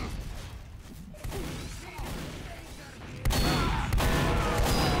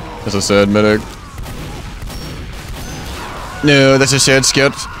 That's a sad medic. No, that's a sad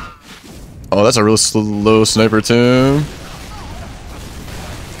scout. Oh, that's a real slow sniper too.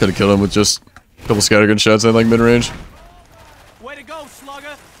 Could have killed him with just a couple scattergun shots at like mid-range. Way to go,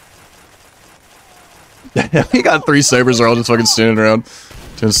 slugger. He got 3 snipers, they're all just fucking standing around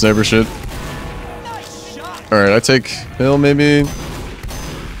doing sniper shit. Alright, I take Hill maybe.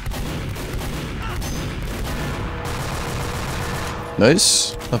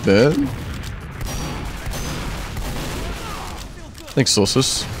 Nice, not bad. Thanks,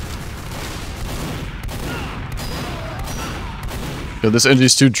 Solstice. Yo, this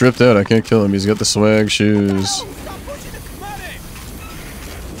NG's too dripped out. I can't kill him. He's got the swag shoes.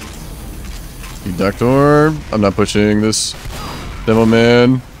 Doctor. I'm not pushing this demo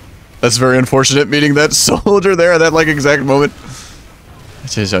man. That's very unfortunate meeting that soldier there at that like exact moment.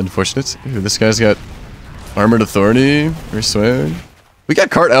 That's just unfortunate. Ooh, this guy's got armored authority. Very swag. We got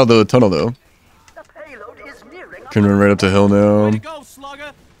cart out of the tunnel though. The payload is nearing. Can run right up to hill now. Way to go,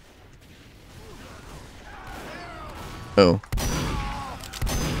 slugger. Oh.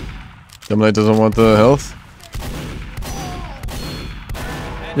 Dumb Knight doesn't want the health.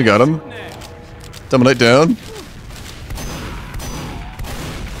 We got him. Dominate down.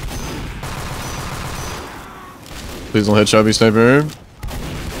 Please don't headshot me, sniper.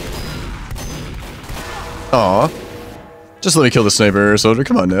 Aw. Just let me kill the sniper, soldier.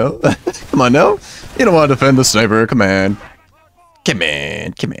 Come on now. Come on now. You don't want to defend the sniper. Come on. Come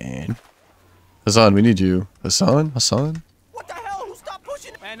on. Come on. Hassan, we need you. Hassan? Hassan? What the hell? Who stopped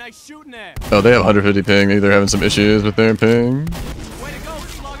pushing? Man, nice shooting there. Oh, they have 150 ping. They're having some issues with their ping. Way to go,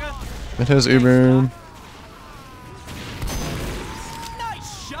 slugger. It has Uber.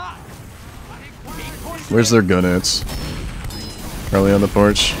 Nice shot. Where's their gun at? Probably on the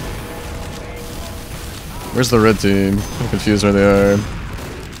porch. Where's the red team? I'm confused where they are.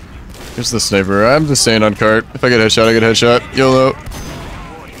 Here's the sniper. I'm just staying on cart. If I get headshot, I get headshot. YOLO.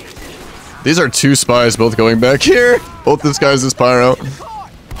 These are two spies both going back here. Both this guy's this pyro.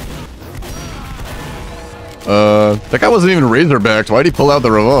 That guy wasn't even razor backed. Why'd he pull out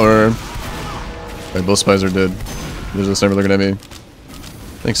the revolver? Alright, both spies are dead. There's a sniper looking at me.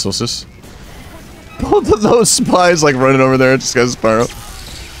 Thanks, Solstice. Both of those spies like running over there. Just guy's pyro.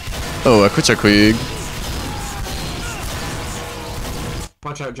 Oh, Quig.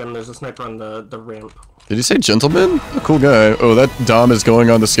 Watch out, Jem. There's a sniper on the ramp. Did you say gentleman? A cool guy. Oh, that Dom is going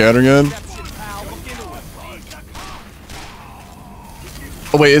on the scatter gun.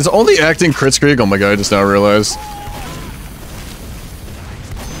 Oh wait, is only acting Kritzkrieg? Oh my god, I just now realized.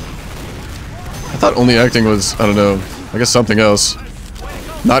 I thought only acting was, I don't know, I guess something else.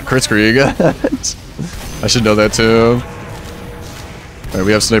 Not Kritzkrieg. I should know that too. Alright,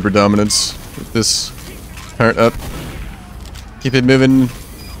 we have sniper dominance. Get this current up. Keep it moving.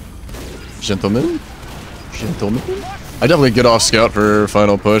 Gentlemen? Gentlemen? I definitely get off scout for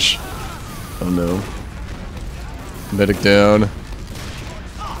final push. Oh no. Medic down.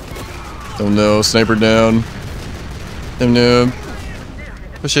 Oh no, sniper down. Oh no.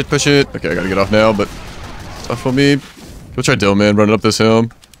 Push it, push it. Okay, I gotta get off now, but tough for me. Go try Dill, man, running up this hill.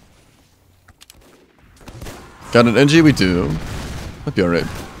 Got an NG? We do. Might be alright.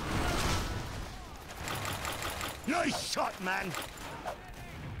 Nice shot, man.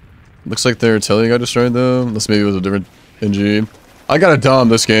 Looks like their telly got destroyed though. Unless maybe it was a different NG. I got a Dom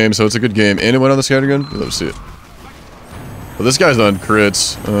this game, so it's a good game. And it went on the scatter gun? Let's see it. But this guy's on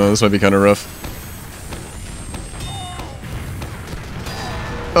crits. This might be kind of rough.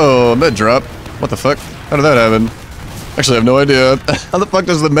 Oh, med drop. What the fuck? How did that happen? Actually, I have no idea. How the fuck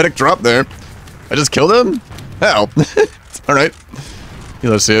does the medic drop there? I just killed him? How? Alright. You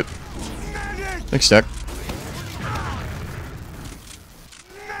let's see it. Thanks, Jack.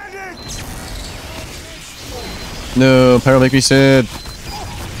 No, Pyro make me sad.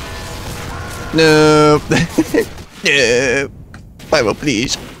 No. No. Pyro,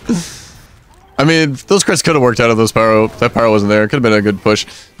 please. I mean, those crits could have worked out if those Pyro. That Pyro wasn't there. Could have been a good push.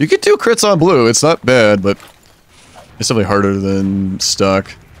 You could do crits on blue. It's not bad, but it's definitely harder than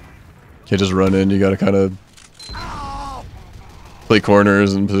stock. Can't just run in. You gotta kind of play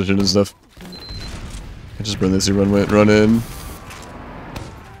corners and position and stuff. I just run this. You run in.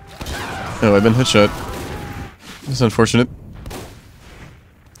 Oh, I've been headshot. That's unfortunate.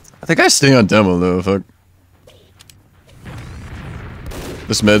 I think I stay on demo though. Fuck.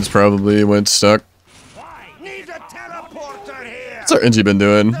 This med's probably went stuck. Need a teleporter here. What's our NG been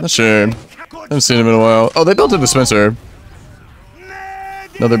doing? Not sure. Haven't seen him in a while. Oh, they built a dispenser.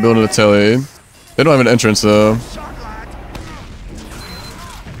 Now they're building a telly. They don't have an entrance though.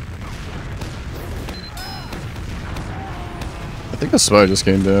 I think a spy just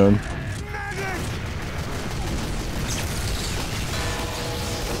came down.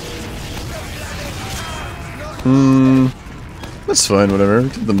 That's fine, whatever.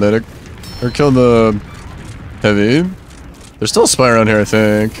 Kill the medic. Or kill the heavy. There's still a spy around here, I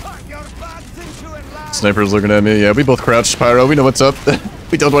think. Sniper's looking at me. Yeah, we both crouched, Pyro. We know what's up.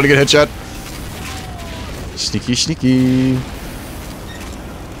 We don't want to get headshot. Sneaky, sneaky.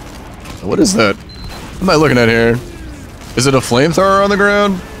 What is that? What am I looking at here? Is it a flamethrower on the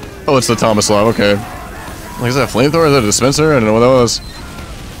ground? Oh, it's the Tomislav. Okay. Like, is that a flamethrower? Is that a dispenser? I don't know what that was.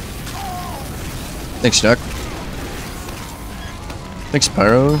 Thanks, Jack. Thanks,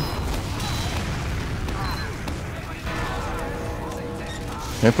 Pyro.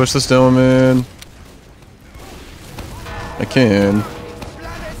 Can I push this down, man? I can.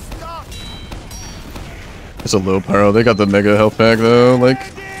 It's a low Pyro. They got the mega health pack, though.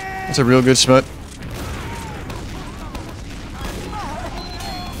 Like, it's a real good shot.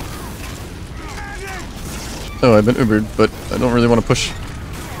 Oh, I've been Ubered, but I don't really want to push.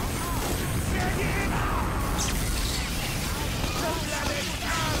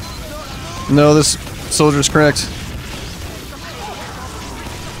 No, this soldier's cracked.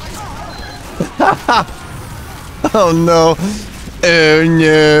 Oh no. Oh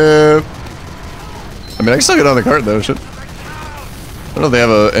no. I mean, I can still get on the cart though. Shit. I don't know if they have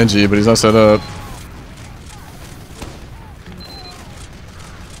a NG, but he's not set up.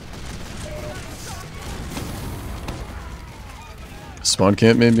 Spawn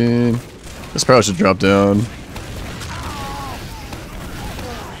camp maybe. This probably should drop down.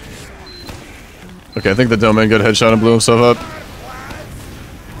 Okay, I think the domain got a headshot and blew himself up.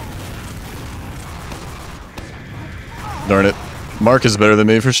 Darn it. Mark is better than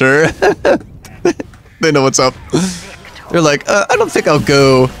me for sure. They know what's up. They're like, I don't think I'll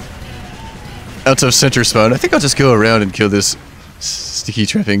go out to center spawn. I think I'll just go around and kill this sticky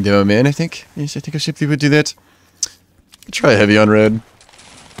trapping demo man, I think. Yes, I think I should be able to do that. Try heavy on red.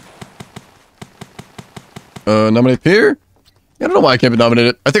 Nominate peer? I don't know why I can't be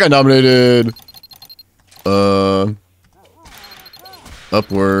nominated. I think I nominated...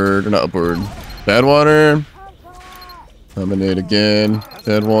 Upward, or not upward. Badwater. Nominate again.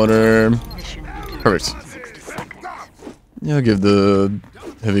 Badwater. Perfect. Yeah, I'll give the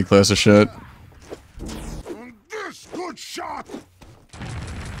heavy class a shot. This good shot.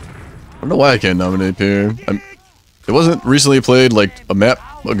 I don't know why I can't nominate peer. It wasn't recently played like a map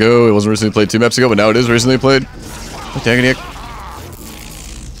ago. It wasn't recently played 2 maps ago, but now it is recently played. Okay,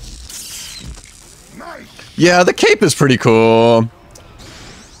 yeah, the cape is pretty cool.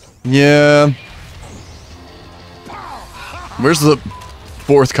 Yeah. Where's the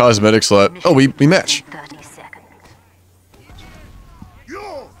 4th cosmetic slot? Oh, we match. 30 seconds.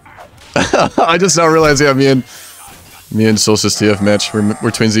 I just now realized, yeah, me and Solstice TF match.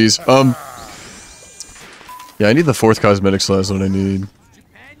 We're twinsies. Yeah, I need the 4th cosmetic slot. That's what I need.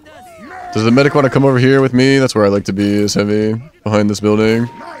 Does the medic want to come over here with me? That's where I like to be, is heavy. Behind this building.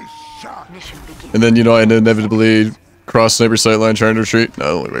 And then, you know, I inevitably cross sniper sight line trying to retreat. No, it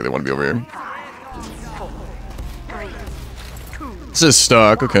doesn't look like they want to be over here. 5, 4, 3, 2. This is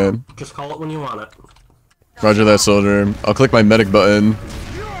stock, okay. Just call it when you want it. Roger that, soldier. I'll click my medic button.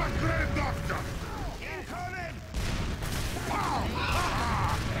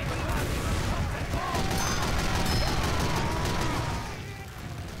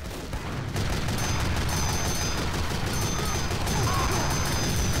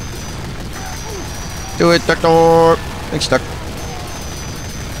 Do it, Doctor! Thanks, Doc.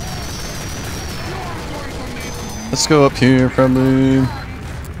 Let's go up here, probably.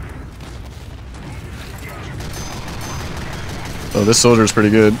 Oh, this soldier is pretty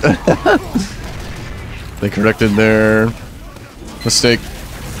good. They corrected their mistake.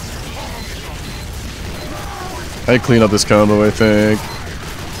 I clean up this combo, I think.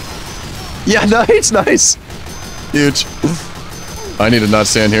 Yeah, nice, nice! Huge. I need to not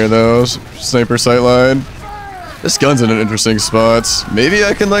stand here, though. Sniper sightline. This gun's in an interesting spot. Maybe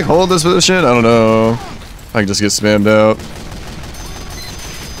I can, like, hold this position? I don't know. I can just get spammed out.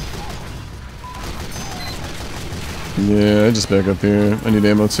 Yeah, I just back up here. I need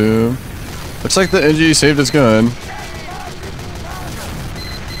ammo, too. Looks like the NG saved his gun.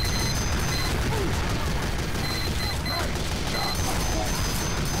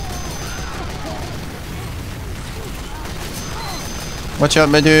 Watch out,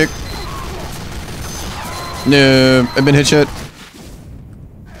 medic. No, I've been hit shot.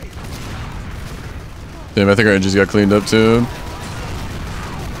 Damn, I think our engines got cleaned up too.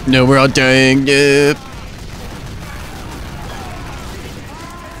 No, we're all dying. Yep.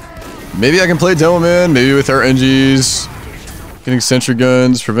 Maybe I can play Demo Man, maybe with our NGs. Getting sentry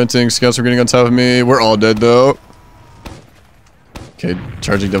guns, preventing scouts from getting on top of me. We're all dead though. Okay,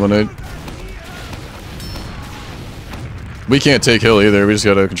 charging Demo Knight. We can't take hill either, we just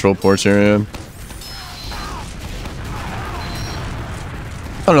gotta control porch area.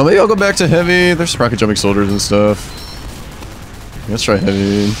 I don't know, maybe I'll go back to heavy. There's rocket jumping soldiers and stuff. Let's try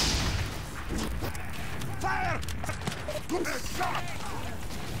heavy.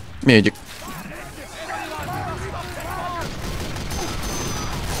 Magic.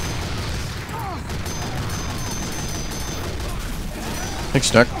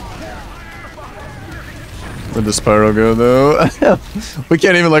 Thanks, Jack. Where'd the Spyro go, though? We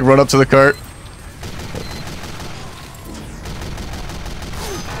can't even, like, run up to the cart.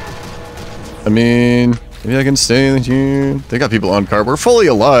 I mean, maybe I can stay here. They got people on cart. We're fully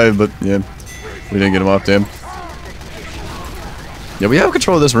alive, but, yeah. We didn't get them off, damn. Yeah, we have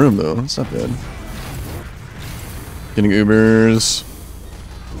control of this room, though. It's not bad. Getting Ubers.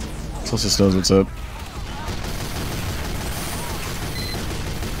 Celsius knows what's up.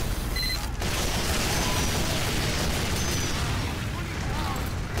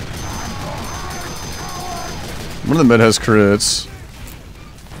 One of the med has crits.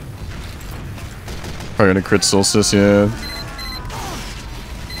 Probably gonna crit Solstice, yeah.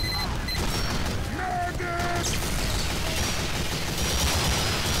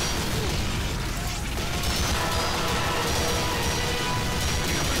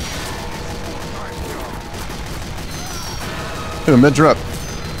 Ooh, mid drop.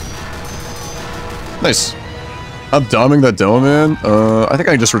 Nice. I'm doming that dome, man. I think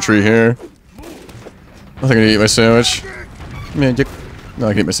I can just retreat here. I think I need to eat my sandwich. Man, no,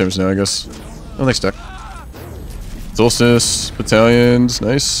 I can eat my sandwich now, I guess. Oh, thanks, Duck. Solstice, battalions,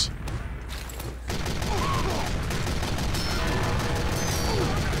 nice.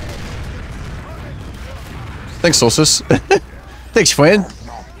 Thanks, Solstice. Thanks, friend.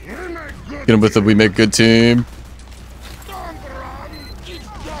 Get him with the we make good team.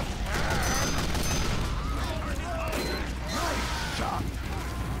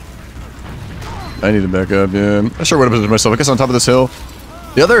 I need to back up, yeah. I'm not sure where to position myself. I guess on top of this hill.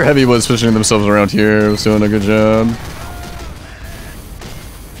 The other heavy was positioning themselves around here. Was doing a good job.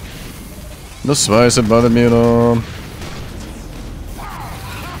 No spies have bothered me at all.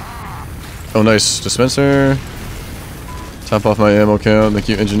 Oh, nice. Dispenser. Top off my ammo count. Thank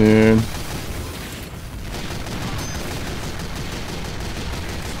you, engineer.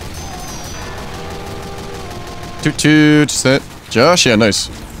 Toot toot. Just that. Josh? Yeah, nice.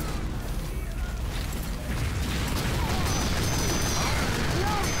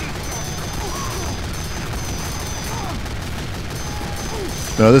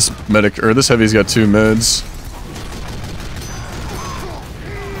 No, this medic, or this heavy's got 2 meds.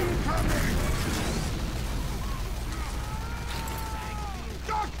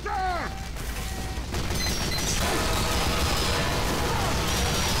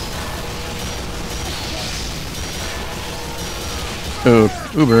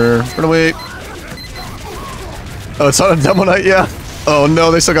 Oh, Uber, run away. Oh, it's on a Demo Knight, yeah. Oh no,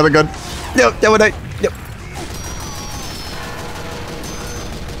 they still got the gun. No, Demo Knight. Yep.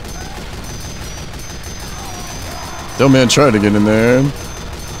 No man tried to get in there.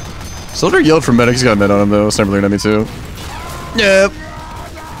 Soldier yelled for medic. He's got a med on him though. Sniper looking at me too. Yep.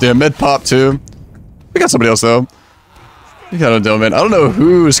 Damn, med pop too. We got somebody else though. We got a Delman. I don't know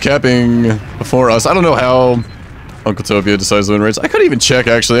who's capping before us. I don't know how Uncle Topia decides to win rates. I couldn't even check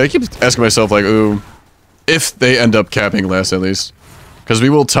actually. I keep asking myself like, ooh, if they end up capping last at least. Because we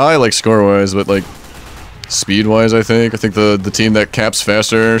will tie like score-wise, but like speed-wise I think. I think the team that caps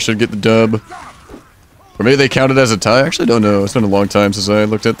faster should get the dub. Or maybe they count it as a tie? I actually don't know. It's been a long time since I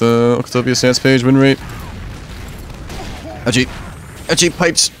looked at the Octopia stats page win rate. Ouchie. Ouchie,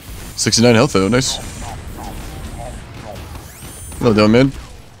 pipes. 69 health though, nice. Hello, down mid.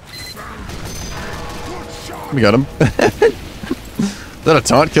 We got him. Is that a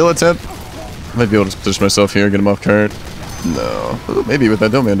taunt kill attempt? I might be able to position myself here, get him off card. No. Ooh, maybe with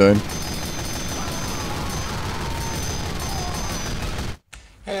that Doman dying.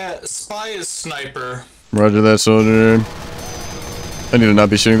 Yeah, spy is sniper. Roger that, soldier. I need to not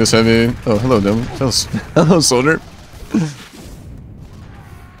be shooting this heavy. Oh, hello, Dome. Hello, soldier.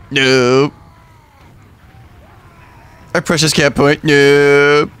 Nope. Our precious cap point.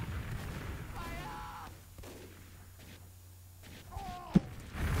 Nope.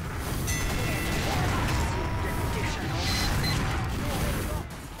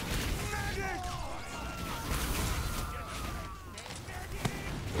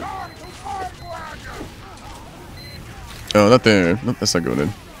 Oh, not there. Nope, that's not going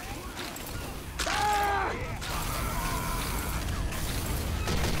in.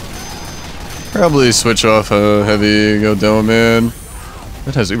 Probably switch off heavy, go demo man.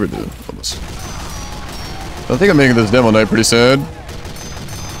 That has Uber dude, almost. I think I'm making this demo night pretty sad.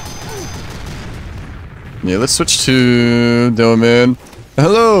 Yeah, let's switch to demo man.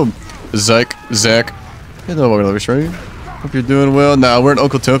 Hello, Zach. Hello, welcome to the Hope you're doing well. Nah, we're in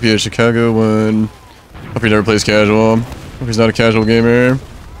Oklahoma, Chicago 1. Hope he never plays casual. Hope he's not a casual gamer.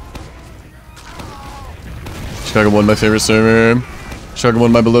 Chicago 1, my favorite server. Chicago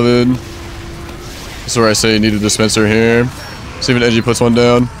 1, my beloved. This is where I say you need a dispenser here. See if an Edgy puts one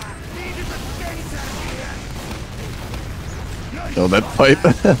down. Oh, that pipe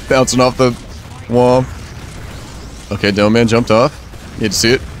bouncing off the wall. Okay, Doman jumped off. You need to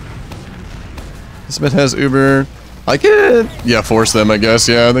see it. This man has Uber. I can, yeah, force them, I guess.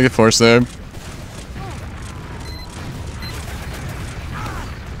 Yeah, I think I force them.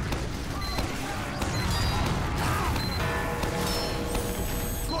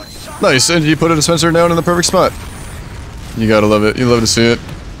 Nice, and you put a dispenser down in the perfect spot. You gotta love it. You love to see it.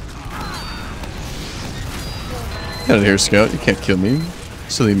 Get out of here, Scout. You can't kill me.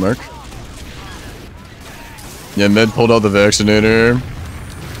 Silly Mark. Yeah, Med pulled out the vaccinator.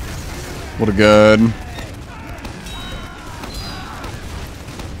 What a god.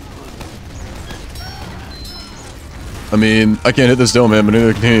 I mean, I can't hit this dome, man, but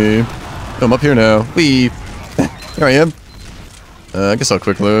neither can he. Oh, I'm up here now. Wee. Here I am. I guess I'll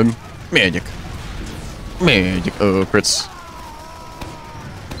quick load. Magic. Magic. Oh, crits.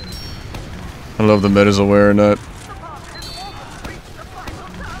 I don't know if the meta's aware or not.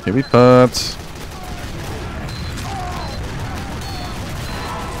 Okay, we popped.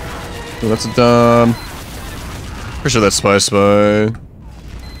 Oh, that's a dom. Pretty sure that's spy.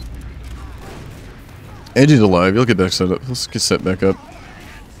 Angie's alive. You'll get back set up. Let's get set back up.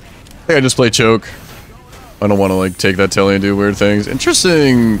 I think I just play choke. I don't want to like take that telly and do weird things.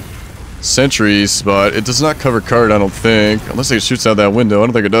 Interesting sentry spot. It does not cover cart, I don't think. Unless it shoots out that window. I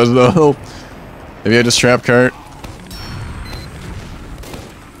don't think it does though. Maybe I just trap cart.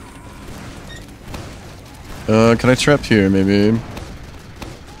 Can I trap here maybe?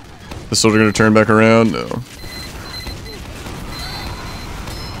 The soldier gonna turn back around? No.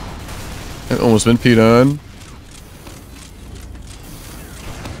 I've almost been peed on.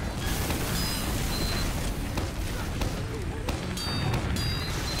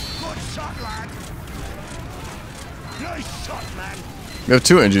 Good shot, lad. Nice shot, man. We have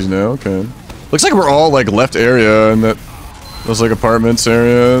 2 NGs now, okay. Looks like we're all like left area and that those like apartments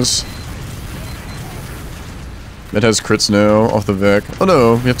areas. Med has crits now off the Vec. Oh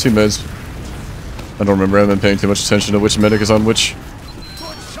no, we have 2 meds. I don't remember, I haven't been paying too much attention to which medic is on which.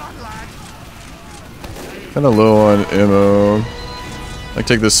 Kinda low on ammo. I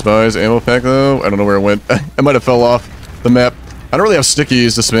take this spy's ammo pack though. I don't know where it went. I might have fell off the map. I don't really have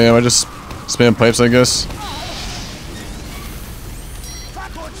stickies to spam. I just spam pipes, I guess.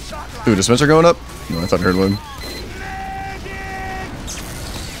 Ooh, dispenser going up? No, I thought I heard one.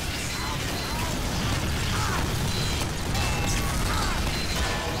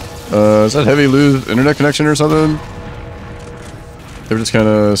 Is that heavy lose internet connection or something? They were just kind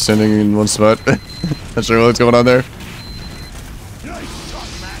of standing in one spot. Not sure what's going on there.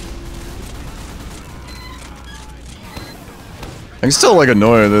 I can still like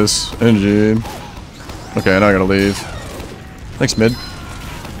annoy this energy. Okay, now I gotta leave. Thanks, mid.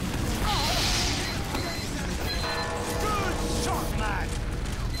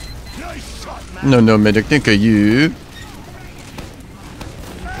 No, medic, think of you.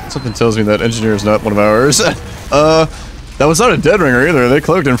 Something tells me that engineer is not one of ours. That was not a dead ringer either. They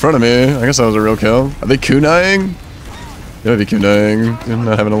cloaked in front of me. I guess that was a real kill. Are they kunaiing? They might be kunaiing. They're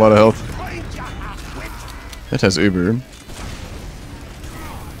not having a lot of health. That has Uber.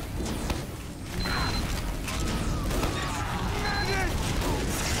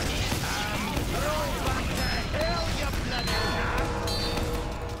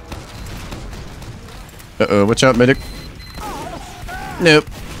 Uh-oh, watch out, medic. Nope.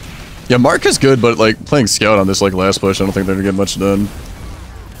 Yeah, Mark is good, but like playing scout on this like last push, I don't think they're gonna get much done.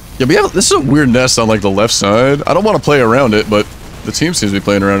 Yeah, we have this is a weird nest on like the left side. I don't want to play around it, but the team seems to be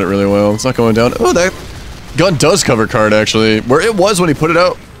playing around it really well. It's not going down. Oh, that gun does cover card actually. Where it was when he put it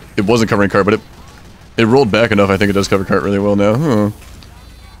out, it wasn't covering card, but it rolled back enough. I think it does cover card really well now. Huh.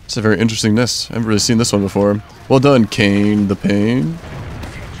 It's a very interesting nest. I haven't really seen this one before. Well done, Kane the Pain.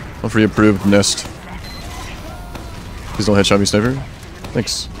 Humphrey approved nest. Please don't headshot me, sniper.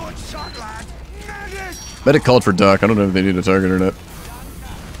 Thanks. Medic called for Doc. I don't know if they need a target or not.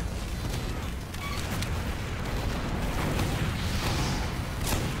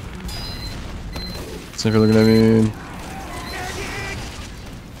 Sniper looking at me.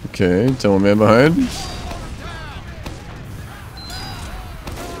 Okay, tell him man behind.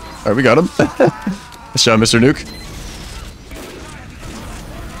 Alright, we got him. Nice shot, Mr. Nuke.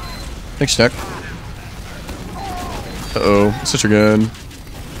 Thanks, Jack. Uh-oh, switch your gun.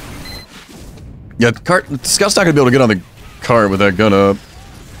 Yeah, the scout's not gonna be able to get on the cart with that gun up.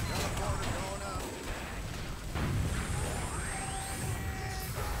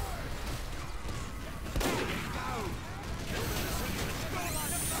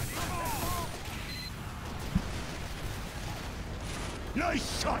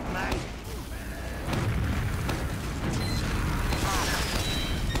 Nice shot, man.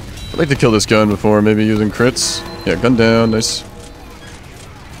 I'd like to kill this gun before maybe using crits. Yeah, gun down, nice.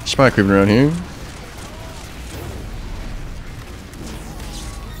 Spy creeping around here.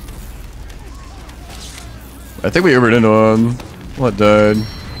 I think we Ubered into him. What died?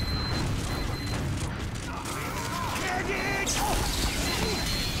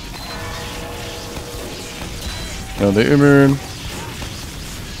 No, they Ubered.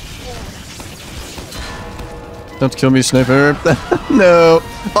 Don't kill me, sniper. No.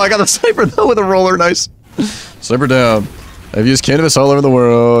 Oh, I got the sniper though with a roller. Nice. Sniper down. I've used cannabis all over the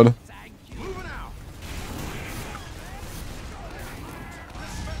world.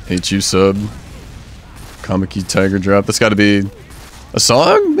 Hate you, sub. Kamiki Tiger Drop. That's got to be a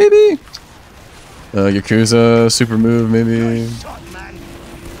song, maybe? Yakuza, super move, maybe?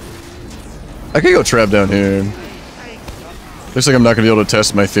 I could go trap down here. Looks like I'm not going to be able to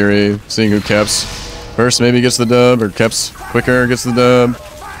test my theory, seeing who caps first maybe gets the dub, or caps quicker gets the dub.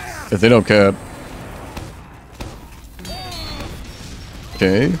 If they don't cap.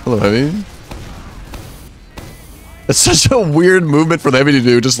 Okay, hello Heavy. It's such a weird movement for the Heavy to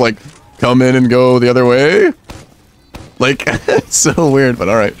do, just like come in and go the other way. Like, it's so weird, but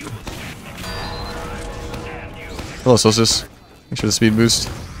alright. Hello Solstice. Thanks for the speed boost.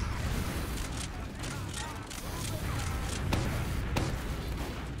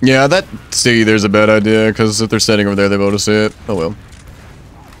 Yeah, that see, there's a bad idea, because if they're standing over there, they will to see it. Oh well.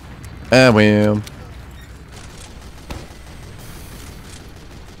 Ah well.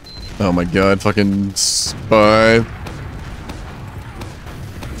 Oh my god, fucking spy.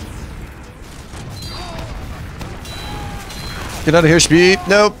 Get out of here, Speed.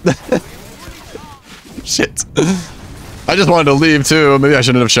 Nope. Shit. I just wanted to leave too. Maybe I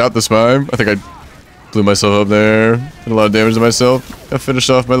shouldn't have shot the spy. I think I blew myself up there. Did a lot of damage to myself. Got finished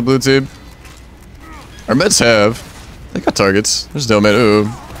off by the blue team. Our meds have. They got targets. There's no med. Ooh.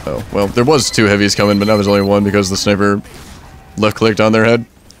 Oh, well, there was 2 heavies coming, but now there's only 1 because the sniper left-clicked on their head.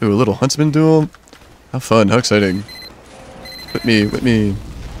 Ooh, a little huntsman duel. How fun. How exciting. Whip me. Whip me.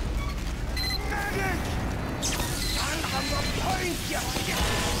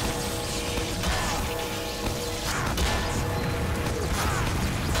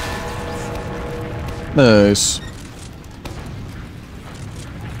 Nice.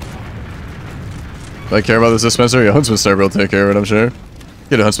 Do I care about this dispenser? Yeah, Huntsman Sniper will take care of it, I'm sure.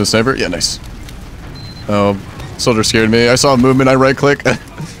 Get a Huntsman Sniper? Yeah, nice. Oh, soldier scared me. I saw movement, I right click.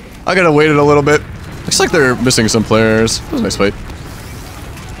 I gotta wait it a little bit. Looks like they're missing some players. That was a nice fight.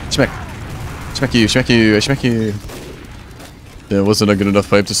 Schmeck. Schmeck you, schmeck you, schmeck you. Yeah, it wasn't a good enough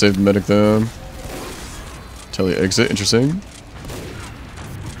fight to save the medic though. Telly exit, interesting.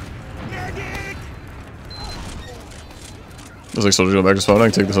 Looks like soldiers go back to spawn. I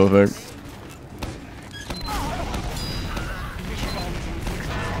can take this health back.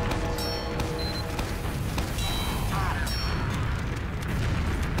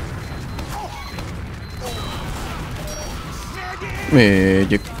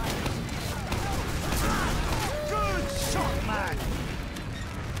 Magic.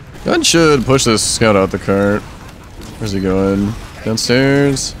 Gun should push this scout out the cart. Where's he going?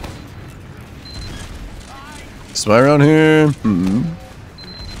 Downstairs? Spy around here?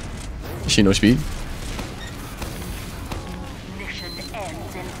 Is she no speed? Mission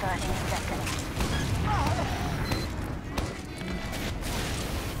ends in 30 seconds.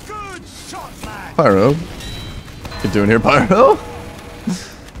 Good shot, man. Pyro. What you doing here, Pyro?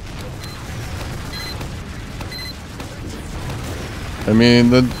 I mean,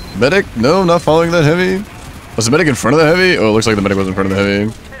 the medic? No, not following that heavy. Was the medic in front of the heavy? Oh, it looks like the medic was in front of the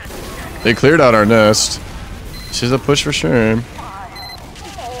heavy. They cleared out our nest. She's a push for sure.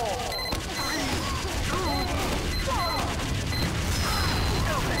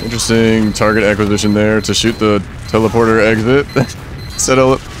 Interesting target acquisition there to shoot the teleporter exit.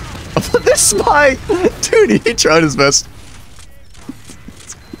 Settle it. This spy! Dude, he tried his best.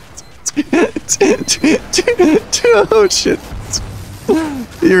 Oh shit.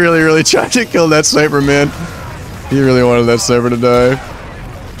 He really tried to kill that sniper, man. He really wanted that sniper to die.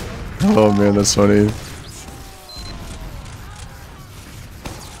 Oh man, that's funny.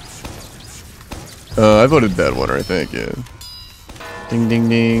 I voted bad one, I think, yeah. Ding ding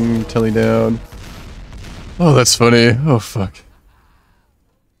ding, telly down. Oh, that's funny. Oh fuck.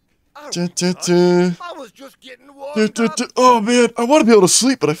 I was just getting warmed up. Oh man, I want to be able to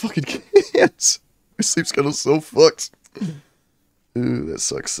sleep, but I fucking can't. My sleep schedule's so fucked. Ooh, that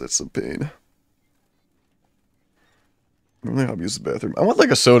sucks. That's some pain. I don't think I'll use the bathroom. I want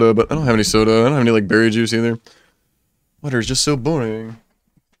like a soda, but I don't have any soda. I don't have any like berry juice either. Water is just so boring.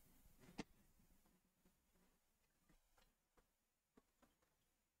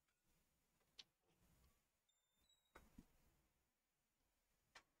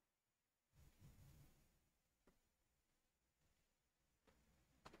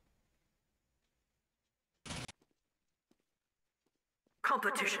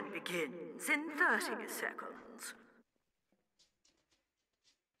 Competition begins in 30 seconds.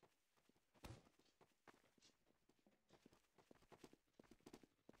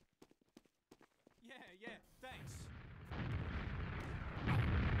 Yeah, thanks.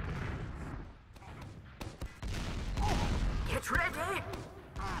 Get ready!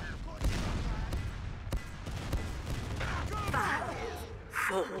 5,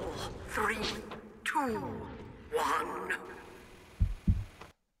 4, 3, 2, 1.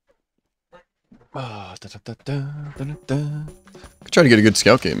 Could try to get a good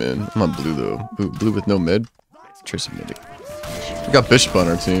scout game in. I'm on blue though. Ooh, blue with no med. Trace of medic. We got Bishop on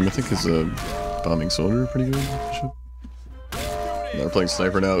our team. I think he's a bombing soldier. Pretty good. Bishop. No, we're playing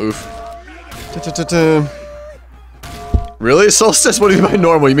sniper now. Oof. Really? Solstice? What do you mean by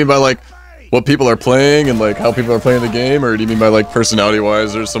normal? You mean by like what people are playing and like how people are playing the game? Or do you mean by like personality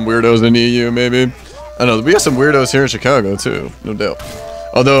wise there's some weirdos in EU maybe? I don't know. We have some weirdos here in Chicago too. No doubt.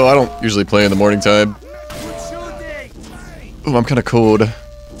 Although I don't usually play in the morning time. Ooh, I'm kind of cold.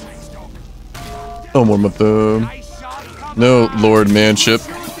 I'll warm up though. No, Lord Manship.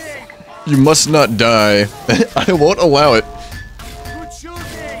 You must not die. I won't allow it.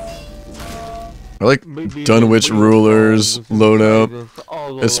 I like Dunwich Rulers loadout.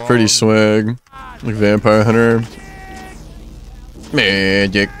 It's pretty swag. Like Vampire Hunter.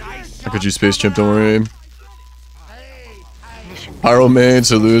 Magic. I could use Space Chimp, don't worry. Pyro main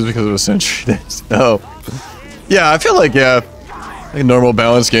to lose because of a sentry days. Oh. Yeah, I feel like, yeah. Like normal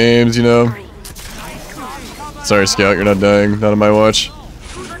balanced games, you know. Sorry, Scout, you're not dying. Not on my watch.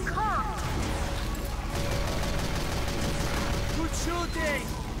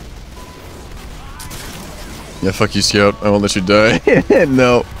 Yeah, fuck you, Scout. I won't let you die.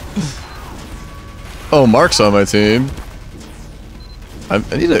 No. Oh, Mark's on my team. I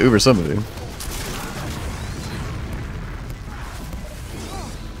need to Uber somebody.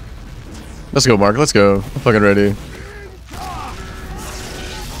 Let's go, Mark. Let's go. I'm fucking ready.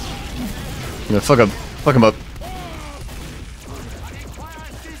 Yeah, fuck up. Fuck him up.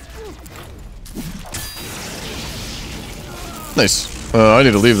 Nice. I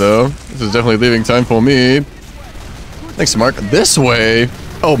need to leave though. This is definitely leaving time for me. Thanks, Mark. This way.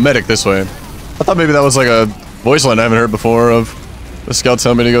 Oh, medic this way. I thought maybe that was like a voice line I haven't heard before of the scout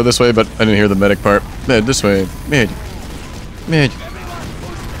telling me to go this way, but I didn't hear the medic part. Med, this way. Med. Med.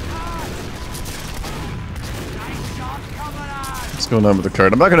 What's going on with the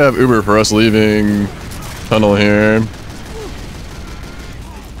cart? I'm not gonna have Uber for us leaving tunnel here.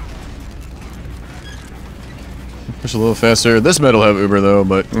 Push a little faster. This med will have Uber though,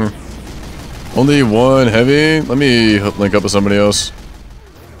 but only one heavy. Let me link up with somebody else.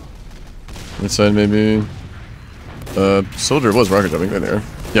 Right side maybe. Soldier was rocket jumping right there.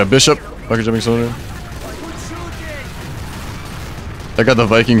 Yeah, Bishop, rocket jumping soldier. I got the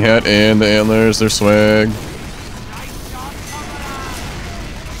Viking hat and the antlers. They're swag.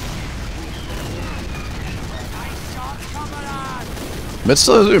 Med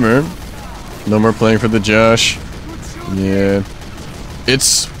still has Uber. No more playing for the Josh. Yeah.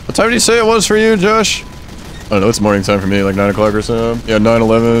 It's... What time did you say it was for you, Josh? I don't know, it's morning time for me, like 9 o'clock or so. Yeah,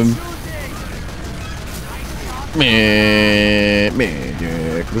 9:11.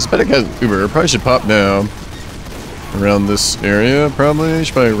 Magic. This medic has Uber. Probably should pop now. Around this area, probably. You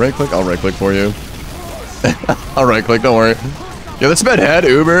should probably right click. I'll right click for you. I'll right click, don't worry. Yeah, this med had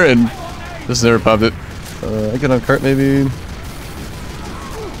Uber and this never popped it. I get on cart maybe.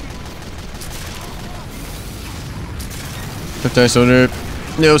 Die soldier.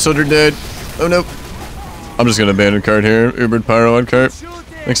 No, soldier dead. Oh no. I'm just gonna abandon cart here. Ubered pyro on cart.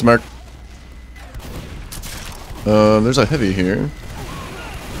 Thanks, Mark. There's a heavy here.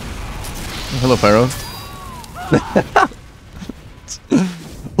 Oh, hello, pyro.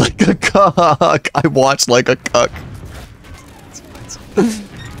 Like a cuck. I watched like a cuck.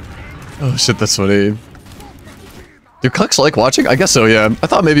 Oh shit, that's funny. Do cucks like watching? I guess so, yeah. I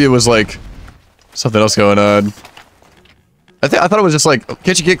thought maybe it was like something else going on. I thought it was just like,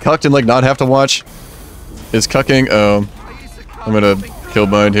 can't you get cucked and like not have to watch? Is cucking? Oh, I'm gonna kill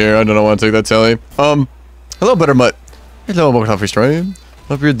bind here. I don't want to take that telly. Hello, Buttermutt. Hello, Coffee Stream.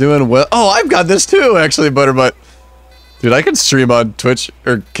 Hope you're doing well. Oh, I've got this too, actually, Buttermutt. Dude, I can stream on Twitch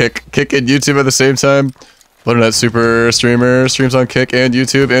or Kick and YouTube at the same time. Butternut super streamer streams on Kick and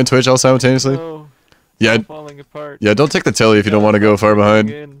YouTube and Twitch all simultaneously. Oh, yeah. Falling apart. Yeah, don't take the telly if you don't want to go far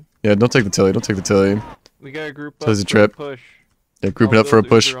behind. Yeah, don't take the telly. Don't take the telly. We gotta group up for a push. Yeah, grouping up for a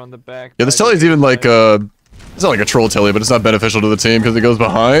push. On the back yeah, this telly is even like it's not like a troll telly, but it's not beneficial to the team because it goes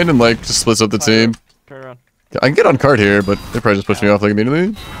behind and like just splits up the team. Turn around. Yeah, I can get on cart here, but they probably just push me off like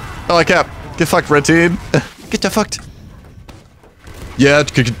immediately. Oh, I cap. Get fucked, red team. Get ya fucked. Yeah,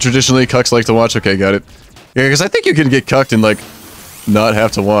 traditionally cucks like to watch. Okay, got it. Yeah, because I think you can get cucked and like not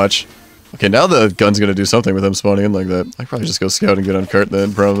have to watch. Okay, now the gun's gonna do something with them spawning in like that. I could probably just go scout and get on cart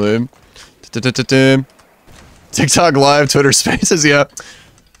then, probably. TikTok live, Twitter spaces, yeah.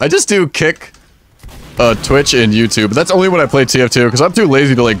 I just do Kick, Twitch, and YouTube. But that's only when I play TF2, because I'm too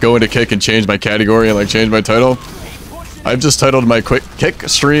lazy to like go into Kick and change my category and like change my title. I've just titled my quick Kick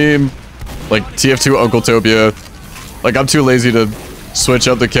stream like TF2 Uncletopia. Like I'm too lazy to switch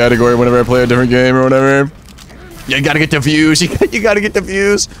up the category whenever I play a different game or whatever. You gotta get the views. You gotta get the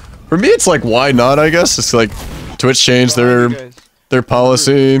views. For me, it's like, why not? I guess it's like Twitch changed their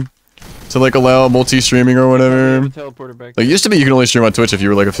policy to like allow multi-streaming or whatever. Like it used to be you can only stream on Twitch if you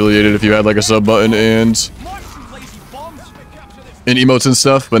were like affiliated, if you had like a sub button and emotes and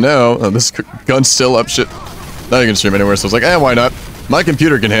stuff. But now this gun's still up. Shit. Now you can stream anywhere. So it's like, why not? My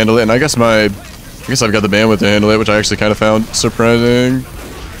computer can handle it, and I guess I've got the bandwidth to handle it, which I actually kind of found surprising.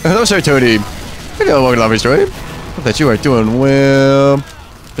 Hello, Sir Toady. Hello, welcome to Lobby Story. Hope that you are doing well.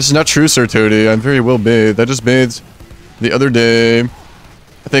 This is not true, Sir Toady. I'm very well bathed. I just bathed the other day.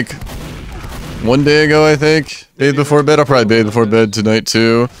 I think 1 day ago, bathed before bed. I'll probably bathe before bed tonight,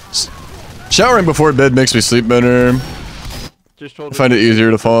 too. Showering before bed makes me sleep better. I find it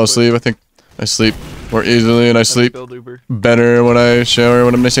easier to fall asleep. I think I sleep more easily, and I sleep better when I shower,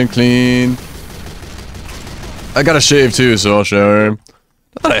 when I'm nice and clean. I gotta shave, too, so I'll shower. Not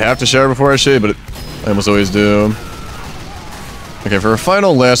that I have to shower before I shave, but I almost always do. Okay, for a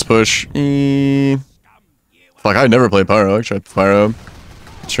final last push. Fuck, I never played Pyro. I tried Pyro.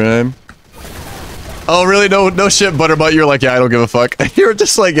 Try. Oh, really? No shit, Butterbutt. You're like, yeah, I don't give a fuck. You're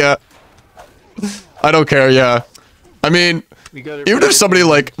just like, yeah. I don't care, yeah. I mean, even if somebody,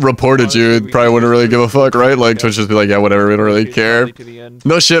 like, reported you, it probably wouldn't really give a fuck, right? Like, Twitch just be like, yeah, whatever, we don't really care.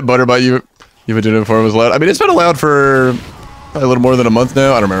 No shit, Butterbutt. You've been doing it before it was allowed. I mean, it's been allowed for probably a little more than a month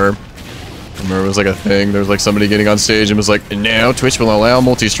now. I don't remember. I remember it was like a thing. There was like somebody getting on stage and was like, now Twitch will allow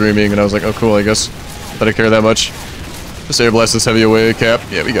multi-streaming. And I was like, oh, cool, I guess. I don't care that much. Just air blast this heavy away, Cap.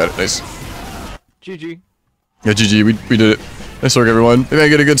 Yeah, we got it. Nice. GG. Yeah, GG. We did it. Nice work, everyone. Maybe I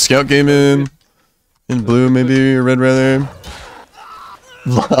get a good scout game in blue, maybe, or red, rather.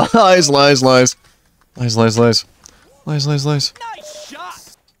 Lies.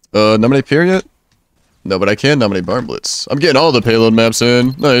 Nominate Pier yet? No, but I can nominate Barn Blitz. I'm getting all the payload maps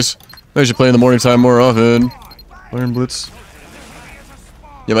in. Nice. I should play in the morning time more often. Barn Blitz.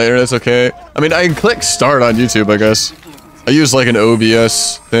 Yeah, my internet's okay. I mean, I can click start on YouTube, I guess. I use like an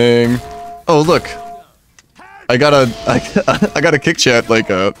OBS thing. Oh, look. I got a kick chat,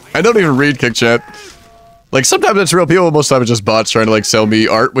 like, I don't even read kick chat. Like, sometimes it's real people, most of the time it's just bots trying to, like, sell me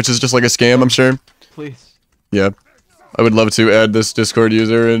art, which is just like a scam, I'm sure. Please. Yeah. I would love to add this Discord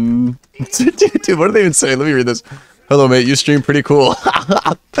user and... Dude, what do they even say? Let me read this. Hello, mate. You stream pretty cool.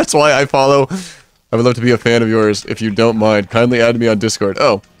 That's why I follow. I would love to be a fan of yours. If you don't mind, kindly add me on Discord.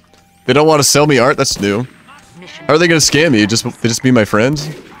 Oh. They don't want to sell me art? That's new. How are they going to scam me? They just be my friends?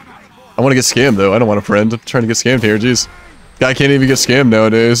 I want to get scammed, though. I don't want a friend. I'm trying to get scammed here. Jeez. Guy can't even get scammed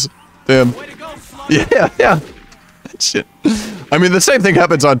nowadays. Damn. Yeah. Shit. I mean, the same thing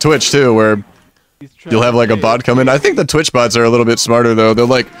happens on Twitch, too, where... You'll have like a bot come in. I think the Twitch bots are a little bit smarter though. They'll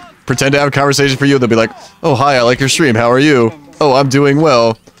like pretend to have a conversation for you. They'll be like, oh, hi, I like your stream. How are you? Oh, I'm doing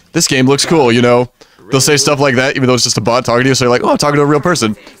well. This game looks cool, you know? They'll say stuff like that even though it's just a bot talking to you. So you're like, oh, I'm talking to a real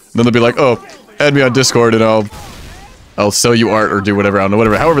person. And then they'll be like, oh, add me on Discord and I'll sell you art or do whatever. I don't know,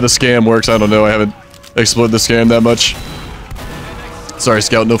 whatever. However the scam works, I don't know. I haven't explored the scam that much. Sorry,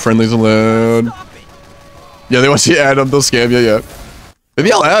 Scout, no friendlies allowed. Yeah, they want you to add them. They'll scam you, yeah. Maybe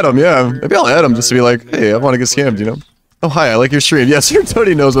I'll add them, yeah. Maybe I'll add them just to be like, hey, I want to get scammed, you know? Oh, hi, I like your stream. Yes, your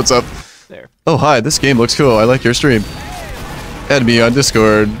Tony knows what's up. There. Oh, hi, this game looks cool. I like your stream. Add me on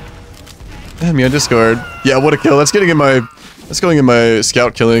Discord. Add me on Discord. Yeah, what a kill. That's going in my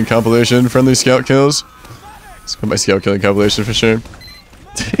scout killing compilation. Friendly scout kills. Let's go my scout killing compilation for sure.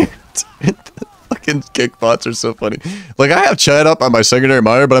 Fucking kick bots are so funny. Like, I have chat up on my secondary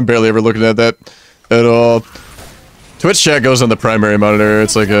monitor, but I'm barely ever looking at that at all. Twitch chat goes on the primary monitor.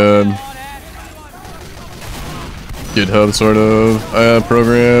 It's like a GitHub sort of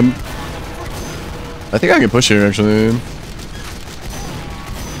program. I think I can push here actually.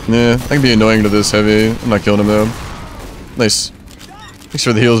 Yeah, I can be annoying to this heavy. I'm not killing him though. Nice. Thanks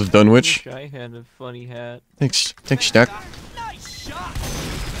for the heals of Dunwich. I had a funny hat. Thanks, Stack.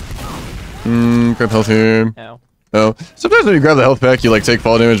 Grab health here. Ow. Oh, sometimes when you grab the health pack, you like take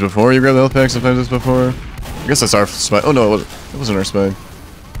fall damage before you grab the health pack. Sometimes it's before. I guess that's our spine. Oh no, it wasn't. It wasn't our spine.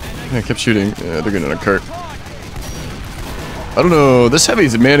 Yeah, I kept shooting. Yeah, they're getting a cart. I don't know. This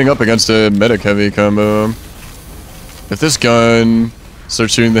heavy's manning up against a medic heavy combo. If this gun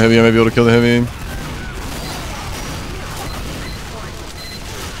starts shooting the heavy, I might be able to kill the heavy.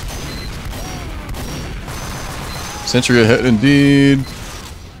 Sentry ahead indeed.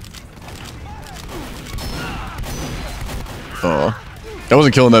 Aw. I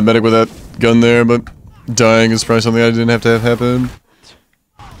wasn't killing that medic with that gun there, but dying is probably something I didn't have to have happen.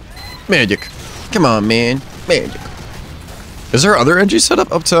 Magic. Come on, man. Magic. Is there other NG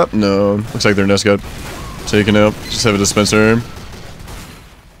setup up top? No. Looks like their nest got taken out. Just have a dispenser.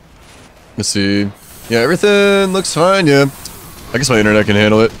 Let's see. Yeah, everything looks fine, yeah. I guess my internet can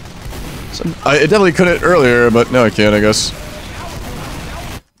handle it. It definitely couldn't earlier, but now I can, I guess.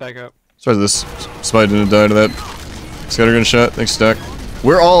 Back up. Sorry this spy didn't die to that scattergun shot. Thanks, Stack.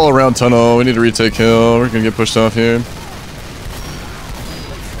 We're all around tunnel. We need to retake hill. We're gonna get pushed off here.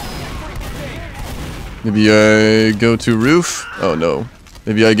 Maybe I go to roof. Oh no.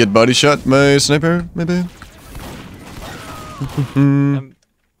 Maybe I get body shot by sniper, maybe?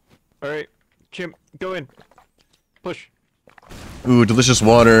 Alright. Chimp, go in. Push. Ooh, delicious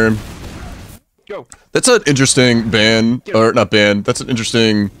water. Go. That's an interesting ban, or not ban, that's an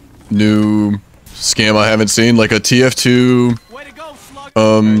interesting new scam I haven't seen. Like a TF2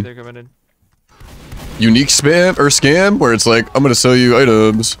 Alright, they're coming in. unique spam or scam where it's like, I'm gonna sell you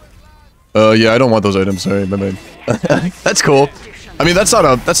items. Yeah, I don't want those items, sorry, my bad. That's cool. I mean, that's not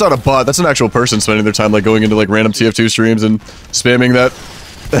a bot, that's an actual person spending their time like going into like random TF2 streams and spamming that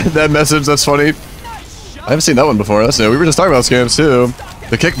that message. That's funny. I haven't seen that one before. That's new. We were just talking about scams too.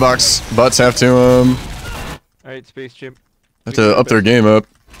 The kickbox bots have to Alright, space chimp. have to up their game up.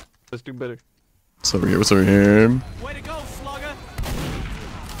 Let's do better. What's over here? What's over here? Way to go, slugger.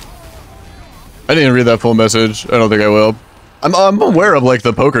 I didn't read that full message. I don't think I will. I'm aware of like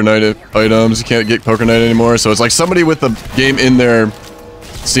the poker night items. You can't get poker night anymore, so it's like somebody with the game in their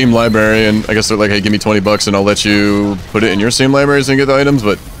Steam library, and I guess they're like, hey, give me 20 bucks and I'll let you put it in your Steam libraries and get the items,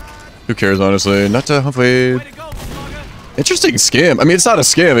 but who cares, honestly? Not to Humfrey. Interesting scam. I mean, it's not a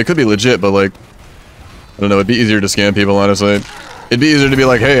scam. It could be legit, but like, I don't know. It'd be easier to scam people, honestly. It'd be easier to be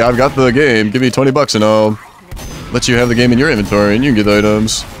like, hey, I've got the game. Give me 20 bucks and I'll let you have the game in your inventory and you can get the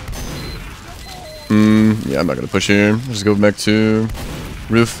items. Yeah, I'm not gonna push here. Just go back to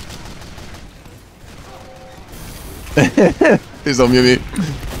roof. Please don't mute me.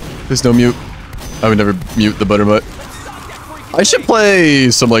 Please don't mute. I would never mute the butterbutt. I should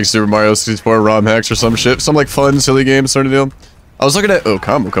play some like Super Mario 64 ROM hacks or some shit. Some like fun, silly game sort of deal. I was looking at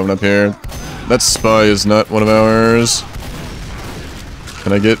combo coming up here. That spy is not one of ours.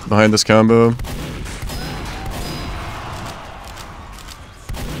 Can I get behind this combo?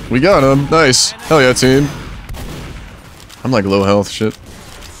 We got him. Nice. Hell yeah, team. I'm like low health shit.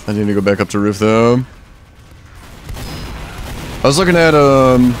 I need to go back up to roof though. I was looking at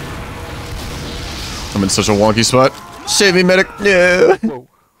I'm in such a wonky spot. Save me, medic. No. Whoa.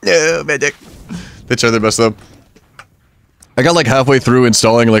 No, medic. They tried their best though. I got like halfway through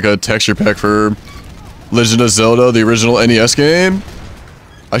installing like a texture pack for Legend of Zelda, the original NES game.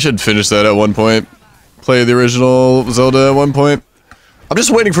 I should finish that at one point. Play the original Zelda at one point. I'm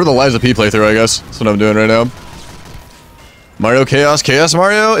just waiting for the Liza P playthrough, I guess. That's what I'm doing right now. Mario Chaos? Chaos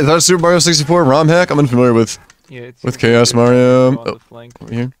Mario? Is that a Super Mario 64 ROM hack? I'm unfamiliar with Chaos Mario. Oh,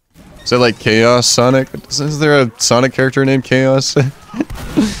 over here. Is that like Chaos Sonic? Is there a Sonic character named Chaos?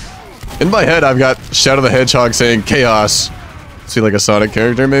 In my head, I've got Shadow the Hedgehog saying Chaos. See like a Sonic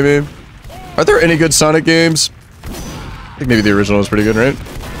character, maybe? Are there any good Sonic games? I think maybe the original is pretty good, right?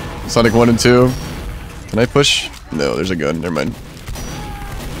 Sonic 1 and 2. Can I push? No, there's a gun. Never mind.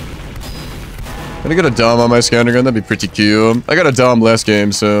 Can I get a Dom on my scanner gun? That'd be pretty cute. I got a Dom last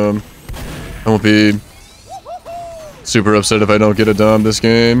game, so I won't be super upset if I don't get a Dom this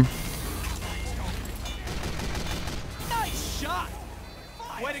game. Nice shot.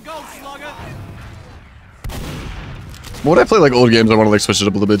 Way to go, slugger. When I play like old games, I want to like switch it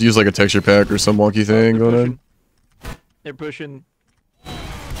up a little bit. Use like a texture pack or some wonky thing going on. They're pushing.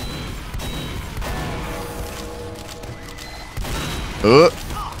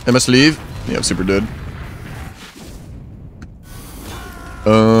 I must leave. Yeah, I'm super dead.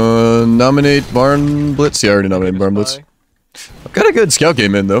 Nominate Barn Blitz. Yeah, I already nominated Barn Blitz. I've got a good scout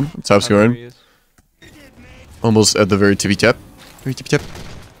game in though. Top scoring. Almost at the very tippy tap. Very tippy tap.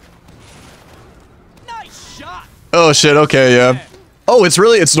 Nice shot. Oh shit, okay, yeah. Oh,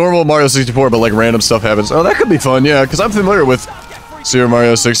 it's normal Mario 64, but like random stuff happens. Oh, that could be fun, yeah, because I'm familiar with Super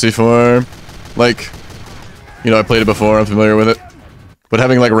Mario 64. Like, you know, I played it before, I'm familiar with it. But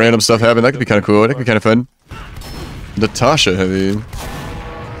having like random stuff happen, that could be kind of cool. That could be kind of fun. Natasha heavy.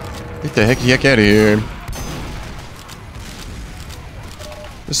 Get the heck out of here.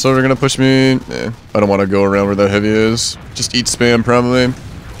 This soldier gonna push me? Nah, I don't want to go around where that heavy is. Just eat spam, probably.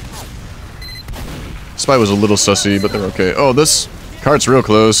 Spy was a little sussy, but they're okay. Oh, this cart's real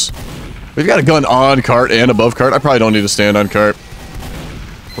close. We've got a gun on cart and above cart. I probably don't need to stand on cart.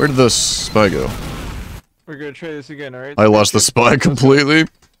 Where did the spy go? We're gonna try this again, alright? I lost the spy completely.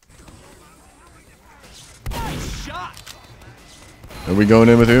 Nice shot. Are we going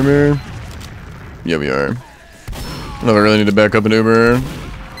in with Umir? Yeah, we are. don't know if I really need to back up an Uber.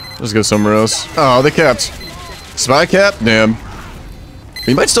 Let's go somewhere else. Oh, they capped. Spy cap? Damn.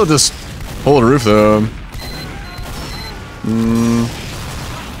 He might still just hold a roof though. I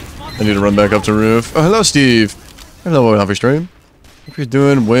need to run back up to roof. Oh, hello, Steve. Hello, Humfrey stream. Hope you're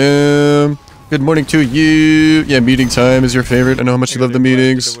doing well. Good morning to you. Yeah, meeting time is your favorite. I know how much you love the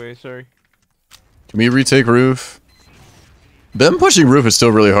meetings. Sorry. Can we retake roof? Them pushing roof is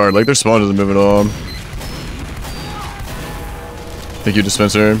still really hard. Like, their spawn doesn't move at all. Thank you,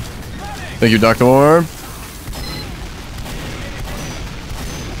 Dispenser. Thank you, Dr. Orm.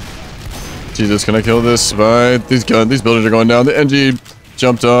 Jesus, can I kill this spy? These buildings are going down. The NG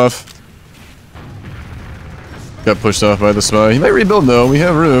jumped off. Got pushed off by the spy. He might rebuild though. We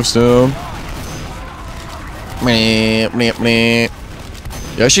have roofs still. Yeah,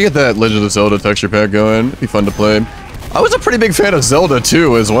 I should get that Legend of Zelda texture pack going. It'd be fun to play. I was a pretty big fan of Zelda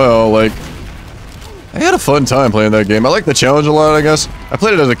too, as well. Like, I had a fun time playing that game. I like the challenge a lot, I guess. I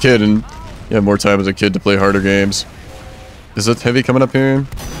played it as a kid, and you have more time as a kid to play harder games. Is it heavy coming up here?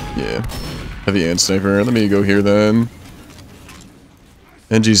 Yeah. Heavy and sniper. Let me go here then.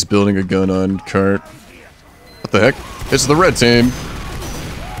 NG's building a gun on cart. What the heck? It's the red team.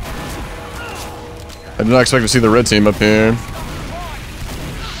 I did not expect to see the red team up here.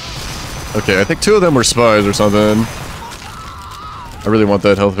 Okay, I think 2 of them were spies or something. I really want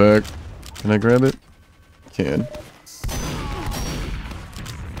that health pack. Can I grab it? Can.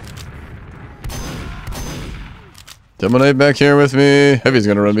 Demonite back here with me. Heavy's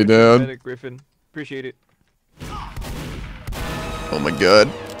gonna run me down. Medic, Griffin. Appreciate it. Oh my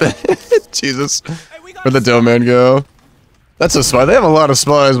god. Jesus. Where'd the Doman go? That's a spy. They have a lot of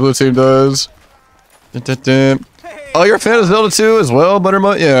spies, blue team does. Dun, dun, dun. Oh, you're a fan of Zelda 2 as well,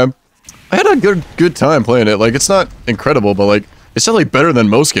 Buttermut? Yeah. I had a good time playing it. Like, it's not incredible, but like, it's definitely better than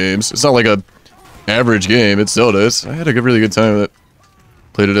most games. It's not like a average game. It's Zelda. I had a really good time with it.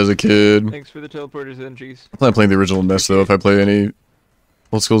 Played it as a kid. Thanks for the teleporters, NGs. I plan on playing the original NES though if I play any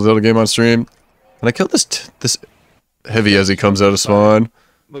old school Zelda game on stream. And I killed this heavy as he comes out of spawn.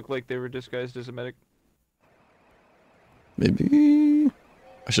 Looked like they were disguised as a medic. Maybe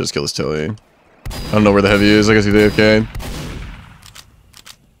I should just kill this Telly. I don't know where the heavy is. I guess he's AFK.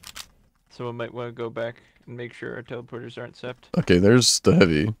 Someone might want to go back and make sure our teleporters aren't sepped. Okay, there's the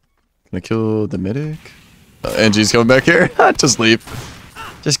heavy. Can I kill the medic? NG's coming back here. Just leave.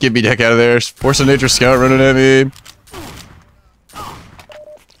 Just get me the heck out of there. Force of Nature Scout running at me.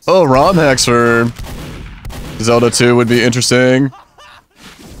 Oh, ROM hacks for Zelda 2 would be interesting.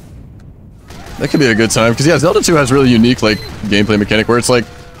 That could be a good time, because yeah, Zelda 2 has really unique like gameplay mechanic where it's like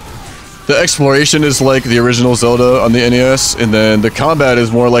the exploration is like the original Zelda on the NES, and then the combat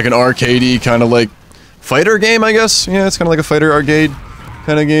is more like an arcadey kind of like fighter game, I guess. Yeah, it's kind of like a fighter arcade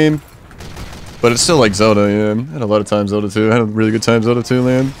kind of game. But it's still like Zelda, yeah. I had a lot of time Zelda 2. I had a really good time Zelda 2,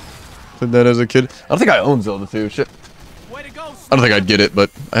 man. Played that as a kid. I don't think I own Zelda 2. Shit. I don't think I'd get it, but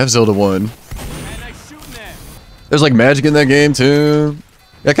I have Zelda 1. There's like magic in that game too.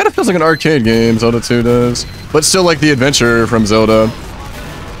 Yeah, it kind of feels like an arcade game, Zelda 2 does. But still like the adventure from Zelda,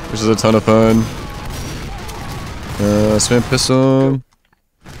 which is a ton of fun. Spam pistol.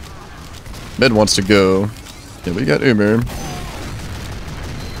 Med wants to go. Yeah, we got Uber.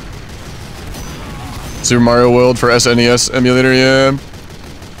 Super Mario World for SNES emulator, yeah.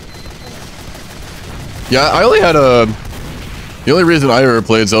 Yeah, I only had the only reason I ever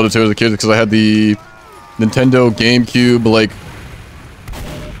played Zelda 2 as a kid is because I had the Nintendo GameCube, like,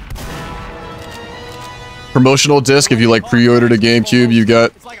 promotional disc. If you, like, pre-ordered a GameCube, you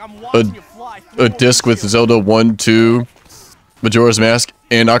got a disc with Zelda 1, 2, Majora's Mask,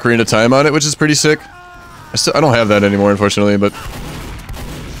 and Ocarina of Time on it, which is pretty sick. I don't have that anymore, unfortunately, but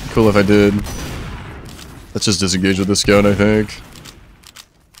cool if I did. Let's just disengage with the scout, I think.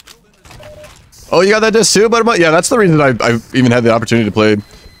 Oh, you got that disc too, Buttermut? Yeah, that's the reason I even had the opportunity to play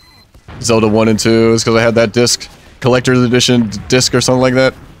Zelda 1 and 2, is because I had that disc, collector's edition disc or something like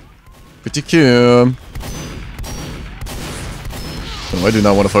that. Pretty cool. Oh, I do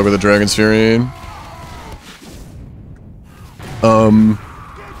not want to fuck with the Dragon's Fury.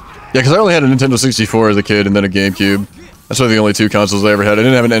 Yeah, because I only had a Nintendo 64 as a kid and then a GameCube. That's really the only 2 consoles I ever had. I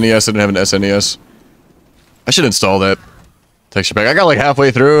didn't have an NES, I didn't have an SNES. I should install that texture pack. I got like halfway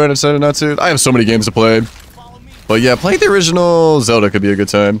through and I decided not to. I have so many games to play. But yeah, playing the original Zelda could be a good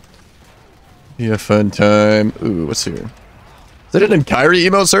time. Be a fun time. Ooh, what's here? Is that an Kyrie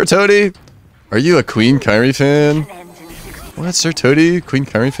emote, Sir Toady? Are you a Queen Kyrie fan? What, Sir Toady? Queen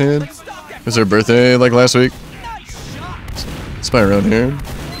Kyrie fan? It was her birthday like last week. Spy around here.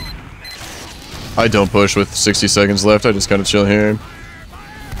 I don't push with 60 seconds left. I just kind of chill here.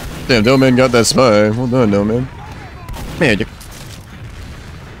 Damn, Doman got that spy. Well done, Doman. Magic.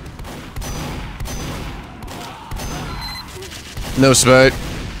 No spite.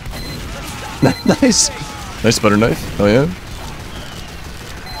 Nice. Nice butter knife. Oh yeah.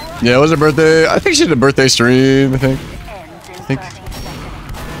 Yeah, it was her birthday. I think she did a birthday stream, I think.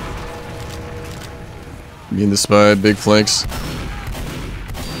 Me and the spy, big flanks.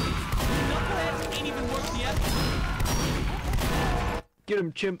 Get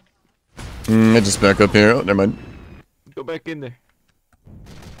him, chimp. I just back up here. Oh, never mind. Go back in there.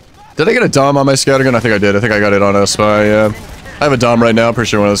 Did I get a Dom on my scattergun? I think I did. I think I got it on a spy, yeah. I have a Dom right now, pretty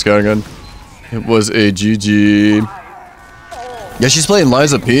sure one of the scattergun. It was a GG. Yeah, she's playing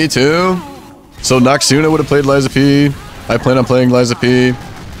Liza P too. So Noxuna would have played Liza P. I plan on playing Liza P.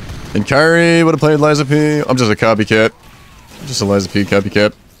 And Kyrie would have played Liza P. I'm just a copycat. I'm just a Liza P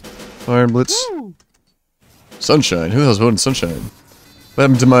copycat. Fire and Blitz. Sunshine. Who the hell's voting Sunshine? What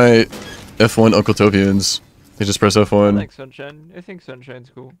happened to my F1 Uncle Topians? They just press F1. I like Sunshine. I think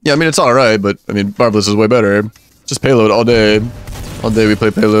Sunshine's cool. Yeah, I mean, it's alright, but, I mean, Barblitz is way better. Just payload all day. All day we play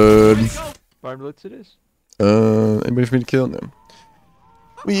payload. Barblitz it is. Anybody for me to kill? No.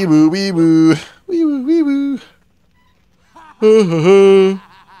 Wee woo, wee woo. Wee woo, wee woo.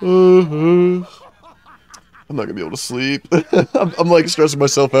 I'm not gonna be able to sleep. I'm like stressing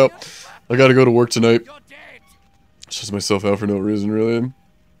myself out. I gotta go to work tonight. Stressing myself out for no reason, really.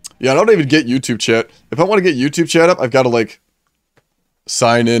 Yeah, I don't even get YouTube chat. If I want to get YouTube chat up, I've got to like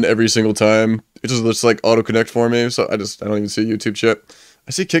sign in every single time. It just like auto connect for me, so I don't even see YouTube chat.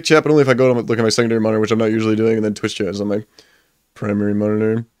 I see Kick chat, but only if I go to look at my secondary monitor, which I'm not usually doing, and then Twitch chat is on my primary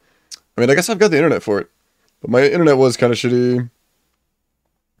monitor. I mean, I guess I've got the internet for it, but my internet was kind of shitty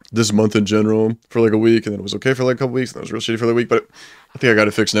this month in general for like a week, and then it was okay for like a couple weeks, and then it was real shitty for the week, but I think I got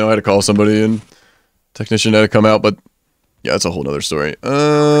it fixed now. I had to call somebody, and technician had to come out, but yeah, that's a whole nother story.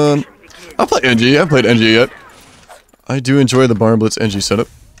 I'll play NG. I haven't played NG yet. I do enjoy the Barblitz NG setup.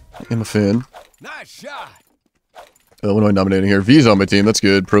 I'm a fan. Nice shot. What am I nominating here? V's on my team. That's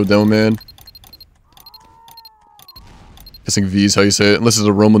good. Pro Demo Man. Guessing V's how you say it. Unless it's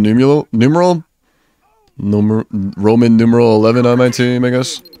a Roman numeral? Roman numeral 11 on my team, I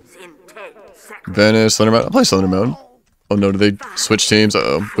guess. Venice, Slender Mountain. I'll play Slender Mountain. Oh no, did they switch teams?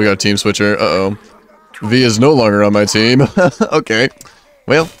 Uh-oh. We got a team switcher. Uh-oh. V is no longer on my team. Okay.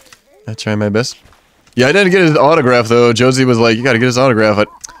 Well, I try my best. Yeah, I didn't get his autograph though. Josie was like, "You gotta get his autograph."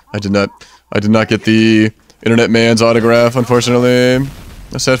 I did not. I did not get the internet man's autograph, unfortunately.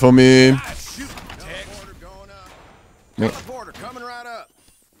 That's sad for me. Yep.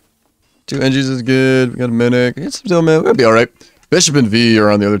 2 NGs is good. We got a Medic. Get some Dillman. We'll be alright. Bishop and V are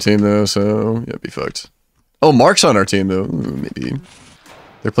on the other team though, so yeah, be fucked. Oh, Mark's on our team though. Ooh, maybe.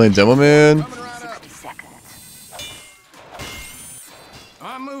 They're playing Demo Man.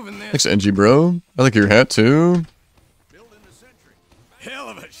 Thanks, NG bro. I like your hat too. Hell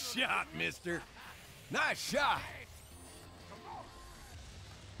of a shot, mister. Nice shot.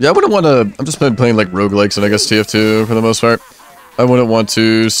 Yeah, I wouldn't want to. I'm just playing like roguelikes and I guess TF2 for the most part. I wouldn't want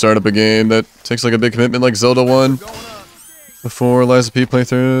to start up a game that takes like a big commitment like Zelda 1 before Liza P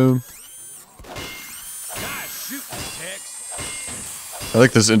playthrough. I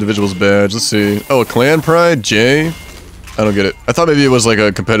like this individual's badge. Let's see. Oh, a clan pride? J? I don't get it. I thought maybe it was like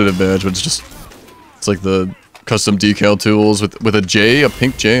a competitive badge, but it's like the custom decal tools with a J, a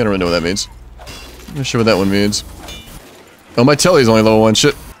pink J. I don't really know what that means. I'm not sure what that one means. Oh, my telly's only level 1.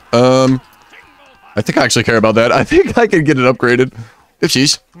 Shit. I think I actually care about that. I think I can get it upgraded. If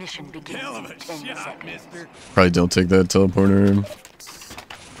she's. Probably don't take that teleporter. I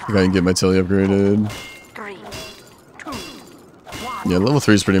think I can get my telly upgraded. Yeah, level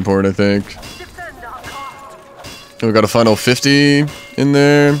 3 is pretty important, I think. And we got a final 50 in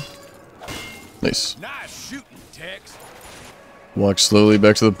there. Nice. Walk slowly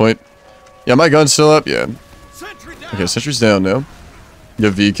back to the point. Yeah, my gun's still up. Yeah. Okay, sentry's down now.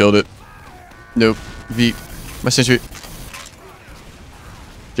 Yeah, V killed it. Nope. V. My sentry.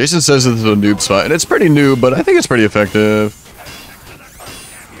 Jason says this is a noob spot, and it's pretty noob, but I think it's pretty effective.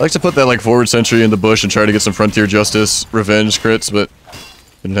 I like to put that like forward sentry in the bush and try to get some Frontier Justice revenge crits, but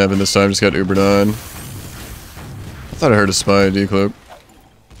didn't happen this time. Just got Ubered on. I thought I heard a spy decloak.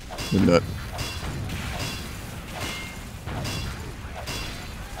 Maybe not.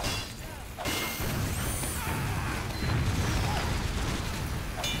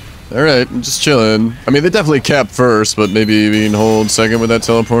 Alright, I'm just chilling. I mean, they definitely cap first, but maybe we can hold second with that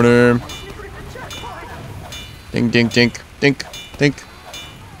teleporter. Dink, dink, dink, dink, dink.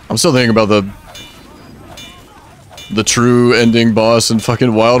 I'm still thinking about the true ending boss in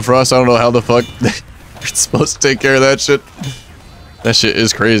fucking Wildfrost. I don't know how the fuck you're supposed to take care of that shit. That shit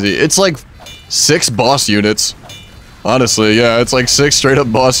is crazy. It's like 6 boss units Honestly, yeah, it's like 6 straight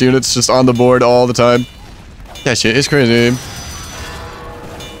up boss units just on the board all the time. That shit is crazy.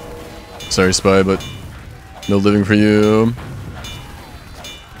 Sorry, Spy, but no living for you.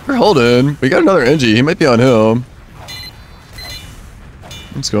 We're holding. We got another NG. He might be on hill.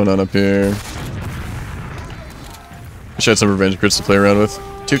 What's going on up here? Wish I had some revenge crits to play around with.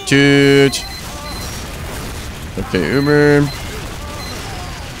 Toot toot. Okay, Uber.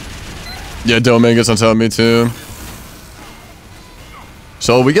 Yeah, Domain gets on top of me too.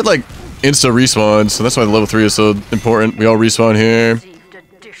 So we get like insta respawn, so that's why the level 3 is so important. We all respawn here.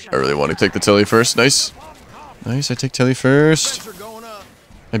 I really want to take the telly first. Nice. Nice, I take telly first.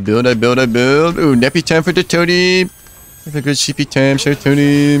 I build. Ooh, nappy time for the Tony. Have a good sheepy time, sure,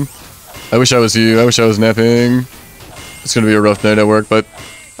 Tony. I wish I was you. I wish I was napping. It's gonna be a rough night at work, but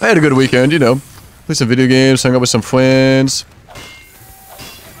I had a good weekend, you know. Play some video games, hung out with some friends.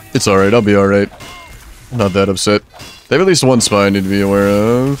 It's alright, I'll be alright. I'm not that upset. They have at least one spy I need to be aware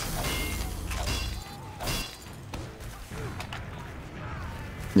of.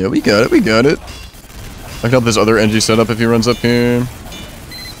 Yeah, we got it, we got it. I can help this other NG setup if he runs up here.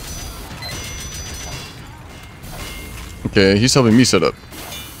 Okay, he's helping me set up.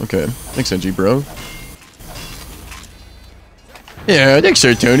 Okay, thanks NG, bro. Yeah, thanks,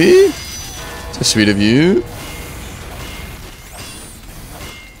 sir, Tony. So sweet of you.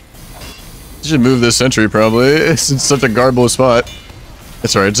 You should move this sentry, probably. It's in such a garbo spot.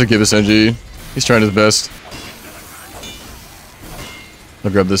 It's alright, just give us NG. He's trying his best.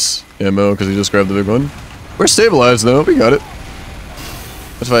 I'll grab this ammo, because he just grabbed the big one. We're stabilized, though. We got it.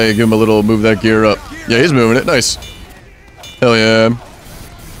 That's why I give him a little move that gear up. Yeah, he's moving it. Nice. Hell yeah.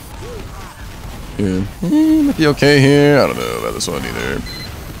 Yeah. Might be okay here. I don't know about this one either.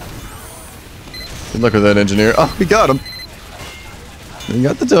 Good luck with that engineer. Oh, we got him. We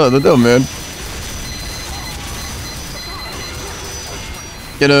got the dome, man.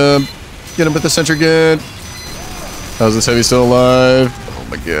 Get him. Get him with the sentry gun. How's this heavy still alive? Oh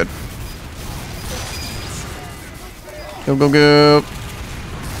my god. Go, go, go.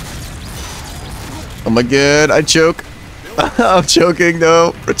 Oh my god, I choke. I'm choking,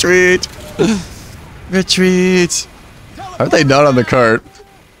 no. Retreat. Retreat. How are they not on the cart? Okay,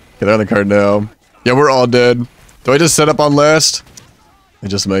 they're on the cart now. Yeah, we're all dead. Do I just set up on last? It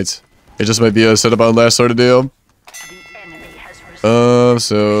just might. It just might be a set up on last sort of deal.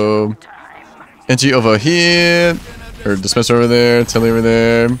 So... NG over here. Or dispenser over there. Telly over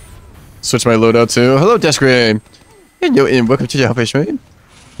there. Switch my loadout to... Hello, Deskray. Hello, and welcome to the Humfrey stream.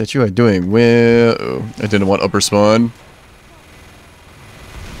 That you are doing well. Oh, I didn't want upper spawn.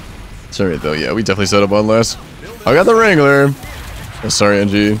 Sorry though, yeah, we definitely set up on last. I got the Wrangler. Oh, sorry,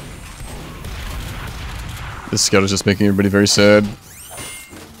 NG. This scout is just making everybody very sad.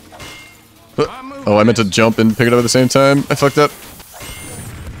 But, oh, I meant to jump and pick it up at the same time. I fucked up.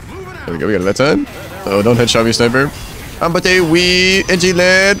 There we go, we got it that time. Oh, don't headshot me, sniper. I'm but a wee NG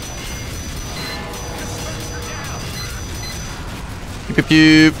lad. Pew pew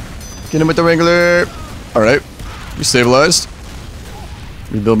pew. Get him with the Wrangler. Alright, we stabilized.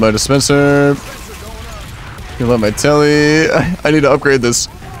 Rebuild my dispenser. Reload my telly. I need to upgrade this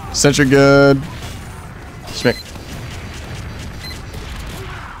sentry gun. Schmeck.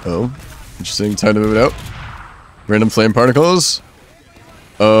 Oh, interesting. Time to move it out. Random flame particles.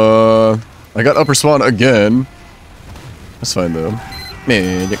 I got upper spawn again. That's fine though.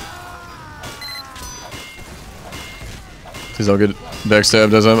 Magic. Please don't get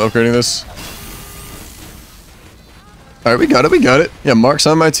backstabbed as I'm upgrading this. Alright, we got it, we got it. Yeah, Mark's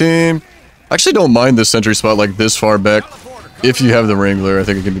on my team. I actually don't mind this sentry spot like this far back. If you have the Wrangler, I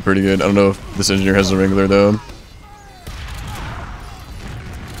think it can be pretty good. I don't know if this engineer has the Wrangler though.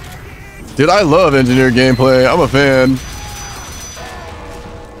 Dude, I love engineer gameplay. I'm a fan.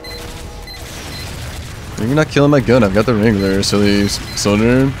 You're not killing my gun. I've got the Wrangler, silly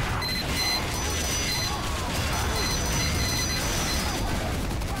soldier.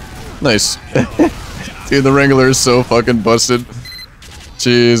 Nice. Dude, the Wrangler is so fucking busted.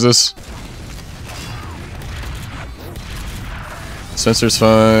 Jesus. Spencer's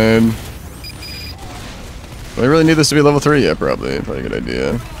fine. Do I really need this to be level 3? Yeah, probably. Probably a good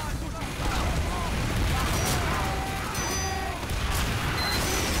idea.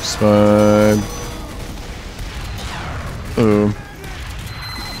 It's fine. Ooh.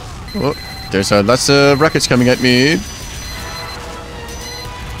 Oh, there's lots of rockets coming at me.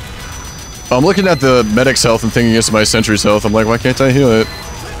 I'm looking at the medic's health and thinking it's my sentry's health. I'm like, why can't I heal it?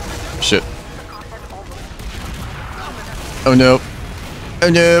 Shit. Oh no. Oh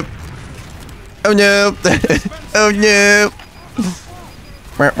no. Oh no. Oh no.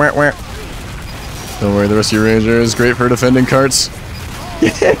 Wah, wah, wah. Don't worry, the rest of your ranger is great for defending carts.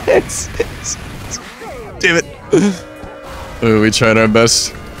 Yes! Damn it! Oh, we tried our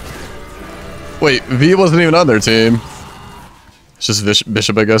best. Wait, V wasn't even on their team. It's just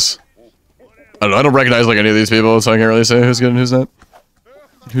Bishop, I guess. I don't know, I don't recognize like any of these people, so I can't really say who's good and who's not.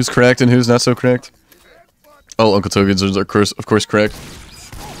 Who's correct and who's not so correct. Oh, Uncle Token's are of course correct.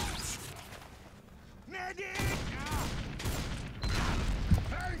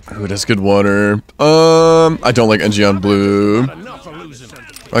 Ooh, that's good water. I don't like NG on blue.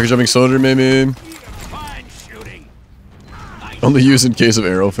 Rocket jumping soldier, maybe. Only use in case of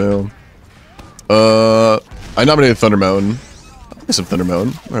arrow fail. I nominated Thunder Mountain. I'll play some Thunder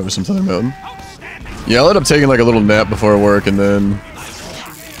Mountain. I'll have some Thunder Mountain. Yeah, I'll end up taking like a little nap before work and then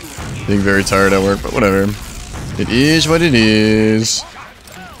being very tired at work, but whatever. It is what it is.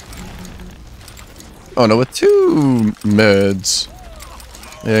 Oh no, with 2 meds.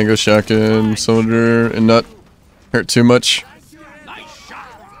 Yeah, go shotgun, soldier, and not hurt too much.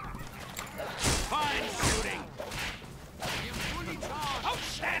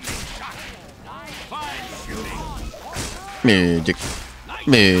 Magic.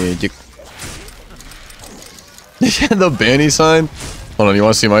 Magic. The Banny sign? Hold on, you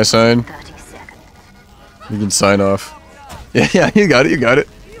want to see my sign? You can sign off. Yeah, you got it, you got it.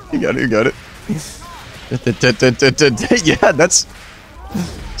 You got it, you got it. Yeah, that's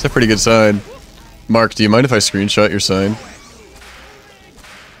a pretty good sign. Mark, do you mind if I screenshot your sign?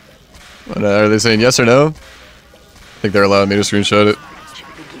 What, are they saying yes or no? I think they're allowing me to screenshot it.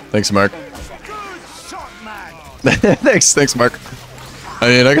 Thanks, Mark. Thanks, Mark. I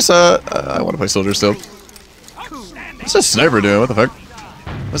mean, I guess, I want to play soldier still. What's that sniper doing? What the fuck?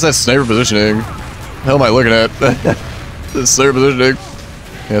 What's that sniper positioning? What the hell am I looking at? The sniper positioning.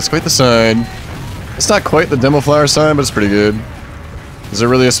 Yeah, it's quite the sign. It's not quite the demo flower sign, but it's pretty good. Is there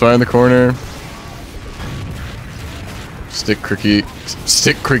really a spy in the corner? Stick crickies.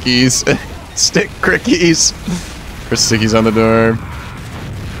 Stick crickies. Chris Sticky's on the door.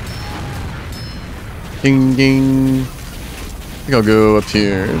 Ding ding. I think I'll go up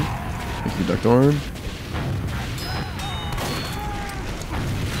here. Thank you, Duck Dorn.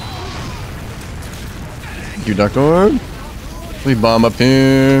 Thank you, Duck Dorn. We bomb up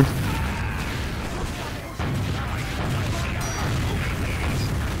here.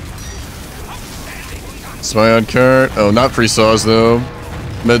 Spy on cart. Oh, not free saws though.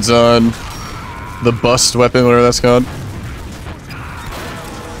 Meds on the bust weapon, whatever that's called.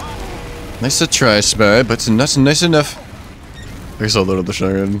 Nice to try, spy, but not nice enough. I guess I'll load up the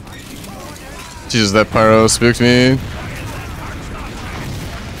shotgun. Jesus, that pyro spooked me.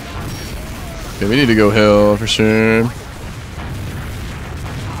 Okay, we need to go hill for sure.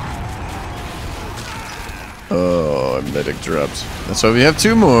 Oh, our medic dropped. That's why we have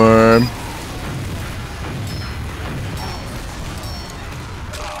 2 more.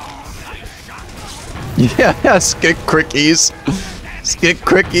 Yeah, skit crickies. Skit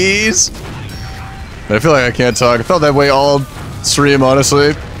crickies. I feel like I can't talk. I felt that way all stream,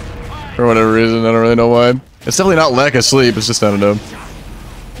 honestly. For whatever reason, I don't really know why. It's definitely not lack of sleep, it's just, I don't know.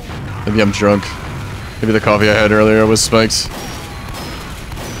 Maybe I'm drunk. Maybe the coffee I had earlier was spiked.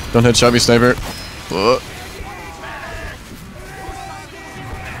 Don't headshot me, sniper.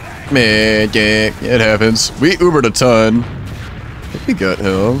 Magic. It happens. We Ubered a ton. I think we got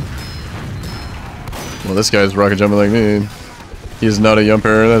hill. Well, this guy's rocket jumping like me. He is not a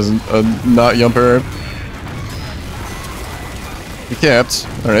yumper. That is a not yumper. He capped.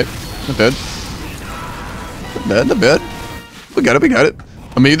 Alright. Not bad. Not bad, not bad. We got it, we got it.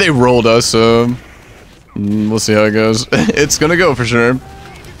 I mean, they rolled us, so... we'll see how it goes. It's gonna go for sure.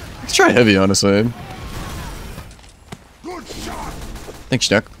 Let's try heavy, honestly. Thanks,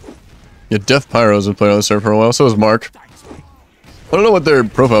 Jack. Yeah, Death Pyro's been playing on the server for a while, so is Mark. I don't know what their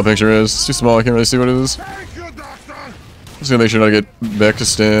profile picture is. It's too small, I can't really see what it is. Just gonna make sure not to get back to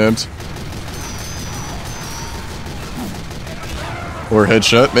stabbed. Or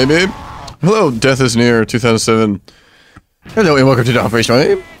headshot, maybe? Hello, Death is Near 2007. Hello and welcome to the Humfrey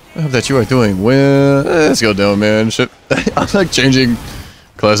stream. I hope that you are doing well. Let's go down, man. Shit. I'm like changing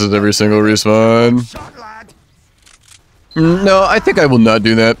classes every single respawn. No, I think I will not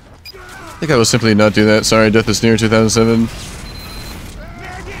do that. I think I will simply not do that. Sorry, Death is Near 2007.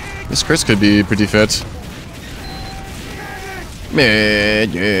 This Chris could be pretty fat.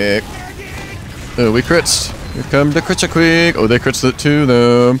 Magic. Oh, we crits. Here come the crits quick. Oh, they crits it too,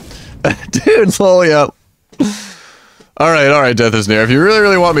 though. Dude, lol, yeah. Alright, Death is Near. If you really,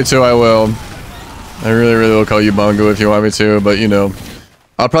 really want me to, I will. I really, really will call you Bongo if you want me to, but you know.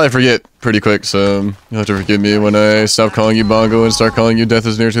 I'll probably forget pretty quick, so you'll have to forgive me when I stop calling you Bongo and start calling you Death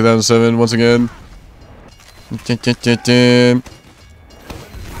is Near 2007 once again.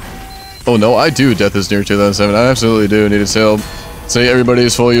 Oh no, I do. Death is near 2007. I absolutely do need its help. Say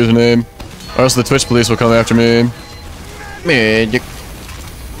everybody's full username, or else the Twitch police will come after me. Magic.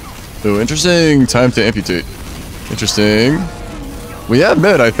 Ooh, interesting. Time to amputate. Interesting. We have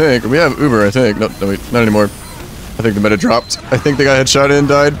med, I think. We have Uber, I think. No, wait, not anymore. I think the meta dropped. I think the guy had shot in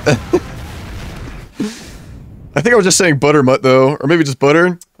died. I think I was just saying Buttermutt though, or maybe just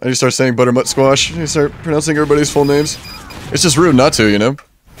Butter. I just start saying Buttermutt Squash. I start pronouncing everybody's full names. It's just rude not to, you know?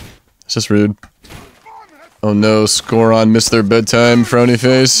 It's just rude. Oh no, Scoron missed their bedtime, frowny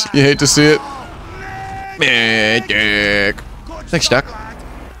face. You hate to see it. Magic. Thanks, Doc.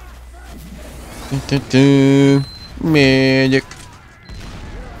 Magic.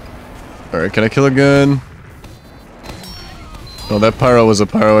 Alright, can I kill a gun? Oh, that pyro was a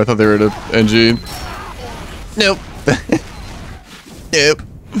pyro. I thought they were at a NG. Nope. Nope.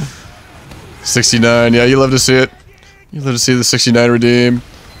 69. Yeah, you love to see it. You love to see the 69 redeem.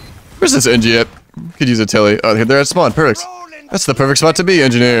 Where's this NG at? Could use a telly. Oh, they're at spawn. Perfect. That's the perfect spot to be,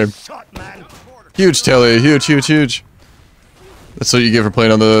 engineer. Huge telly. Huge, huge, huge. That's what you get for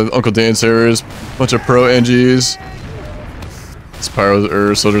playing on the Uncle Dan servers. Bunch of pro NGs. This pyro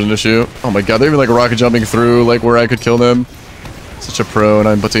or soldier's an issue. Oh my god, they're even like rocket jumping through like where I could kill them. Such a pro and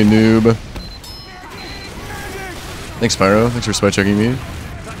I'm but a noob. Thanks, Pyro. Thanks for spy checking me.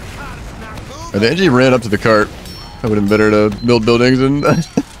 Oh, the NG ran up to the cart. That would have been better to build buildings and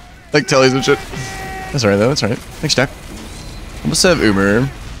like tellies and shit. That's alright though, that's alright. Thanks, Jack. Almost have Uber.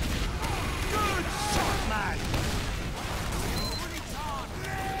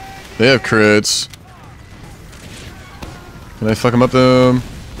 They have crits. Can I fuck them up though?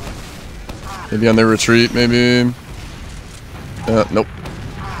 Maybe on their retreat, maybe. Nope.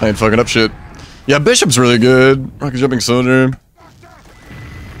 I ain't fucking up shit. Yeah, Bishop's really good. Rocket jumping soldier.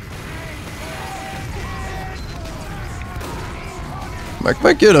 Mark,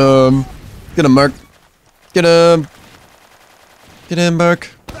 get him. Get him, Mark. Get him. Get him,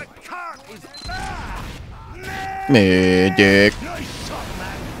 Mark. Magic.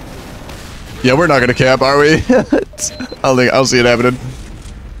 Yeah, we're not gonna cap, are we? I'll see it happening.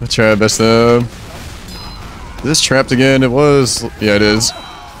 I'll try my best though. Is this trapped again? It was. Yeah, it is.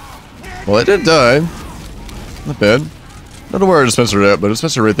 Well, it did die. Not bad. Not know where our dispenser at, but a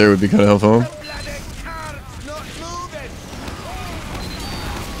dispenser right there would be kind of helpful.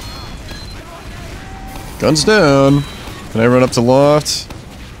 Guns down. Can I run up to loft?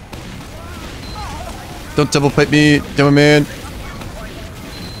 Don't double pipe me, dumb man.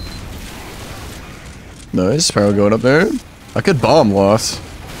 Nice, Pyro going up there. I could bomb loft.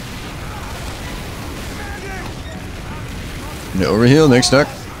 Yeah, overheal, next duck.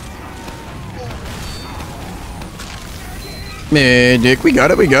 Medic, we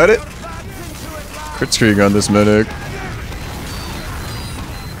got it, we got it. Crit streak on this medic.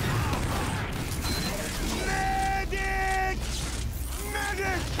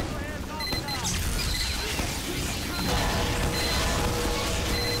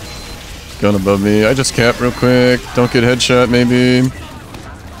 Gun above me. I just cap real quick. Don't get headshot, maybe.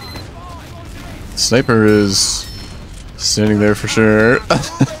 Sniper is standing there for sure.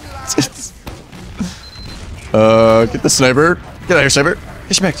 Get the sniper. Get out of here, sniper.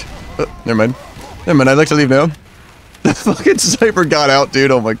 Get smacked. Oh, never mind. Never mind, I'd like to leave now. The fucking sniper got out, dude.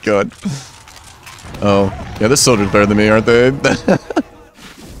 Oh my god. Oh. Yeah, this soldier's better than me, aren't they?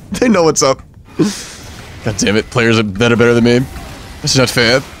 They know what's up. God damn it. Players that are better than me. This is not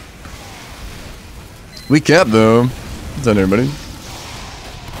fair. We cap, though. What's that, everybody?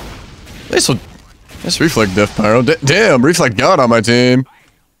 Nice Reflect Death Pyro. Damn, Reflect God on my team.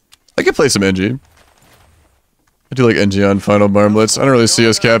 I could play some NG. I do like NG on Final Barn Blitz. I don't really see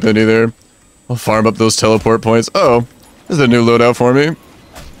us cap in either. I'll farm up those teleport points. Oh, this is a new loadout for me.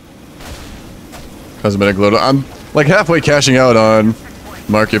 Cosmetic loadout. I'm like halfway cashing out on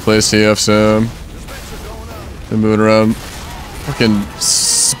Marketplace TF, so been moving around. Fucking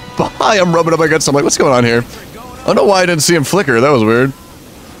spy. I'm rubbing up against him. Like, what's going on here? I don't know why I didn't see him flicker. That was weird.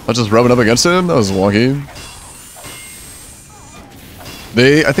 I was just rubbing up against him. That was wonky.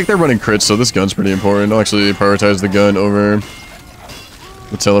 I think they're running crits, so this gun's pretty important. I'll actually prioritize the gun over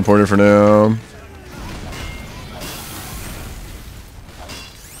the teleporter for now.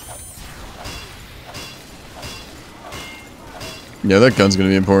 Yeah, that gun's gonna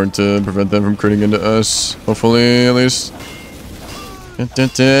be important to prevent them from critting into us. Hopefully, at least.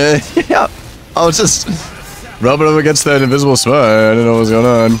 Yeah. I was just rubbing up against that invisible spy. I didn't know what was going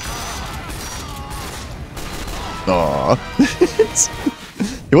on. Aww.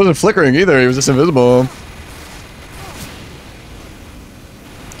 He wasn't flickering either, he was just invisible.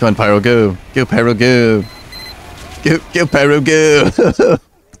 Come on, Pyro, go. Go, Pyro, go. Go, Pyro, go!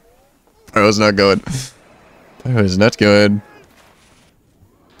 Pyro's not going. Pyro is not going.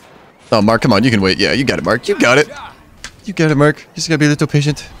 Oh, Mark, come on, you can wait. Yeah, you got it, Mark. You got it. You got it, Mark. You just gotta be a little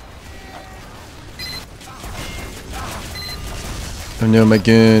patient. Oh no, my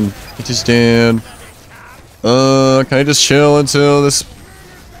gun. It is down. Can I just chill until this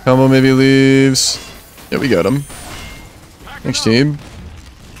combo maybe leaves? Yeah, we got him. Thanks, team.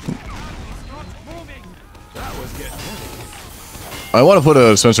 I want to put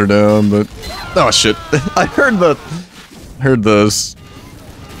a Spencer down, but oh shit! I heard the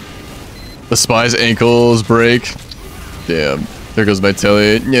spy's ankles break. Damn, there goes my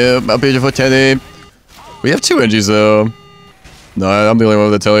telly. Yeah, my beautiful telly. We have 2 NGs though. No, I'm the only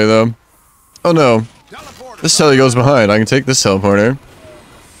one with a telly though. Oh no, this telly goes behind. I can take this teleporter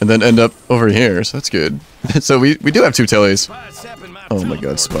and then end up over here. So that's good. So we do have 2 tellies. Oh my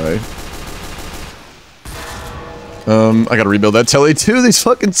god, spy. I gotta rebuild that telly too, these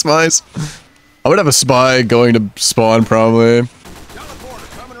fucking spies. I would have a spy going to spawn probably.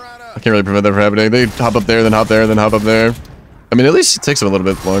 I can't really prevent that from happening. They hop up there, then hop there, then hop up there. I mean, at least it takes them a little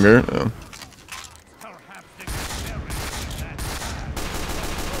bit longer. Oh.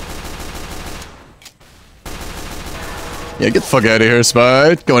 Yeah, get the fuck out of here,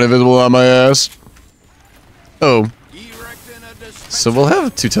 spy. Going invisible on my ass. Oh. So we'll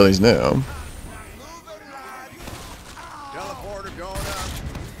have 2 tellies now.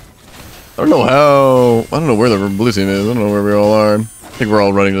 I don't know how. I don't know where the blue team is. I don't know where we all are. I think we're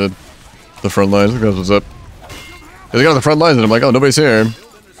all running to the front lines. I think that's what's up. Yeah, they got the front lines, and I'm like, oh, nobody's here.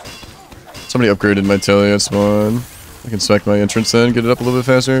 Somebody upgraded my telly at spawn. I can spec my entrance then, get it up a little bit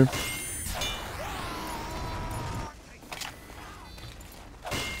faster.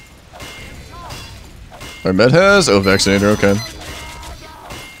 Our med has? Oh, vaccinator, okay.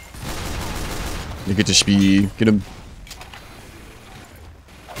 You get to speed. Get him.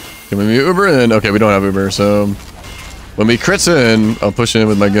 Can we Uber in? Okay, we don't have Uber, so when we crits in, I'll push in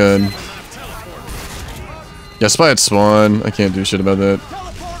with my gun. Yeah, spy at spawn. I can't do shit about that.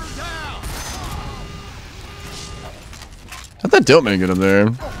 How'd that dope man get up there?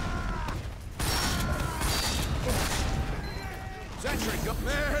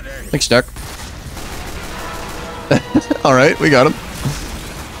 Thanks, Jack. Alright, we got him.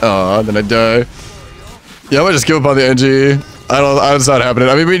 Aw, then I die. Yeah, I might just give up on the NG. It's not happening.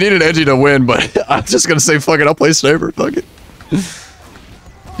 I mean, we need an NG to win, but I'm just gonna say, fuck it, I'll play sniper, fuck it.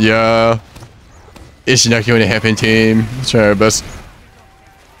 Yeah. It's not going to happen, team. Let's try our best.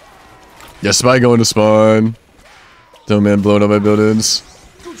 Yeah, spy going to spawn. Dumb man blowing up my buildings.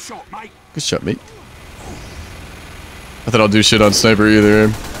 Good shot, mate. Good shot, mate. I thought I'll do shit on sniper either.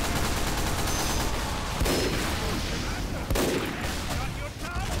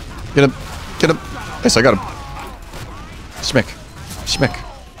 Get him. Get him. Nice, I got him. Schmeck. Schmeck.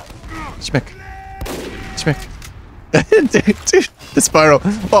 Schmeck. Schmeck. Dude, the Pyro.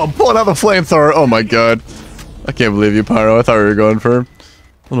 Oh, pulling out the flamethrower. Oh my god. I can't believe you, Pyro. I thought we were going for a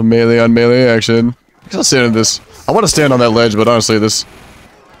little melee on melee action. I'll stand in this. I want to stand on that ledge, but honestly, this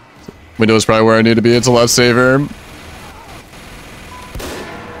window is probably where I need to be. It's a lot safer.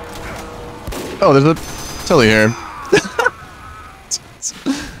 Oh, there's a telly here.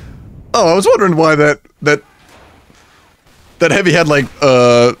 Oh, I was wondering why that heavy had like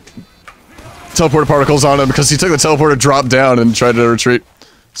teleporter particles on him, because he took the teleporter, dropped down, and tried to retreat.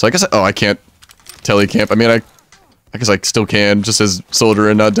 So I guess I can't telly camp. I mean, I guess I still can, just as soldier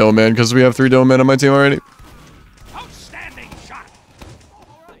and not dome man, because we have 3 dome men on my team already. Outstanding shot.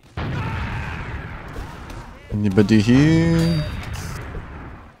 Anybody here?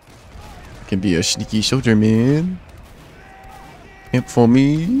 I can be a sneaky soldier man. Camp for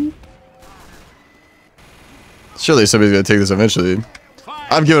me. Surely somebody's gonna take this eventually.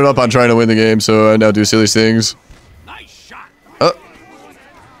 I've given up on trying to win the game, so I now do silly things. Nice shot. Oh.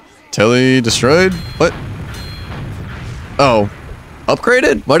 Telly destroyed? What? Oh.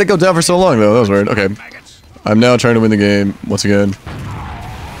 Upgraded? Why'd it go down for so long, though? That was weird. Okay. I'm now trying to win the game, once again.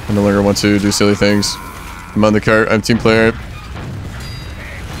 I no longer want to do silly things. I'm on the cart. I'm team player.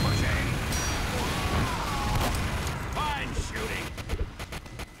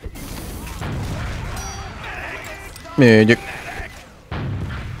 Magic.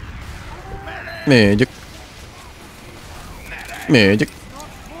 Magic. Magic.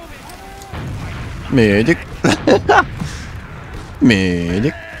 Magic.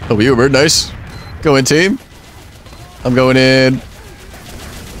 Magic. Oh, we Ubered. Nice. Go in, team. I'm going in.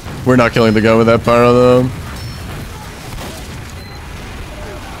 We're not killing the gun with that pyro, though.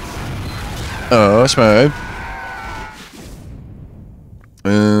 Oh, that's fine.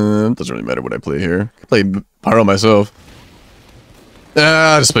 Doesn't really matter what I play here. I play Pyro myself.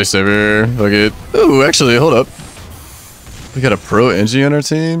 Ah, just play Saber. Fuck it. Ooh, actually, hold up. We got a pro NG on our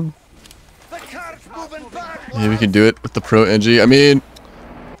team. Yeah, we can do it with the pro NG. I mean,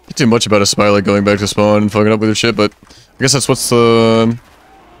 not too much about a spy like going back to spawn and fucking up with your shit, but I guess that's what's the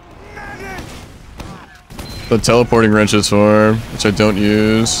teleporting wrench is for, which I don't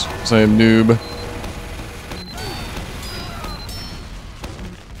use, because I am noob.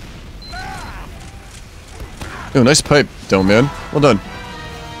 Oh, nice pipe, Dome Man. Well done.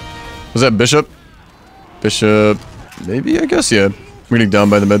 Was that Bishop? Bishop, maybe, I guess, yeah. We're getting down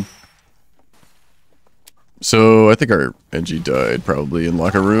by the mid. So, I think our NG died, probably, in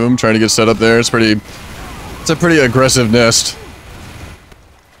locker room, trying to get set up there. It's a pretty aggressive nest.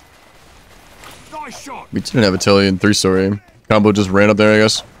 We didn't have a telly in 3-story. Combo just ran up there, I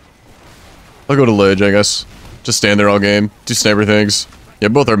guess. I'll go to ledge, I guess. Just stand there all game. Do sniper things. Yeah,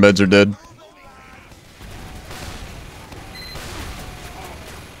 both our meds are dead.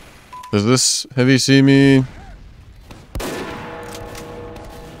 Does this heavy see me? I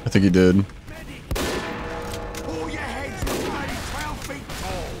think he did.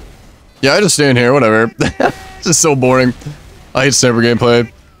 Yeah, I just stand here, whatever. It's just so boring. I hate sniper gameplay.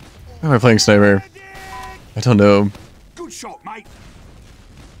 Why am I playing sniper? I don't know. Good shot, mate.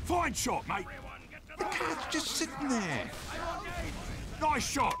 Fine shot, mate. The cat's just sitting there. Nice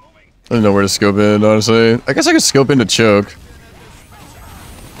shot. I don't know where to scope in, honestly. I guess I could scope into choke.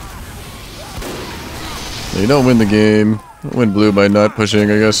 You don't win the game. You don't win blue by not pushing,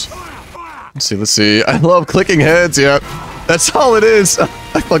 I guess. Let's see. I love clicking heads, yeah. That's all it is. I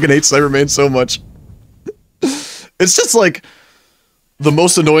fucking hate sniper main so much. It's just like the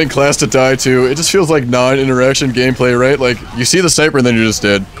most annoying class to die to. It just feels like non-interaction gameplay, right? Like, you see the sniper and then you're just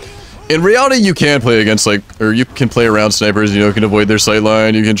dead. In reality, you can play against, like, or you can play around snipers, you know, you can avoid their sight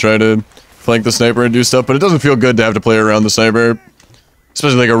line, you can try to flank the sniper and do stuff, but it doesn't feel good to have to play around the sniper.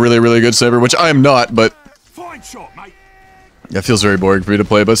 Especially like a really, really good sniper, which I am not, but yeah, it feels very boring for me to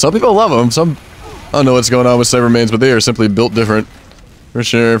play, but some people love them. Some, I don't know what's going on with sniper mains, but they are simply built different. For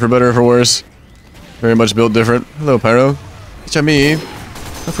sure, for better or for worse. Very much built different. Hello, Pyro. It's me.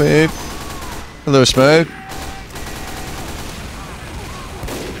 Okay. Hello, Spy.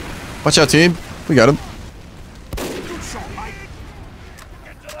 Watch out, team. We got him.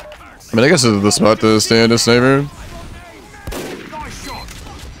 I mean, I guess this is the spot to stand as sniper.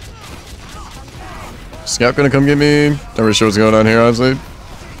 Scout gonna come get me? Not really sure what's going on here, honestly.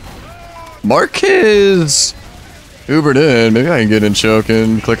 Mark is Ubered in. Maybe I can get in choke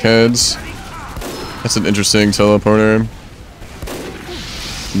and click heads. That's an interesting teleporter.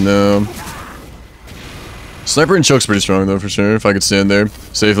 No. Sniper and choke's pretty strong though, for sure, if I could stand there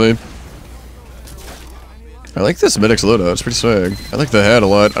safely. I like this Medic's loadout, it's pretty swag. I like the hat a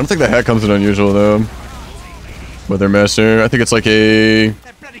lot. I don't think the hat comes in unusual though. Weather Master. I think it's like a...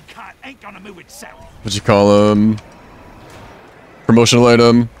 What'd you call them? Promotional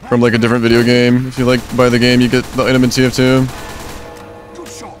item from like a different video game. If you like buy the game, you get the item in TF2.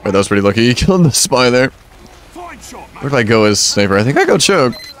 Alright, that was pretty lucky. You killed the spy there. Where do I go as sniper? I think I go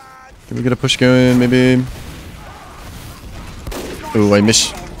choke. Can we get a push going, maybe? Ooh, I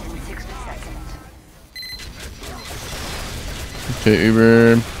miss. Okay,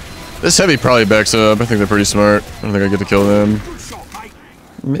 Uber. This heavy probably backs up. I think they're pretty smart. I don't think I get to kill them.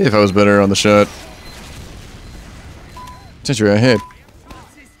 Maybe if I was better on the shot. Century, I hit.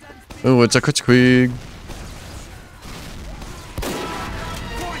 Oh, it's a Kuchquig.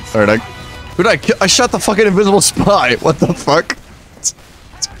 Alright, who did I kill? I shot the fucking invisible spy. What the fuck?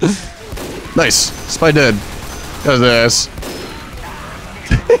 Nice. Spy dead. Got his ass.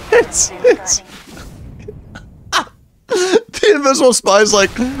 The invisible spy's like,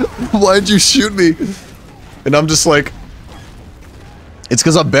 why'd you shoot me? And I'm just like, it's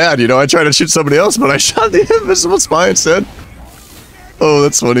because I'm bad, you know? I tried to shoot somebody else, but I shot the invisible spy instead. Oh,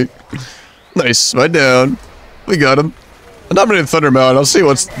 that's funny. Nice. Spy down. We got him. I nominated Thundermount. I'll see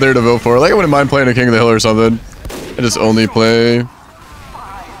what's there to vote for. Like, I wouldn't mind playing a King of the Hill or something. I just only play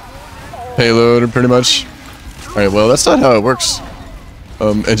payload, pretty much. Alright, well, that's not how it works.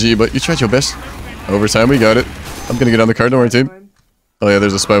 NG, but you tried your best. Overtime, we got it. I'm gonna get on the card, don't worry, team. Oh yeah,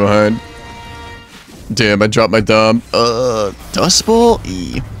 there's a spy behind. Damn, I dropped my Dom. Dust Bowl?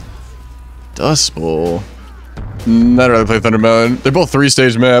 E. Dust Bowl. I'd rather play Thunder Mountain. They're both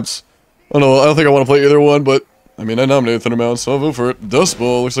 3-stage maps. I don't know, I don't think I want to play either one, but I mean, I nominated Thunder Mountain, so I'll vote for it. Dust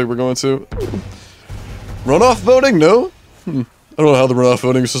Bowl, looks like we're going to. Runoff voting? No? I don't know how the runoff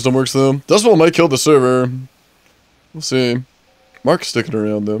voting system works, though. Dust Bowl might kill the server. We'll see. Mark's sticking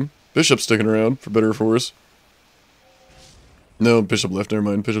around, though. Bishop's sticking around, for better or for worse. No, Bishop left. Never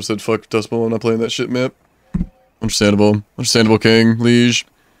mind. Bishop said, "Fuck Dust Bowl. I'm not playing that shit map." Understandable. Understandable, King. Liege.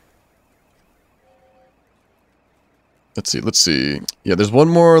 Let's see. Let's see. Yeah, there's one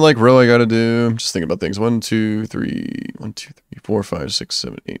more like row I gotta do. I'm just thinking about things. 1, 2, 3, 1, 2, 3, 4, 5, 6,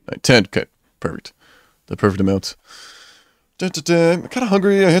 7, 8, 9, 10. Okay, perfect. The perfect amount. I'm kind of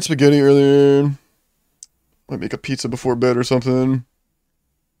hungry. I had spaghetti earlier. Might make a pizza before bed or something.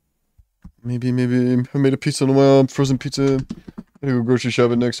 Maybe. I haven't made a pizza in a while. Frozen pizza. Gotta go grocery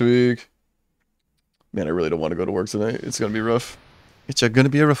shopping next week. Man, I really don't want to go to work tonight. It's gonna be rough. It's gonna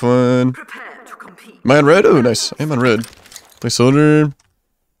be a rough one. Prepare to compete. Am I on red? Oh, nice. I am on red. Play soldier.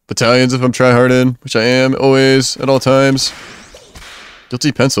 Battalions if I'm tryharding, which I am always, at all times.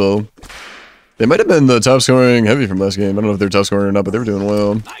 Guilty pencil. They might have been the top scoring heavy from last game. I don't know if they're top scoring or not, but they were doing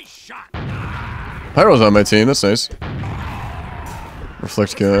well. Pyro's on my team. That's nice.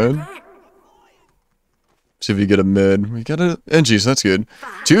 Reflect gun. See if we get a mid. We got a NG, so that's good.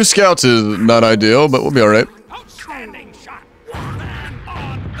 2 scouts is not ideal, but we'll be alright. Outstanding shot.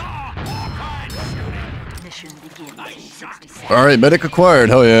 Mission begins in 60 seconds. Alright, medic acquired.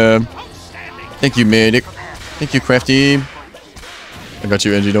 Hell yeah. Thank you, medic. Thank you, Crafty. I got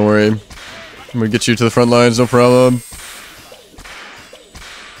you, NG. Don't worry. I'm gonna get you to the front lines, no problem.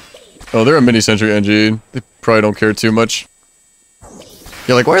 Oh, they're a mini-sentry NG. They probably don't care too much.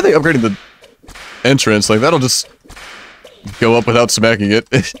 Yeah, like, why are they upgrading the entrance? Like, that'll just go up without smacking it.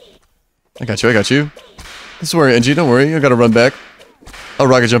 I got you, I got you. This is where NG, don't worry. I gotta run back. I'll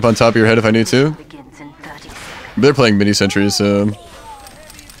rocket jump on top of your head if I need to. Begins in 30 seconds. They're playing mini-sentries, so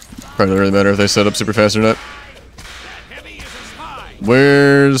probably doesn't really matter if they set up super fast or not.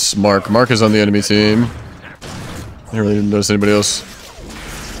 Where's Mark? Mark is on the enemy team. I didn't really notice anybody else.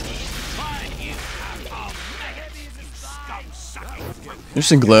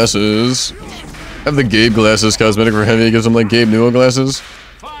 Interesting glasses. I have the Gabe glasses cosmetic for heavy. It gives them like Gabe Newell glasses.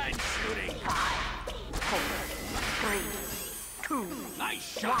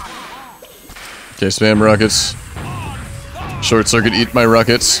 Okay, spam rockets. Short circuit, eat my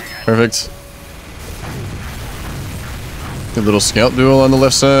rockets. Perfect. Good little scout duel on the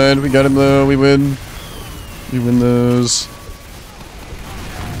left side. We got him though. We win. We win those.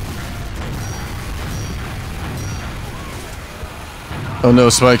 Oh no,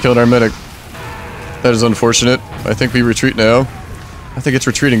 Spy killed our medic. That is unfortunate. I think we retreat now. I think it's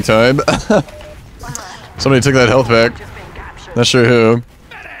retreating time. Somebody took that health back. Not sure who.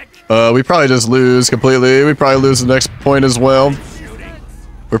 We probably just lose completely. We probably lose the next point as well.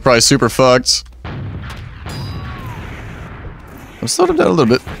 We're probably super fucked. I'll slow him down a little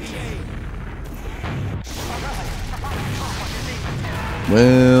bit.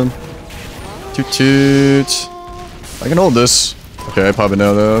 Well, toot toot. I can hold this. Okay, I pop it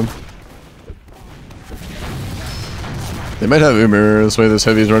now though. They might have Uber. This way this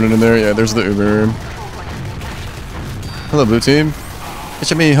heavy is running in there. Yeah, there's the Uber. Hello, blue team.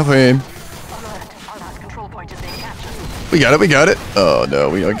 It's me, Humfrey. We got it, we got it. Oh no,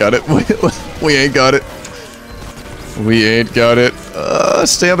 we ain't got it. We ain't got it. We ain't got it.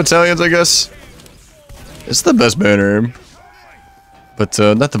 Stay on battalions, I guess. It's the best banner. But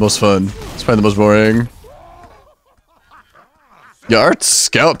not the most fun. It's probably the most boring. Yeah, our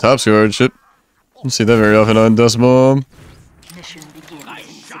scout top scored shit. Don't see that very often on Dust Bowl. Mission begins in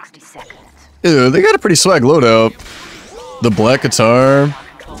 60 seconds. Ew, they got a pretty swag loadout. The black guitar,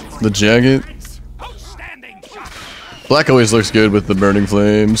 the jacket. Black always looks good with the burning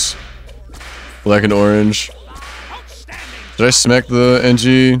flames. Black and orange. Did I smack the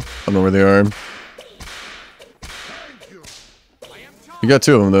NG? I don't know where they are. You got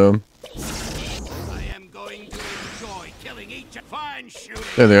 2 of them though.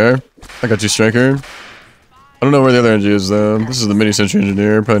 There they are. I got you, Striker. I don't know where the other NG is though. This is the mini sentry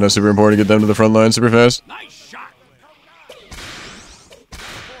engineer. Probably not super important to get them to the front line super fast.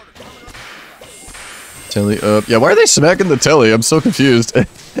 Telly up. Yeah, why are they smacking the telly? I'm so confused.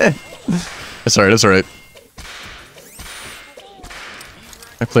 That's alright, that's alright.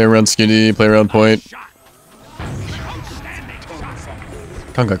 I play around skinny, play around point.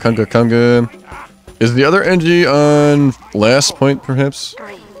 Conga, conga, conga. Is the other NG on last point, perhaps?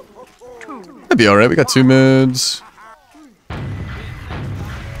 That'd be alright, we got 2 mids.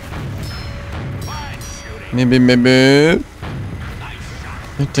 Maybe.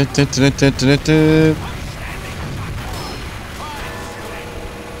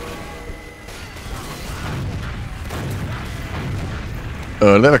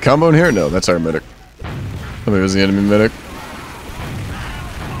 Do they have a combo in here? No, that's our medic. Maybe it was the enemy medic.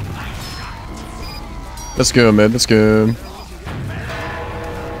 Let's go, mid. Let's go.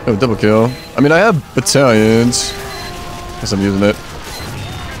 Oh, double kill. I mean, I have battalions. Guess I'm using it.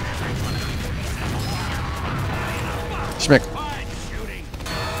 Schmick.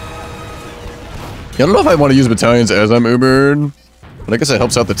 Yeah, I don't know if I want to use battalions as I'm Ubered, but I guess it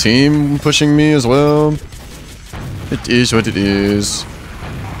helps out the team pushing me as well. It is what it is.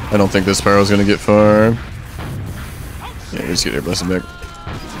 I don't think this Sparrow's gonna get far. Yeah, just get air blessing back.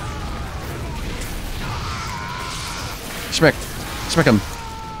 Schmeck. Schmeck him.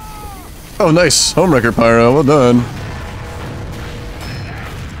 Oh, nice. Homewrecker Pyro. Well done.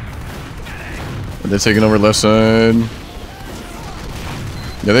 Are they taking over left side?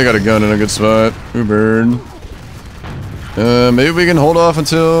 Yeah, they got a gun in a good spot. Ubered. Maybe we can hold off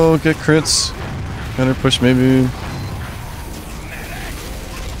until get crits. Counter push, maybe.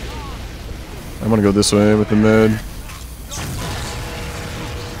 I want to go this way with the mid.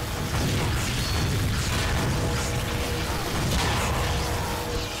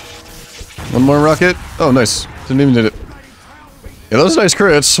 One more rocket. Oh, nice. Didn't even hit it. Yeah, those are nice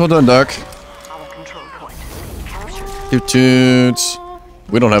crits. Well done, Doc. Toot toot.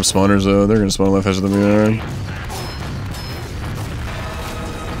 We don't have spawners though. They're gonna spawn left edge of the mirror.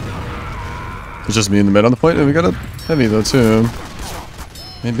 It's just me in the mid on the point, and we got a heavy though too.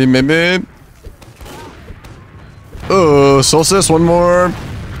 Maybe, maybe. Oh, Solstice, one more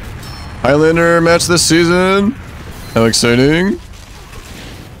Highlander match this season. How exciting.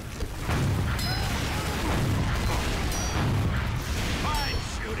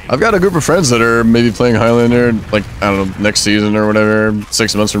 I've got a group of friends that are maybe playing Highlander, like, I don't know, next season or whatever,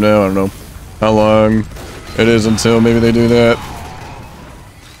 6 months from now, I don't know how long it is until maybe they do that.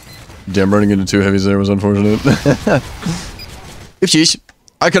 Damn, running into 2 heavies there was unfortunate. Sheesh.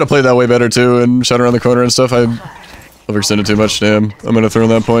 I could have played that way better too and shot around the corner and stuff. I overextended too much, damn. I'm gonna throw in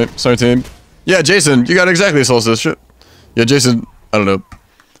that point. Sorry, team. Yeah, Jason, you got exactly Solstice. Shit. Yeah, Jason, I don't know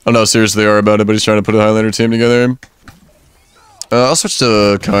how serious they are about it, but he's trying to put a Highlander team together. I'll switch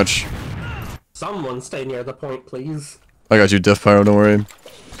to Koch. Someone stay near the point, please. I got you, Def Pyro, don't worry.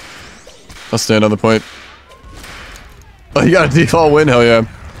 I'll stand on the point. Oh, you got a default win? Hell yeah.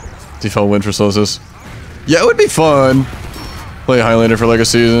 Default win for Solstice. Yeah, it would be fun. Play Highlander for like a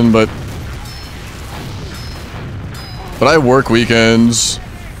season, but I work weekends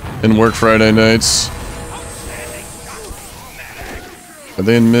and work Friday nights. Are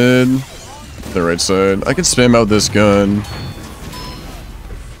they in mid? The right side. I can spam out this gun.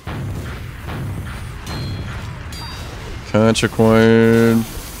 Conch acquired.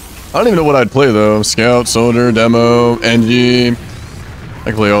 I don't even know what I'd play though. Scout, Soldier, Demo, NG. I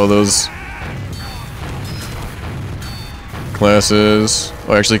can play all those classes.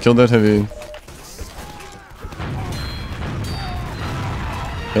 Oh, I actually killed that heavy.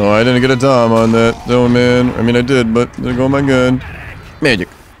 Oh, I didn't get a dom on that though, man. I mean, I did, but there go my gun. Magic.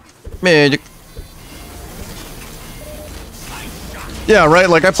 Magic. Yeah, right?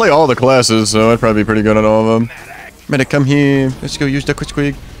 Like, I play all the classes, so I'd probably be pretty good at all of them. Medic, come here. Let's go use the quick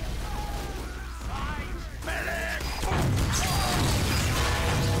squig.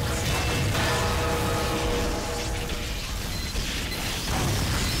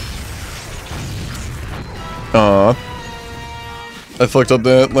 Aw. I fucked up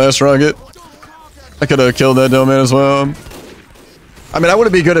that last rocket. I could have killed that dumb man as well. I mean, I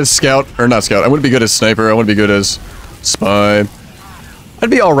wouldn't be good as scout, or not scout. I wouldn't be good as sniper. I wouldn't be good as spy. I'd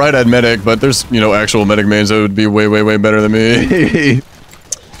be alright at medic, but there's, you know, actual medic mains that would be way, way, way better than me.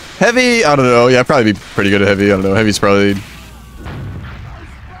 Heavy? I don't know. Yeah, I'd probably be pretty good at heavy. I don't know. Heavy's probably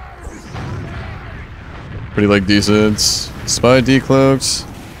pretty, like, decent. Spy decloaked.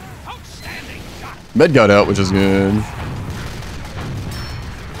 Med got out, which is good.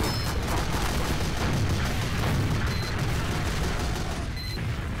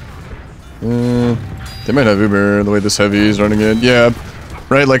 They might have Uber the way this heavy is running in. Yeah.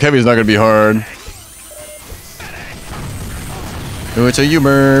 Right, like heavy's not gonna be hard. Oh, it's a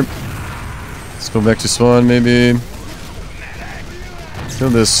Uber. Let's go back to spawn, maybe. Kill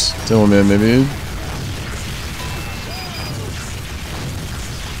this Tillman, maybe.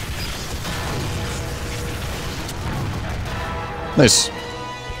 Nice.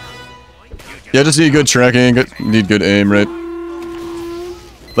 Yeah, just need good tracking, need good aim, right?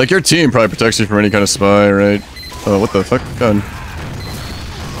 Like, your team probably protects you from any kind of spy, right? Oh, what the fuck? Gun.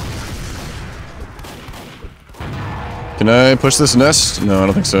 Can I push this nest? No, I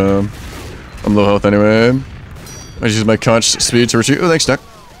don't think so. I'm low health anyway. I just use my conch speed to retreat. Oh, thanks, Duck.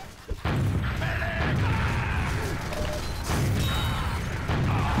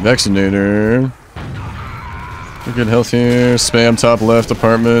 Vaccinator. We're good health here. Spam top left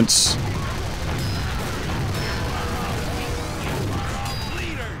apartments.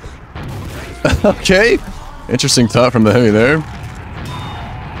 Okay. Interesting thought from the heavy there.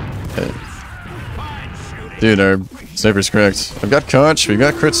 Dude, our sniper's cracked. I've got conch, we've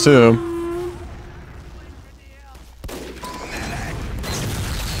got crits too.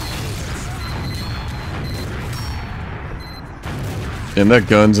 And that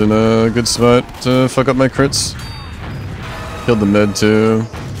gun's in a good spot to fuck up my crits. Killed the med too.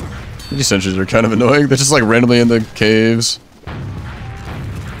 These sentries are kind of annoying. They're just like randomly in the caves.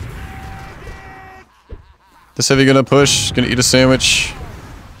 This heavy gonna push, gonna eat a sandwich.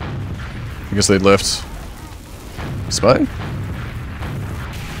 I guess they left. Spy?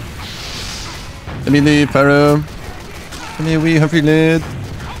 Let me leave, Pyro. Let me wee Humfrey lid.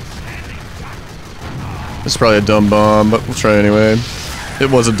 This is probably a dumb bomb, but we'll try anyway. It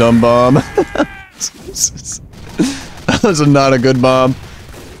was a dumb bomb. That was not a good bomb.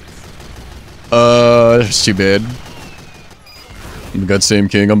 It's too bad. We got same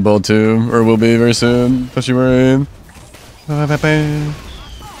king on ball too, or will be very soon. Don't you worry.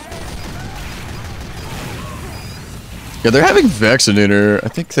 Yeah, they're having Vaccinator. I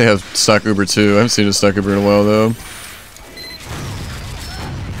think they have stock Uber too. I haven't seen a stock Uber in a while though.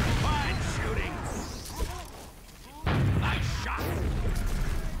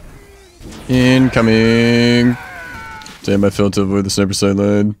 Incoming. Damn, I failed to avoid the sniper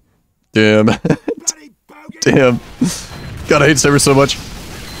sideline. Damn. Damn. God, I hate sniper so much.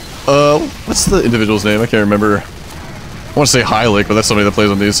 What's the individual's name? I can't remember. I want to say Hylic, but that's somebody that plays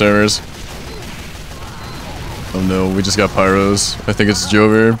on these servers. Oh no, we just got pyros. I think it's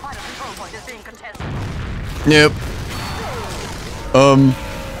Jover. Yep.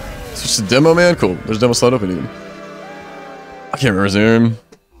 It's just a demo, man? Cool. There's a demo slot open even. I can't remember his name.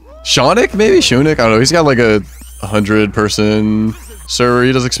 Shonik, maybe? Shunik? I don't know. He's got like a 100-person server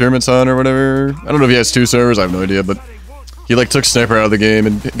he does experiments on or whatever. I don't know if he has 2 servers. I have no idea, but he like took Sniper out of the game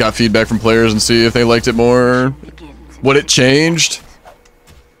and got feedback from players and see if they liked it more. What it changed.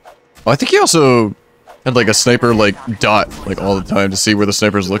 Oh, I think he also had like a sniper like dot like all the time to see where the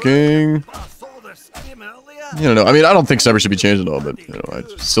sniper's looking. You don't know. I mean, I don't think sniper should be changed at all, but you know,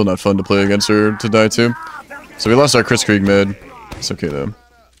 it's still not fun to play against her to die to. So we lost our Chris Krieg mid. It's okay though.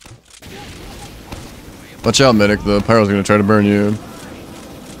 Watch out, medic. The pyro's gonna try to burn you.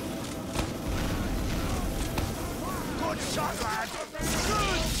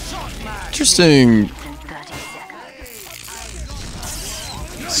 Interesting.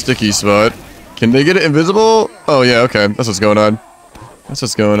 Sticky spot. Can they get it invisible? Oh yeah, okay. That's what's going on. That's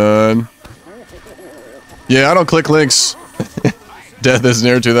what's going on. Yeah, I don't click links. Death is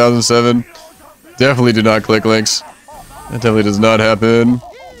near 2007. Definitely do not click links. That definitely does not happen.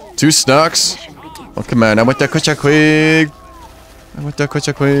 2 stocks. Oh, come on. I want that Kutcha Quig. I want that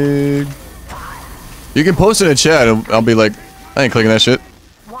Kutcha Quig. You can post in a chat and I'll be like, I ain't clicking that shit.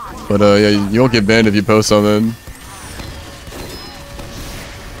 But yeah, you won't get banned if you post something.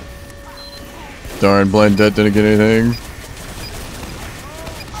 Darn, Blind Dead didn't get anything.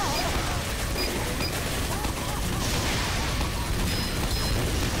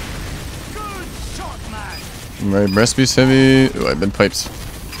 Alright, recipes heavy. Oh, I've been piped.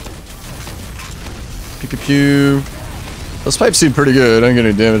 Pew pew pew. Those pipes seem pretty good. I don't get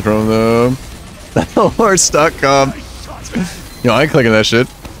any damage from them though. Or stock comp. Yo, I ain't clicking that shit.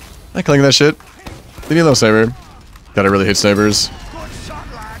 I ain't clicking that shit. Leave me alone, sniper. God, I really hate snipers.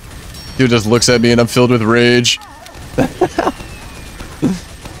 Dude just looks at me and I'm filled with rage.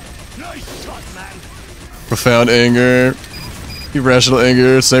 Profound anger. Irrational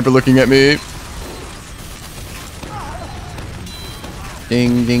anger. Sniper looking at me.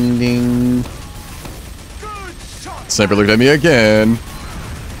 Ding, ding, ding. Sniper looked at me again.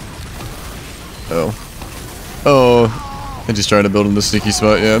 Oh. Oh. I'm just trying to build in the sneaky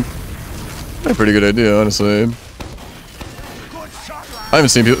spot, yeah. A pretty good idea, honestly. I haven't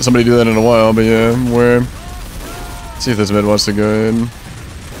seen somebody do that in a while, but yeah, where... Let's see if this mid wants to go in.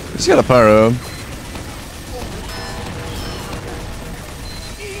 He's got a pyro.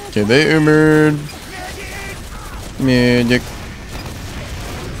 Okay, they umered. Magic.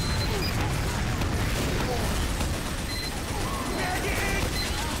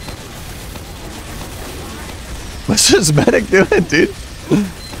 What's this medic doing, dude?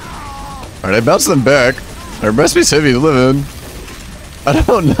 Alright, I bounced them back. Our recipe's heavy to live in. I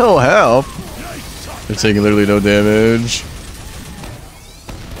don't know how. They're taking literally no damage.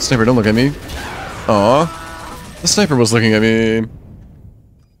 Sniper, don't look at me. Aw. The sniper was looking at me.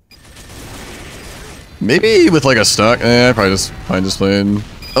 Maybe with like a stock. I probably just fine just playing.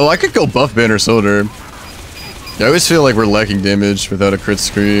 Oh, I could go buff banner soldier. Yeah, I always feel like we're lacking damage without a crit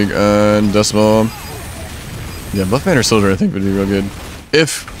Krieg on Dust Ball. Yeah, buff banner soldier I think would be real good.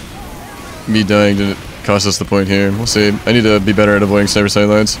 If me dying didn't cost us the point here. We'll see. I need to be better at avoiding sniper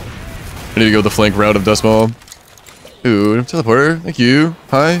sidelines. I need to go the flank route of Dustball. Ooh, teleporter. Thank you.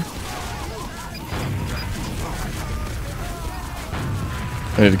 Hi.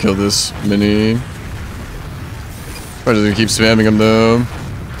 I need to kill this mini. Probably just gonna keep spamming him though.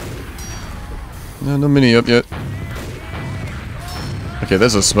 No mini up yet. Okay,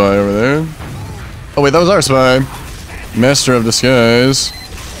 there's a spy over there. Oh wait, that was our spy. Master of disguise.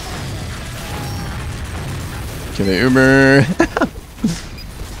 Okay, they Uber.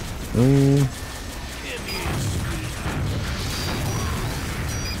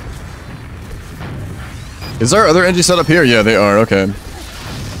 Is our other NG set up here? Yeah, they are. Okay.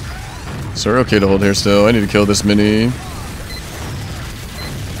 So we're okay to hold here still. I need to kill this mini.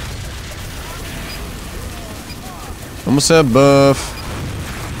 Almost have buff.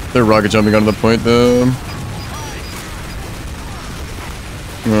 They're rocket jumping onto the point though.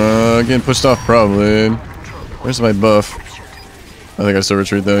 Getting pushed off probably. Where's my buff? I think I still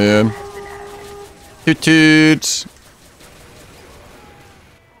retreat though, yeah. Toot toot.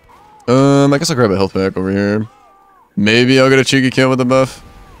 I guess I'll grab a health pack over here. Maybe I'll get a cheeky kill with the buff.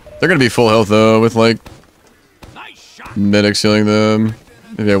 They're gonna be full health though, with like medics healing them.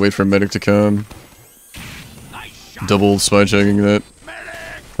 Maybe I wait for a medic to come. Double spy checking that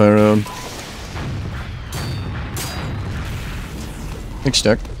pyro. Thanks,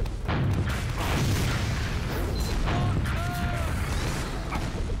 Stack.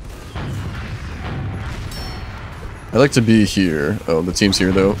 I like to be here. Oh, the team's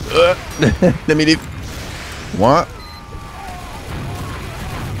here though. Let me leave. What?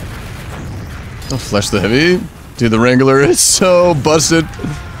 Don't flash the heavy. Dude, the Wrangler is so busted.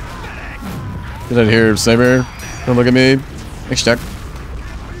 Get out of here, sniper. Don't look at me. Thanks, Jack.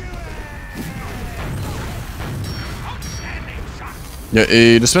 Yeah,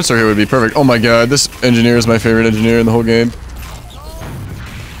 a dispenser here would be perfect. Oh my god, this engineer is my favorite engineer in the whole game.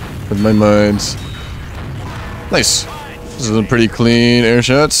 With my mind. Nice. This is a pretty clean air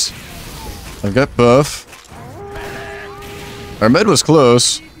shots. I've got buff. Our med was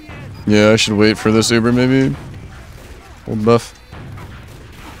close. Yeah, I should wait for this Uber maybe. Hold buff.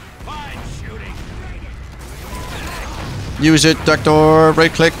 Use it, Doctor.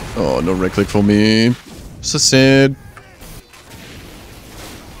 Right click. Oh, no right click for me. So sad.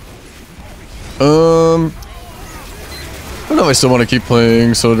 I don't know if I still want to keep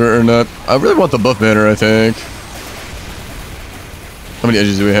playing Soldier or not. I really want the buff banner, I think. How many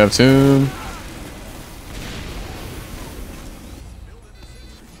edges do we have, too?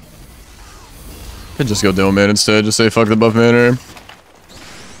 Could just go Dome Man instead. Just say fuck the buff banner.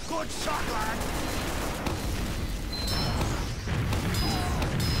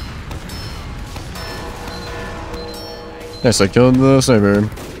 Nice, I killed the sniper.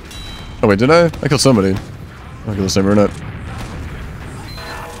 Oh wait, did I? I killed somebody. I'll kill the sniper or not.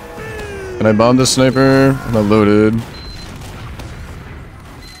 Can I bomb this sniper? I'm not loaded.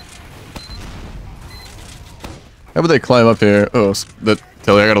 How would they climb up here? Oh, that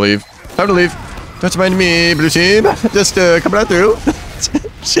Kelly, I gotta leave. Time to leave. Don't mind me, blue team. Just coming out through.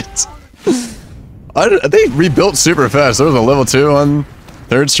 Shit. They rebuilt super fast. There was a level 2 on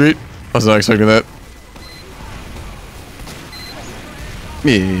 3rd Street. I was not expecting that.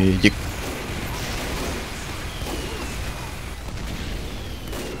 Magic.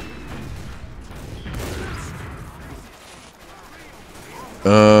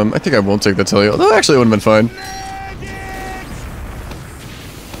 I think I won't take the telly. Although actually it would have been fine.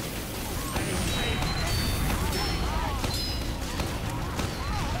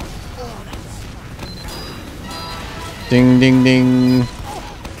 Ding ding ding.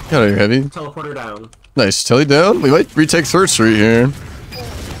 Get out of here, heavy. Teleporter down. Nice, telly down. We might retake 3rd Street here.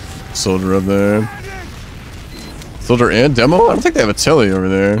 Soldier up there. Soldier and demo? I don't think they have a telly over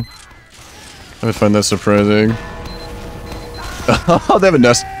there. I would find that surprising. Oh, they have a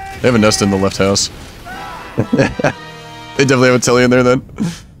nest. They have a nest in the left house. They definitely have a telly in there then.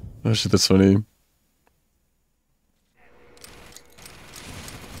 Oh shit, that's funny.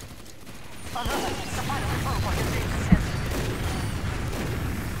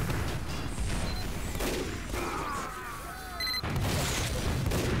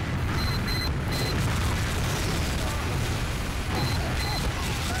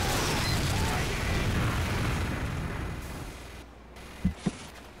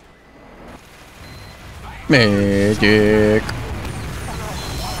 Magic.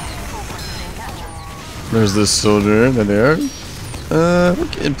 There's this soldier. There they are. We're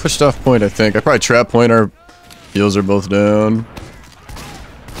getting pushed off point, I think. I probably trap point. Our heals are both down.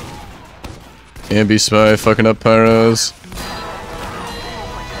 Ambi spy fucking up pyros.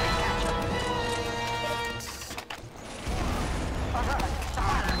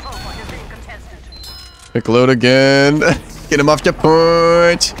 Pick load again. Get him off the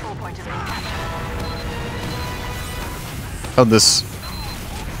point. How'd this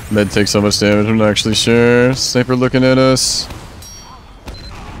med take so much damage? I'm not actually sure. Sniper looking at us.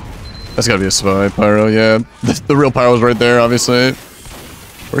 That's gotta be a spy. Pyro, yeah. The real pyro's right there, obviously.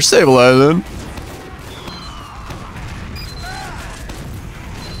 We're stabilizing.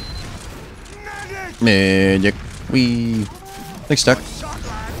 Magic. Wee. Thanks, Duck.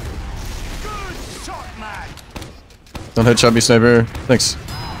 Don't headshot me, sniper. Thanks.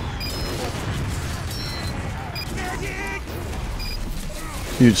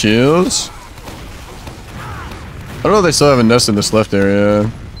 Huge shields. I don't know if they still have a nest in this left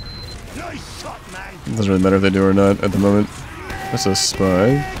area. Doesn't really matter if they do or not at the moment. That's a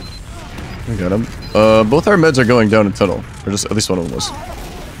spy. We got him. Both our meds are going down in tunnel. Or just, at least one of them was.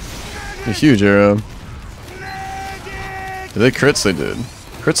 A huge arrow. Did they crits? They did.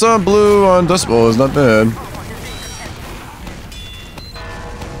 Crits on blue on Dust Bowl is not bad.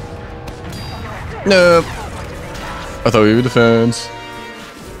 Nope. I thought we would defend.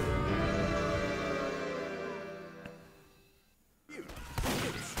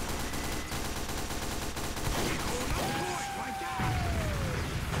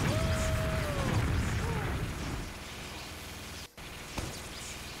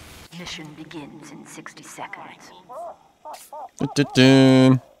 Mission begins in 60 seconds.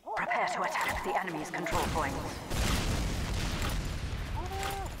 Dun-dun-dun. Prepare to attack the enemy's control points.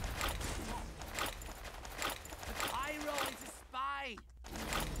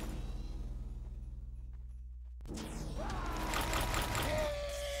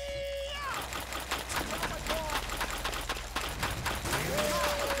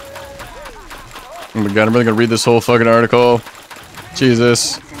 Oh my god, I'm really gonna read this whole fucking article.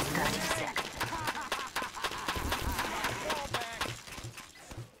 Jesus.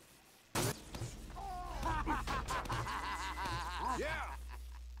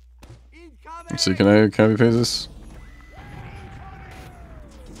 Let's see, can I copy paste this?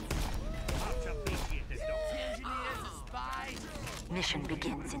 Mission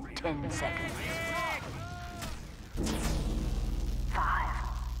begins in 10 seconds. 5,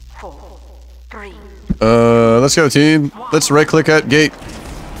 4, 3. Let's go, team. Let's right click at gate.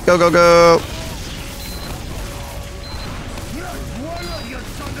 Go, go, go.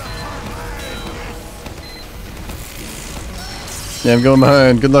 Yeah, I'm going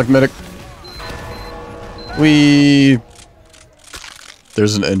behind. Good luck, medic.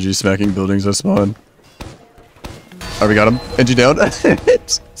 There's an NG smacking buildings that spawn. Alright, we got him. NG down. Probably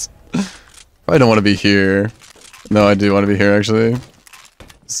don't want to be here. No, I do want to be here, actually.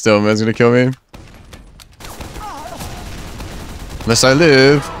 Still, man's gonna kill me. Unless I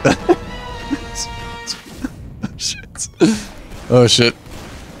live. Shit. Oh, shit.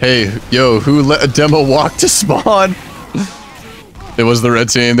 Hey, yo, who let a demo walk to spawn? It was the red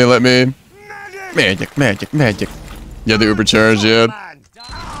team, they let me. Magic, magic, magic. Yeah, the Uber charge, yeah.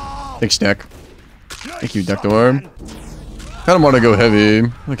 Thanks, Stack. Thank you, Dr. Worm. Kinda wanna go heavy.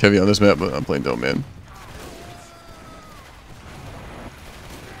 I like heavy on this map, but I'm playing Dome, man.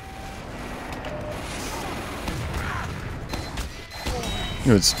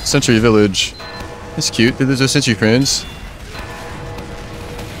 Oh, it's Century Village. It's cute. There's a Century friends.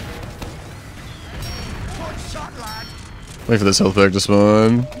 Wait for this health pack to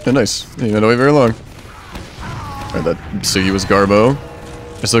spawn. Yeah, nice. Yeah, you gotta wait very long. Alright, that Siggy was Garbo.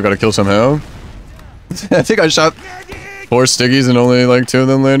 I still gotta kill somehow. I think I shot 4 Stiggies and only like 2 of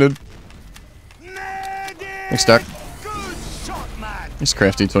them landed. Thanks, Doc. It's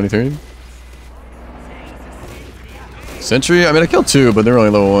Crafty 23. Sentry? I mean, I killed 2, but they're only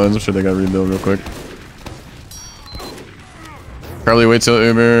level 1s. I'm sure they gotta rebuild real quick. Probably wait till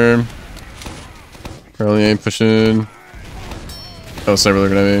Uber. Probably ain't pushing. Oh, sniper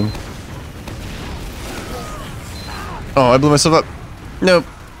looking at me. Oh, I blew myself up. Nope.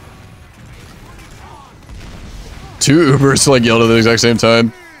 2 Ubers like yelled at the exact same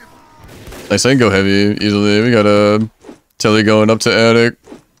time. Nice, I can go heavy easily. We got a telly going up to attic.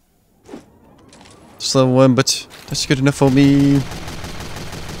 Just level 1, but that's good enough for me.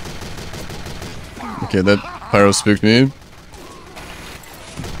 Okay, that pyro spooked me.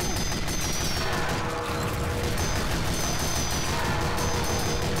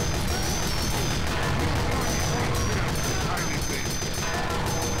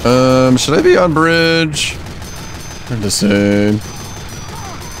 Should I be on bridge? Hard to say.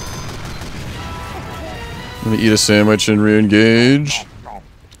 Let me eat a sandwich and re-engage.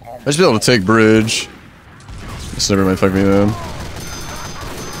 I should be able to take bridge. This never might fuck me though.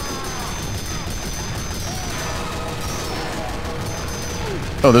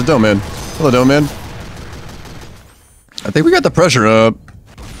 Oh, there's Dome Man. Hello, Dome Man. I think we got the pressure up.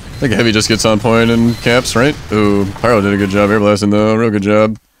 I think Heavy just gets on point and caps, right? Ooh, Pyro did a good job air blasting though. Real good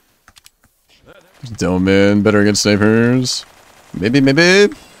job. Dome man, better against snipers. Maybe. I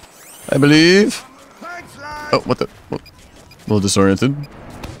believe. Oh, what the? What? A little disoriented.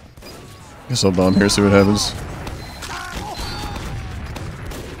 Guess I'll bomb here, see what happens.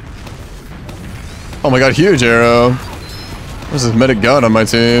 Oh my god, huge arrow. This is medic god on my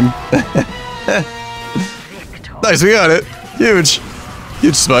team. Nice, we got it. Huge.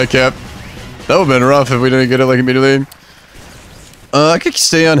 Huge spy cap. That would've been rough if we didn't get it like immediately. I could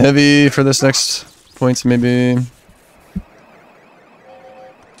stay on Heavy for this next point, maybe. Let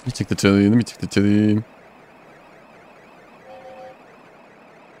me take the Tilly.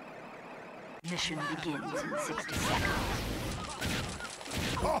 Mission begins in 60 seconds.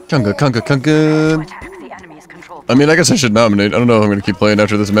 Kunga. Attack the enemy's control. I mean, I guess I should nominate. I don't know if I'm gonna keep playing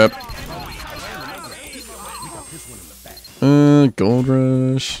after this map. Gold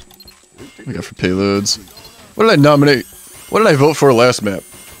Rush. What we got for payloads? What did I nominate? What did I vote for last map?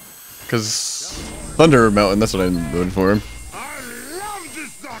 Because Thunder Mountain, that's what I voted for.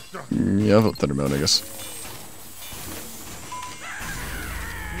 Yeah, I'll vote Thunder Mountain, I guess.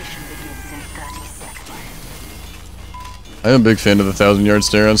 Mission begins in 30 seconds. I am a big fan of the 1,000-yard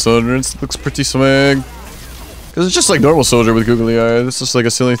stare on Soldier. It looks pretty swag. Because it's just like normal Soldier with googly eyes. It's just like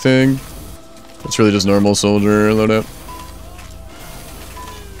a silly thing. It's really just normal Soldier loadout.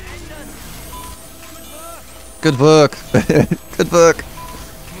 Good book. Good book.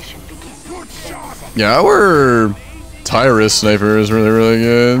 Yeah, our Tyrus sniper is really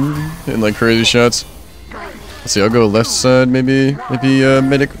good. Hitting like crazy shots. Let's see, I'll go left side maybe. Maybe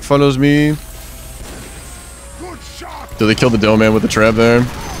medic follows me. Did they kill the Dome man with the trap there?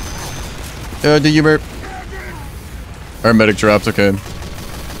 Do you burp? Our medic dropped, okay.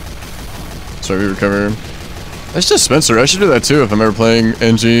 Sorry, we recover. It's just Spencer. I should do that too if I'm ever playing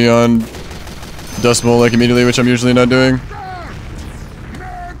NG on Dust Bowl like immediately, which I'm usually not doing.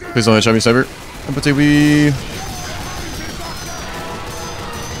 Please don't headshot me, Cyber. We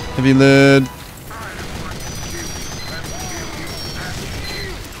heavy lid.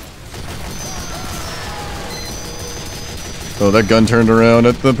 Oh, that gun turned around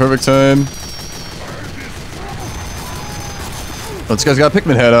at the perfect time. Oh, this guy's got a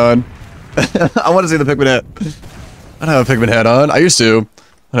Pikmin hat on. I want to see the Pikmin hat. I don't have a Pikmin hat on. I used to.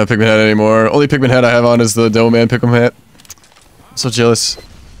 I don't have a Pikmin hat anymore. Only Pikmin hat I have on is the Dome Man Pikmin hat. I'm so jealous.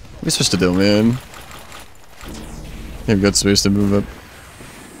 Let me switch to Dome Man. I've got space to move up.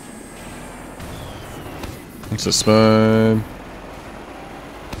 It's a spine.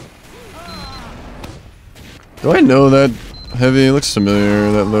 Do I know that Heavy? It looks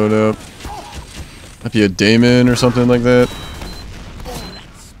familiar, that loadout. Might be a Daemon or something like that.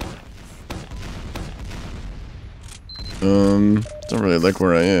 Don't really like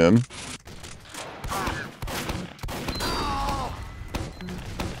where I am.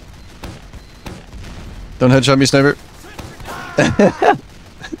 Don't headshot me, sniper.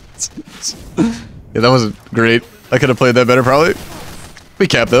 Yeah, that wasn't great. I could have played that better, probably. We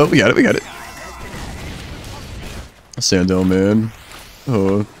capped though. We got it. Sandel, man.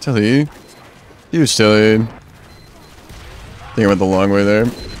 Oh, Telly. Huge Telly. I think I went the long way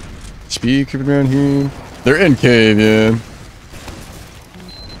there. Speed creeping around here. They're in cave, yeah.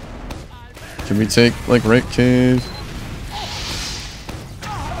 Can we take, like, right cave?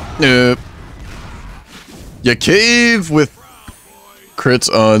 Nope. Yeah, cave with crits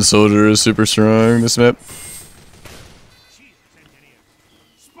on Soldier is super strong this map.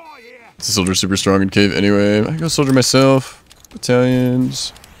 Soldier super strong in cave anyway. I go Soldier myself.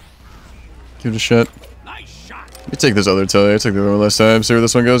 Battalions. Give it a shot. Let me take this other Telly. I took the other one last time. See where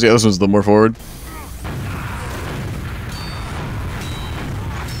this one goes? Yeah, this one's a little more forward.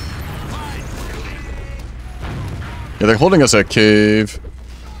 Yeah, they're holding us at cave.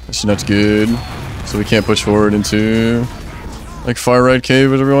 That's not good. So we can't push forward into like far right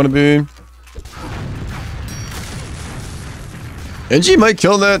cave, whatever we want to be. NG might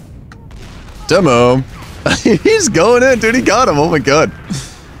kill that demo. He's going in, dude. He got him. Oh my god.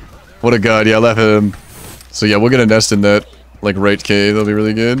 What a god. Yeah, I left him. So yeah, we'll get a nest in that like right cave. That'll be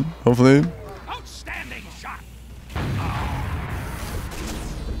really good. Hopefully. Outstanding shot.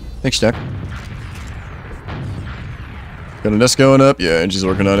 Thanks, Jack. Got a nest going up. Yeah, Angie's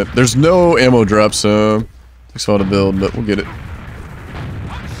working on it. There's no ammo drop, so takes a while to build, but we'll get it.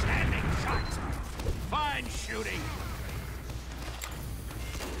 Outstanding shot. Fine shooting.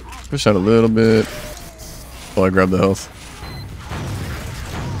 Push out a little bit. Oh, I grabbed the health.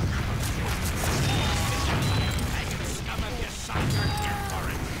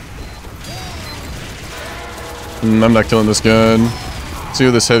 I'm not killing this gun. See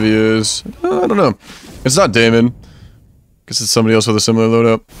who this heavy is. I don't know. It's not Damon. Guess it's somebody else with a similar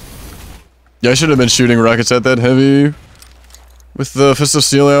loadout. Yeah, I should have been shooting rockets at that heavy with the Fist of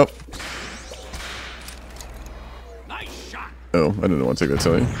Steel out. Nice shot. Oh, I didn't want to take that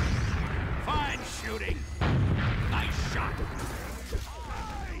telly. Fine shooting. Nice shot.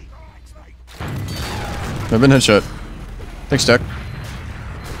 I've been headshot. Thanks, Jack.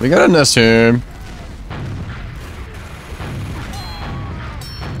 We got a nest here.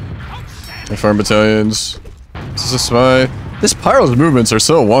 I farm battalions. Is this a spy? This Pyro's movements are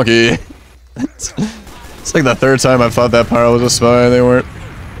so wonky. It's like the third time I've thought that Pyro was a spy and they weren't.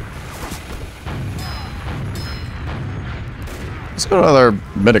 Let's go to our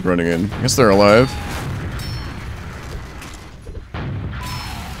medic running in. I guess they're alive.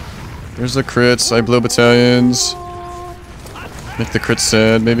 There's the crits. I blow battalions. Make the crits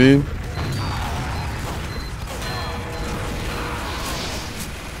sad, maybe.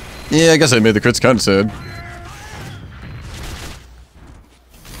 Yeah, I guess I made the crits kind of sad.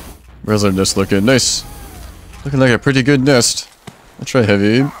 Where's our nest looking? Nice. Looking like a pretty good nest. I'll try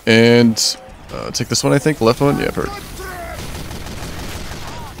heavy. And take this one, I think. The left one? Yeah, perfect.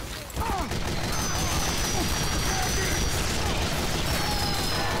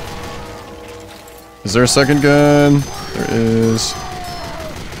 Is there a second gun? There is.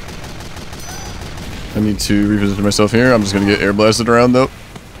 I need to reposition myself here. I'm just gonna get air blasted around though.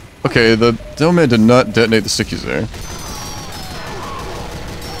 Okay, the Delman did not detonate the stickies there.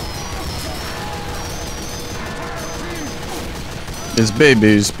 It's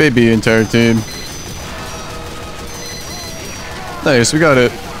babies, baby entire team. Nice, we got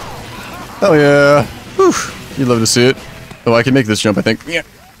it. Hell yeah. Whew. You'd love to see it. Oh, I can make this jump, I think. Yeah.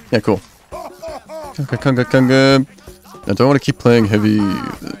 Yeah, cool. Kunga, kunga. Now, do I want to keep playing heavy?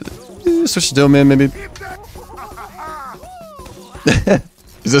 Switch to Delman, maybe?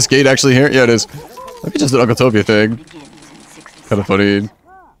 Is this gate actually here? Yeah, it is. Maybe just an Uncletopia thing. Kind of funny.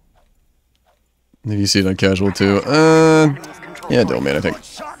 Maybe you see it on casual too. Yeah, Delman, I think.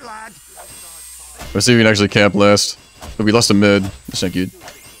 Let's see if we can actually camp last. But we lost a mid. That's not good.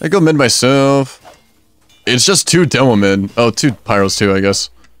 I go mid myself. It's just 2 demo mid. Oh, 2 pyros too, I guess.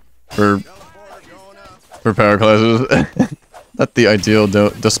 For power classes. Not the ideal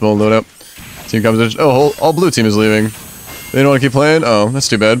decimal loadout. Team composition. Oh, all blue team is leaving. They don't want to keep playing? Oh, that's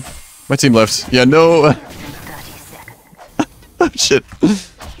too bad. My team left. Yeah, no. Oh, shit.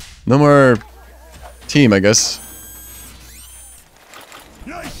 No more team, I guess.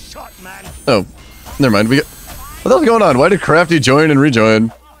 Nice shot, man. Oh, never mind. What the hell's going on? Why did Crafty join and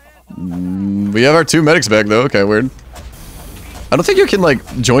rejoin? We have our 2 medics back, though. Okay, weird. I don't think you can, like,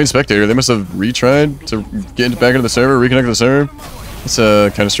 join spectator. They must have retried to get back into the server, reconnect to the server. It's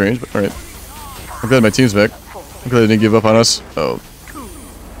kind of strange, but alright. I'm glad my team's back. I'm glad they didn't give up on us. Oh.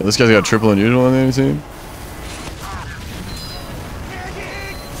 Yeah, this guy's got triple unusual on the team.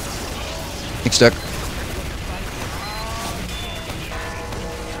 Thanks, Jack.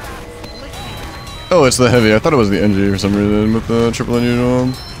 Oh, it's the heavy. I thought it was the NG for some reason with the triple unusual.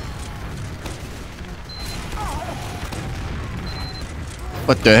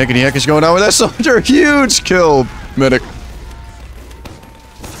 What the heckity heck is going on with that soldier? Huge kill, medic.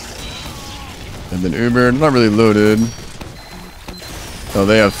 And then Uber, not really loaded. Oh,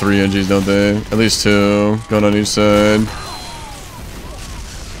 they have 3 NGs, don't they? At least 2 going on each side.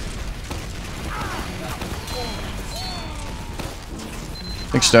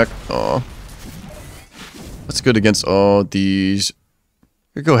 Thanks, Stack. Aw. What's good against all these?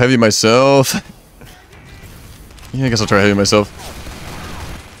 I could go heavy myself. Yeah, I guess I'll try heavy myself.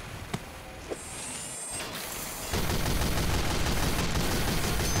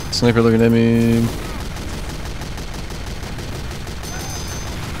 Sniper looking at me.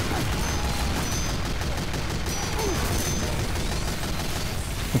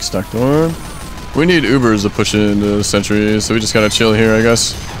 Thanks, Doctor. We need Ubers to push into sentries, so we just gotta chill here, I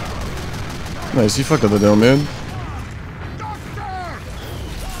guess. Nice, you fucked up the dome, man.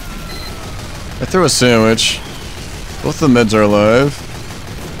 I threw a sandwich. Both the meds are alive.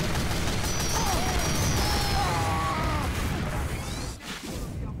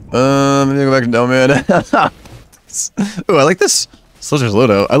 Maybe go back to down, man. Ooh, I like this soldier's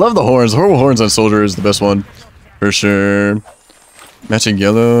loadout. I love the horns. Horrible horns on soldier is the best one, for sure. Matching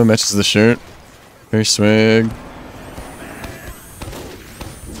yellow, matches the shirt. Very swag.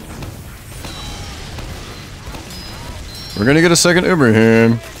 We're gonna get a second Uber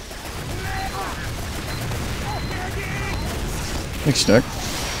here. Thanks, Jack.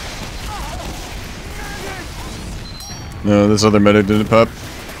 No, this other medic didn't pop.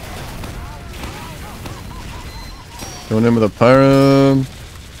 Going in with a pyro.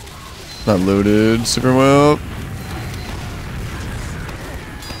 Not loaded super well.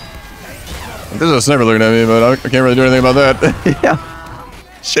 There's a sniper looking at me, but I can't really do anything about that. Yeah.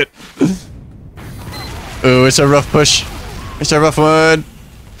 Shit. Ooh, it's a rough push. It's a rough one.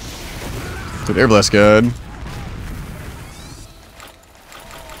 Good air blast god.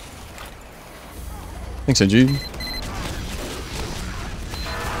 Thanks, NG.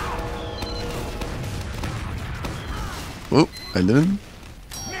 Whoop, I didn't.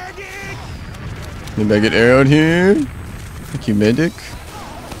 Maybe I get arrowed here. Thank you, medic.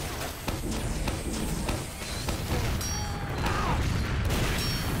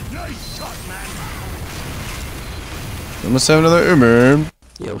 Almost have another Uber.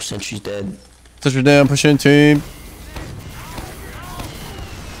 Yo, Sentry's dead. Touch her down, push in team.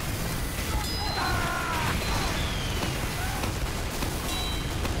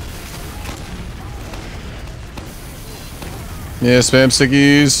 Yeah, spam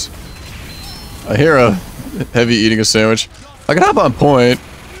stickies. I hear a heavy eating a sandwich. I can hop on point.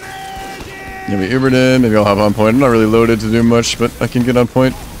 Yeah, we Ubered in. Maybe I'll hop on point. I'm not really loaded to do much, but I can get on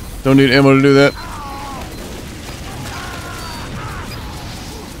point. Don't need ammo to do that.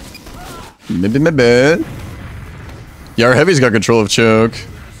 Maybe my bad. Yeah, our heavy's got control of choke.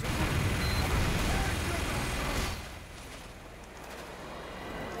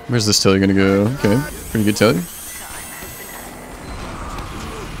 Where's this telly gonna go? Okay, pretty good telly.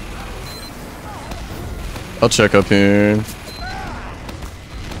 I'll check up here.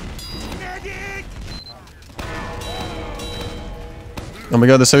 Oh my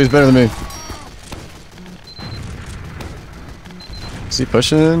god, this heavy's better than me. Is he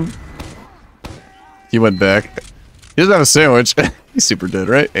pushing? He went back. He doesn't have a sandwich. He's super dead,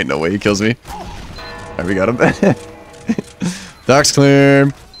 right? Ain't no way he kills me. Alright, we got him. Doc's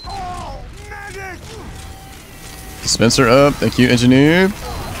clear. Dispenser up. Thank you, engineer.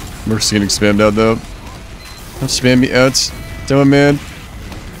 Merc's getting spammed out, though. Don't spam me out. Damn, man.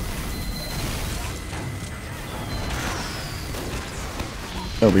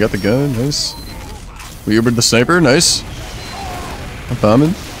 Oh, we got the gun. Nice. We Ubered the sniper. Nice. I'm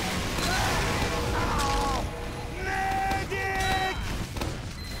bombing.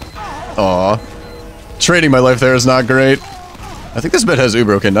 Aw. Trading my life there is not great. I think this med has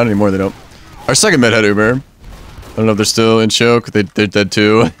Uber. Okay, not anymore. They don't. Our second med had Uber. I don't know if they're still in choke. They're dead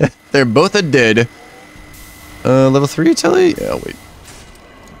too. They're both a dead. Level 3 telly? Yeah, I'll wait.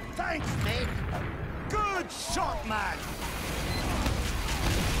 Thanks, mate. Good shot, man.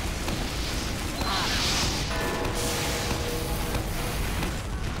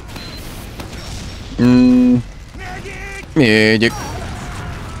 Medic.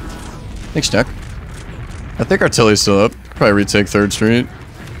 Thanks, Jack. I think our telly's still up. Probably retake 3rd Street.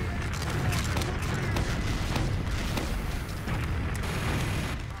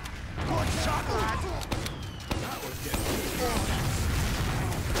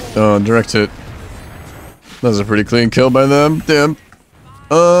 Oh, direct hit. That was a pretty clean kill by them. Damn.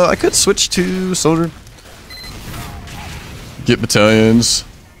 I could switch to soldier. Get battalions.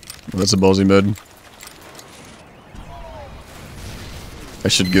 Well, that's a ballsy med. I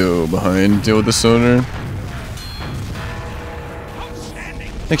should go behind, deal with the sonar.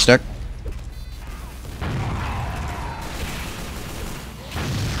 Thanks, Jack.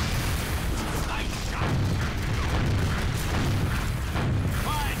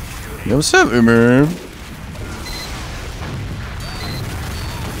 Yo, what's up, Uber?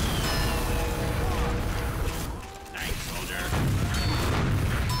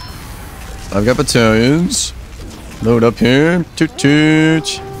 I've got battalions. Load up here. Toot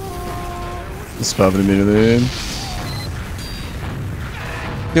toot. Let's pop it immediately.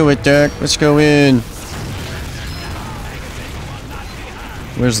 Do it, Jack. Let's go in.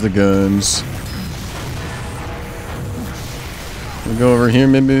 Where's the guns? We'll go over here,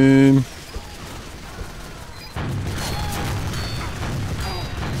 maybe.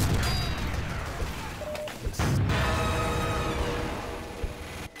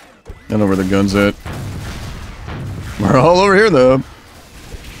 I don't know where the gun's at. We're all over here, though.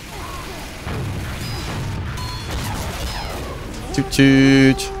 Toot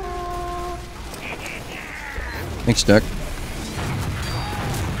toot. Thanks, Jack.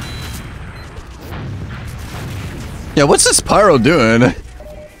 Yeah, what's this pyro doing?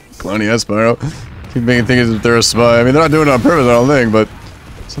 Clowny ass pyro. Keep making things as if they're a spy. I mean, they're not doing it on purpose, I don't think, but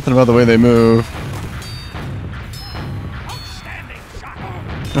something about the way they move.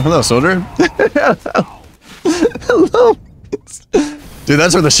 Oh, hello, soldier. Hello. Dude,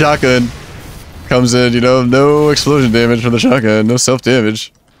 that's where the shotgun comes in, you know? No explosion damage from the shotgun. No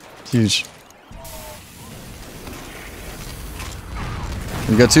self-damage. Huge.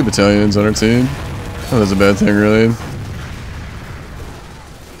 We got 2 battalions on our team. Oh, that's a bad thing, really.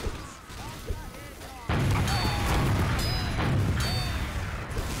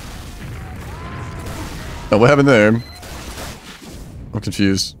 Oh, what happened there? I'm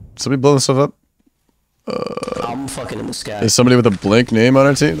confused. Somebody blowing stuff up? I'm fucking in the sky. Is somebody with a blank name on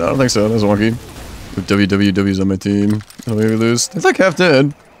our team? No, I don't think so. That's wonky. With WWW's on my team. Oh, maybe we lose. They're like half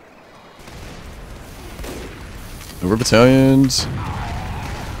dead. Oh, we're battalions.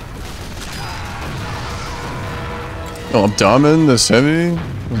 Oh, I'm doming this heavy?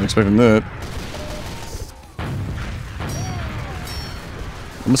 I wasn't expecting that.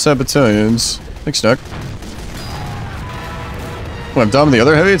 Almost have battalions. Thanks, Snuck. Oh, I'm doming the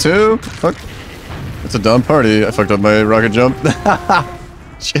other heavy too? Fuck. It's a dumb party. I fucked up my rocket jump.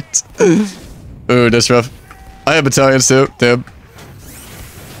 Shit. Ooh, that's rough. I have battalions too. Damn.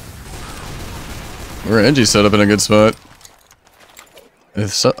 We're NG set up in a good spot.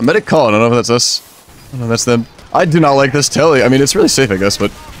 A medic call. I don't know if that's us. I don't know if that's them. I do not like this telly. I mean, it's really safe, I guess,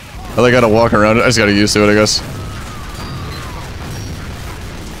 but I like gotta walk around it. I just gotta get used to it, I guess.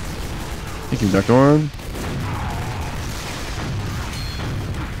 Thank you, Dr. Warren.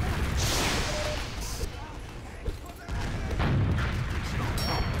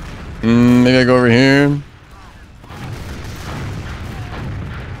 Maybe I go over here.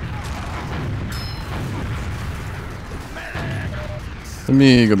 Let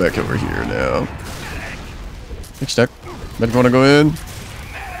me go back over here now. Next deck. Medic wanna go in?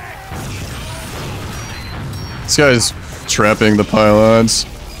 This guy's trapping the pylons.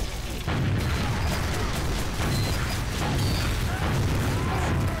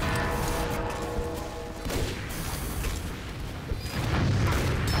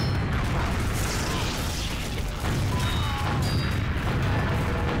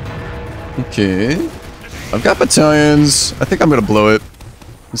 Okay. I've got battalions. I think I'm gonna blow it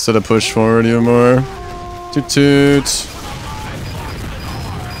instead of push forward even more. Toot toot.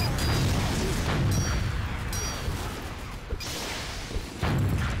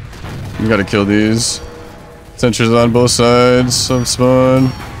 We gotta kill these. Sentries on both sides of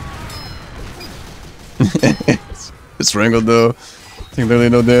spawn. It's wrangled though. I think literally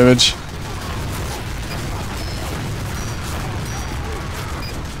no damage.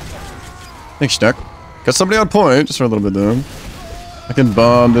 Thanks, Schneck. Got somebody on point, just for a little bit though. I can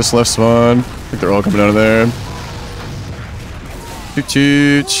bomb this left spawn. I think they're all coming out of there. Toot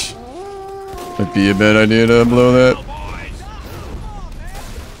toot. Might be a bad idea to blow that.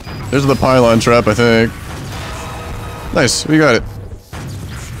 There's the pylon trap, I think. Nice, we got it.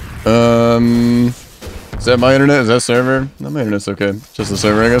 Is that my internet? Is that server? No, my internet's okay. Just the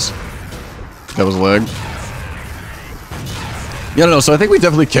server, I guess. That was lag. Yeah, I don't know. So I think we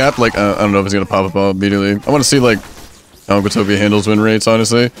definitely capped, like, I don't know if it's gonna pop up immediately. I want to see, like, how Quitopia handles win rates,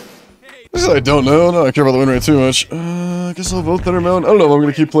 honestly. I don't know. No, I don't care about the win rate too much. I guess I'll vote Thundermount. I don't know if I'm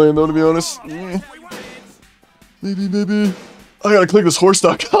gonna keep playing, though, to be honest. Maybe. I gotta click this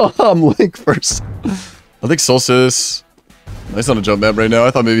horse.com link first. I think Solstice. Nice on a jump map right now.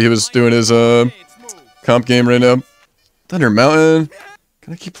 I thought maybe he was doing his, comp game right now. Thunder Mountain.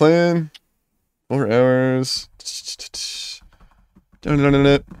 Can I keep playing? 4 hours. What am I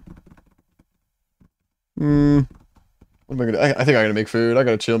gonna do? I think I gotta make food. I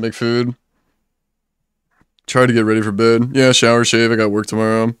gotta chill, make food. Try to get ready for bed. Yeah, shower, shave. I got work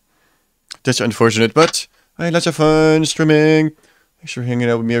tomorrow. That's unfortunate, but I had lots of fun streaming. Thanks for hanging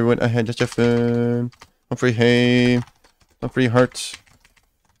out with me, everyone. I had lots of fun. Humfrey, hey. Humfrey, heart.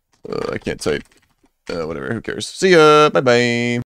 I can't type. Whatever, who cares? See ya. Bye-bye.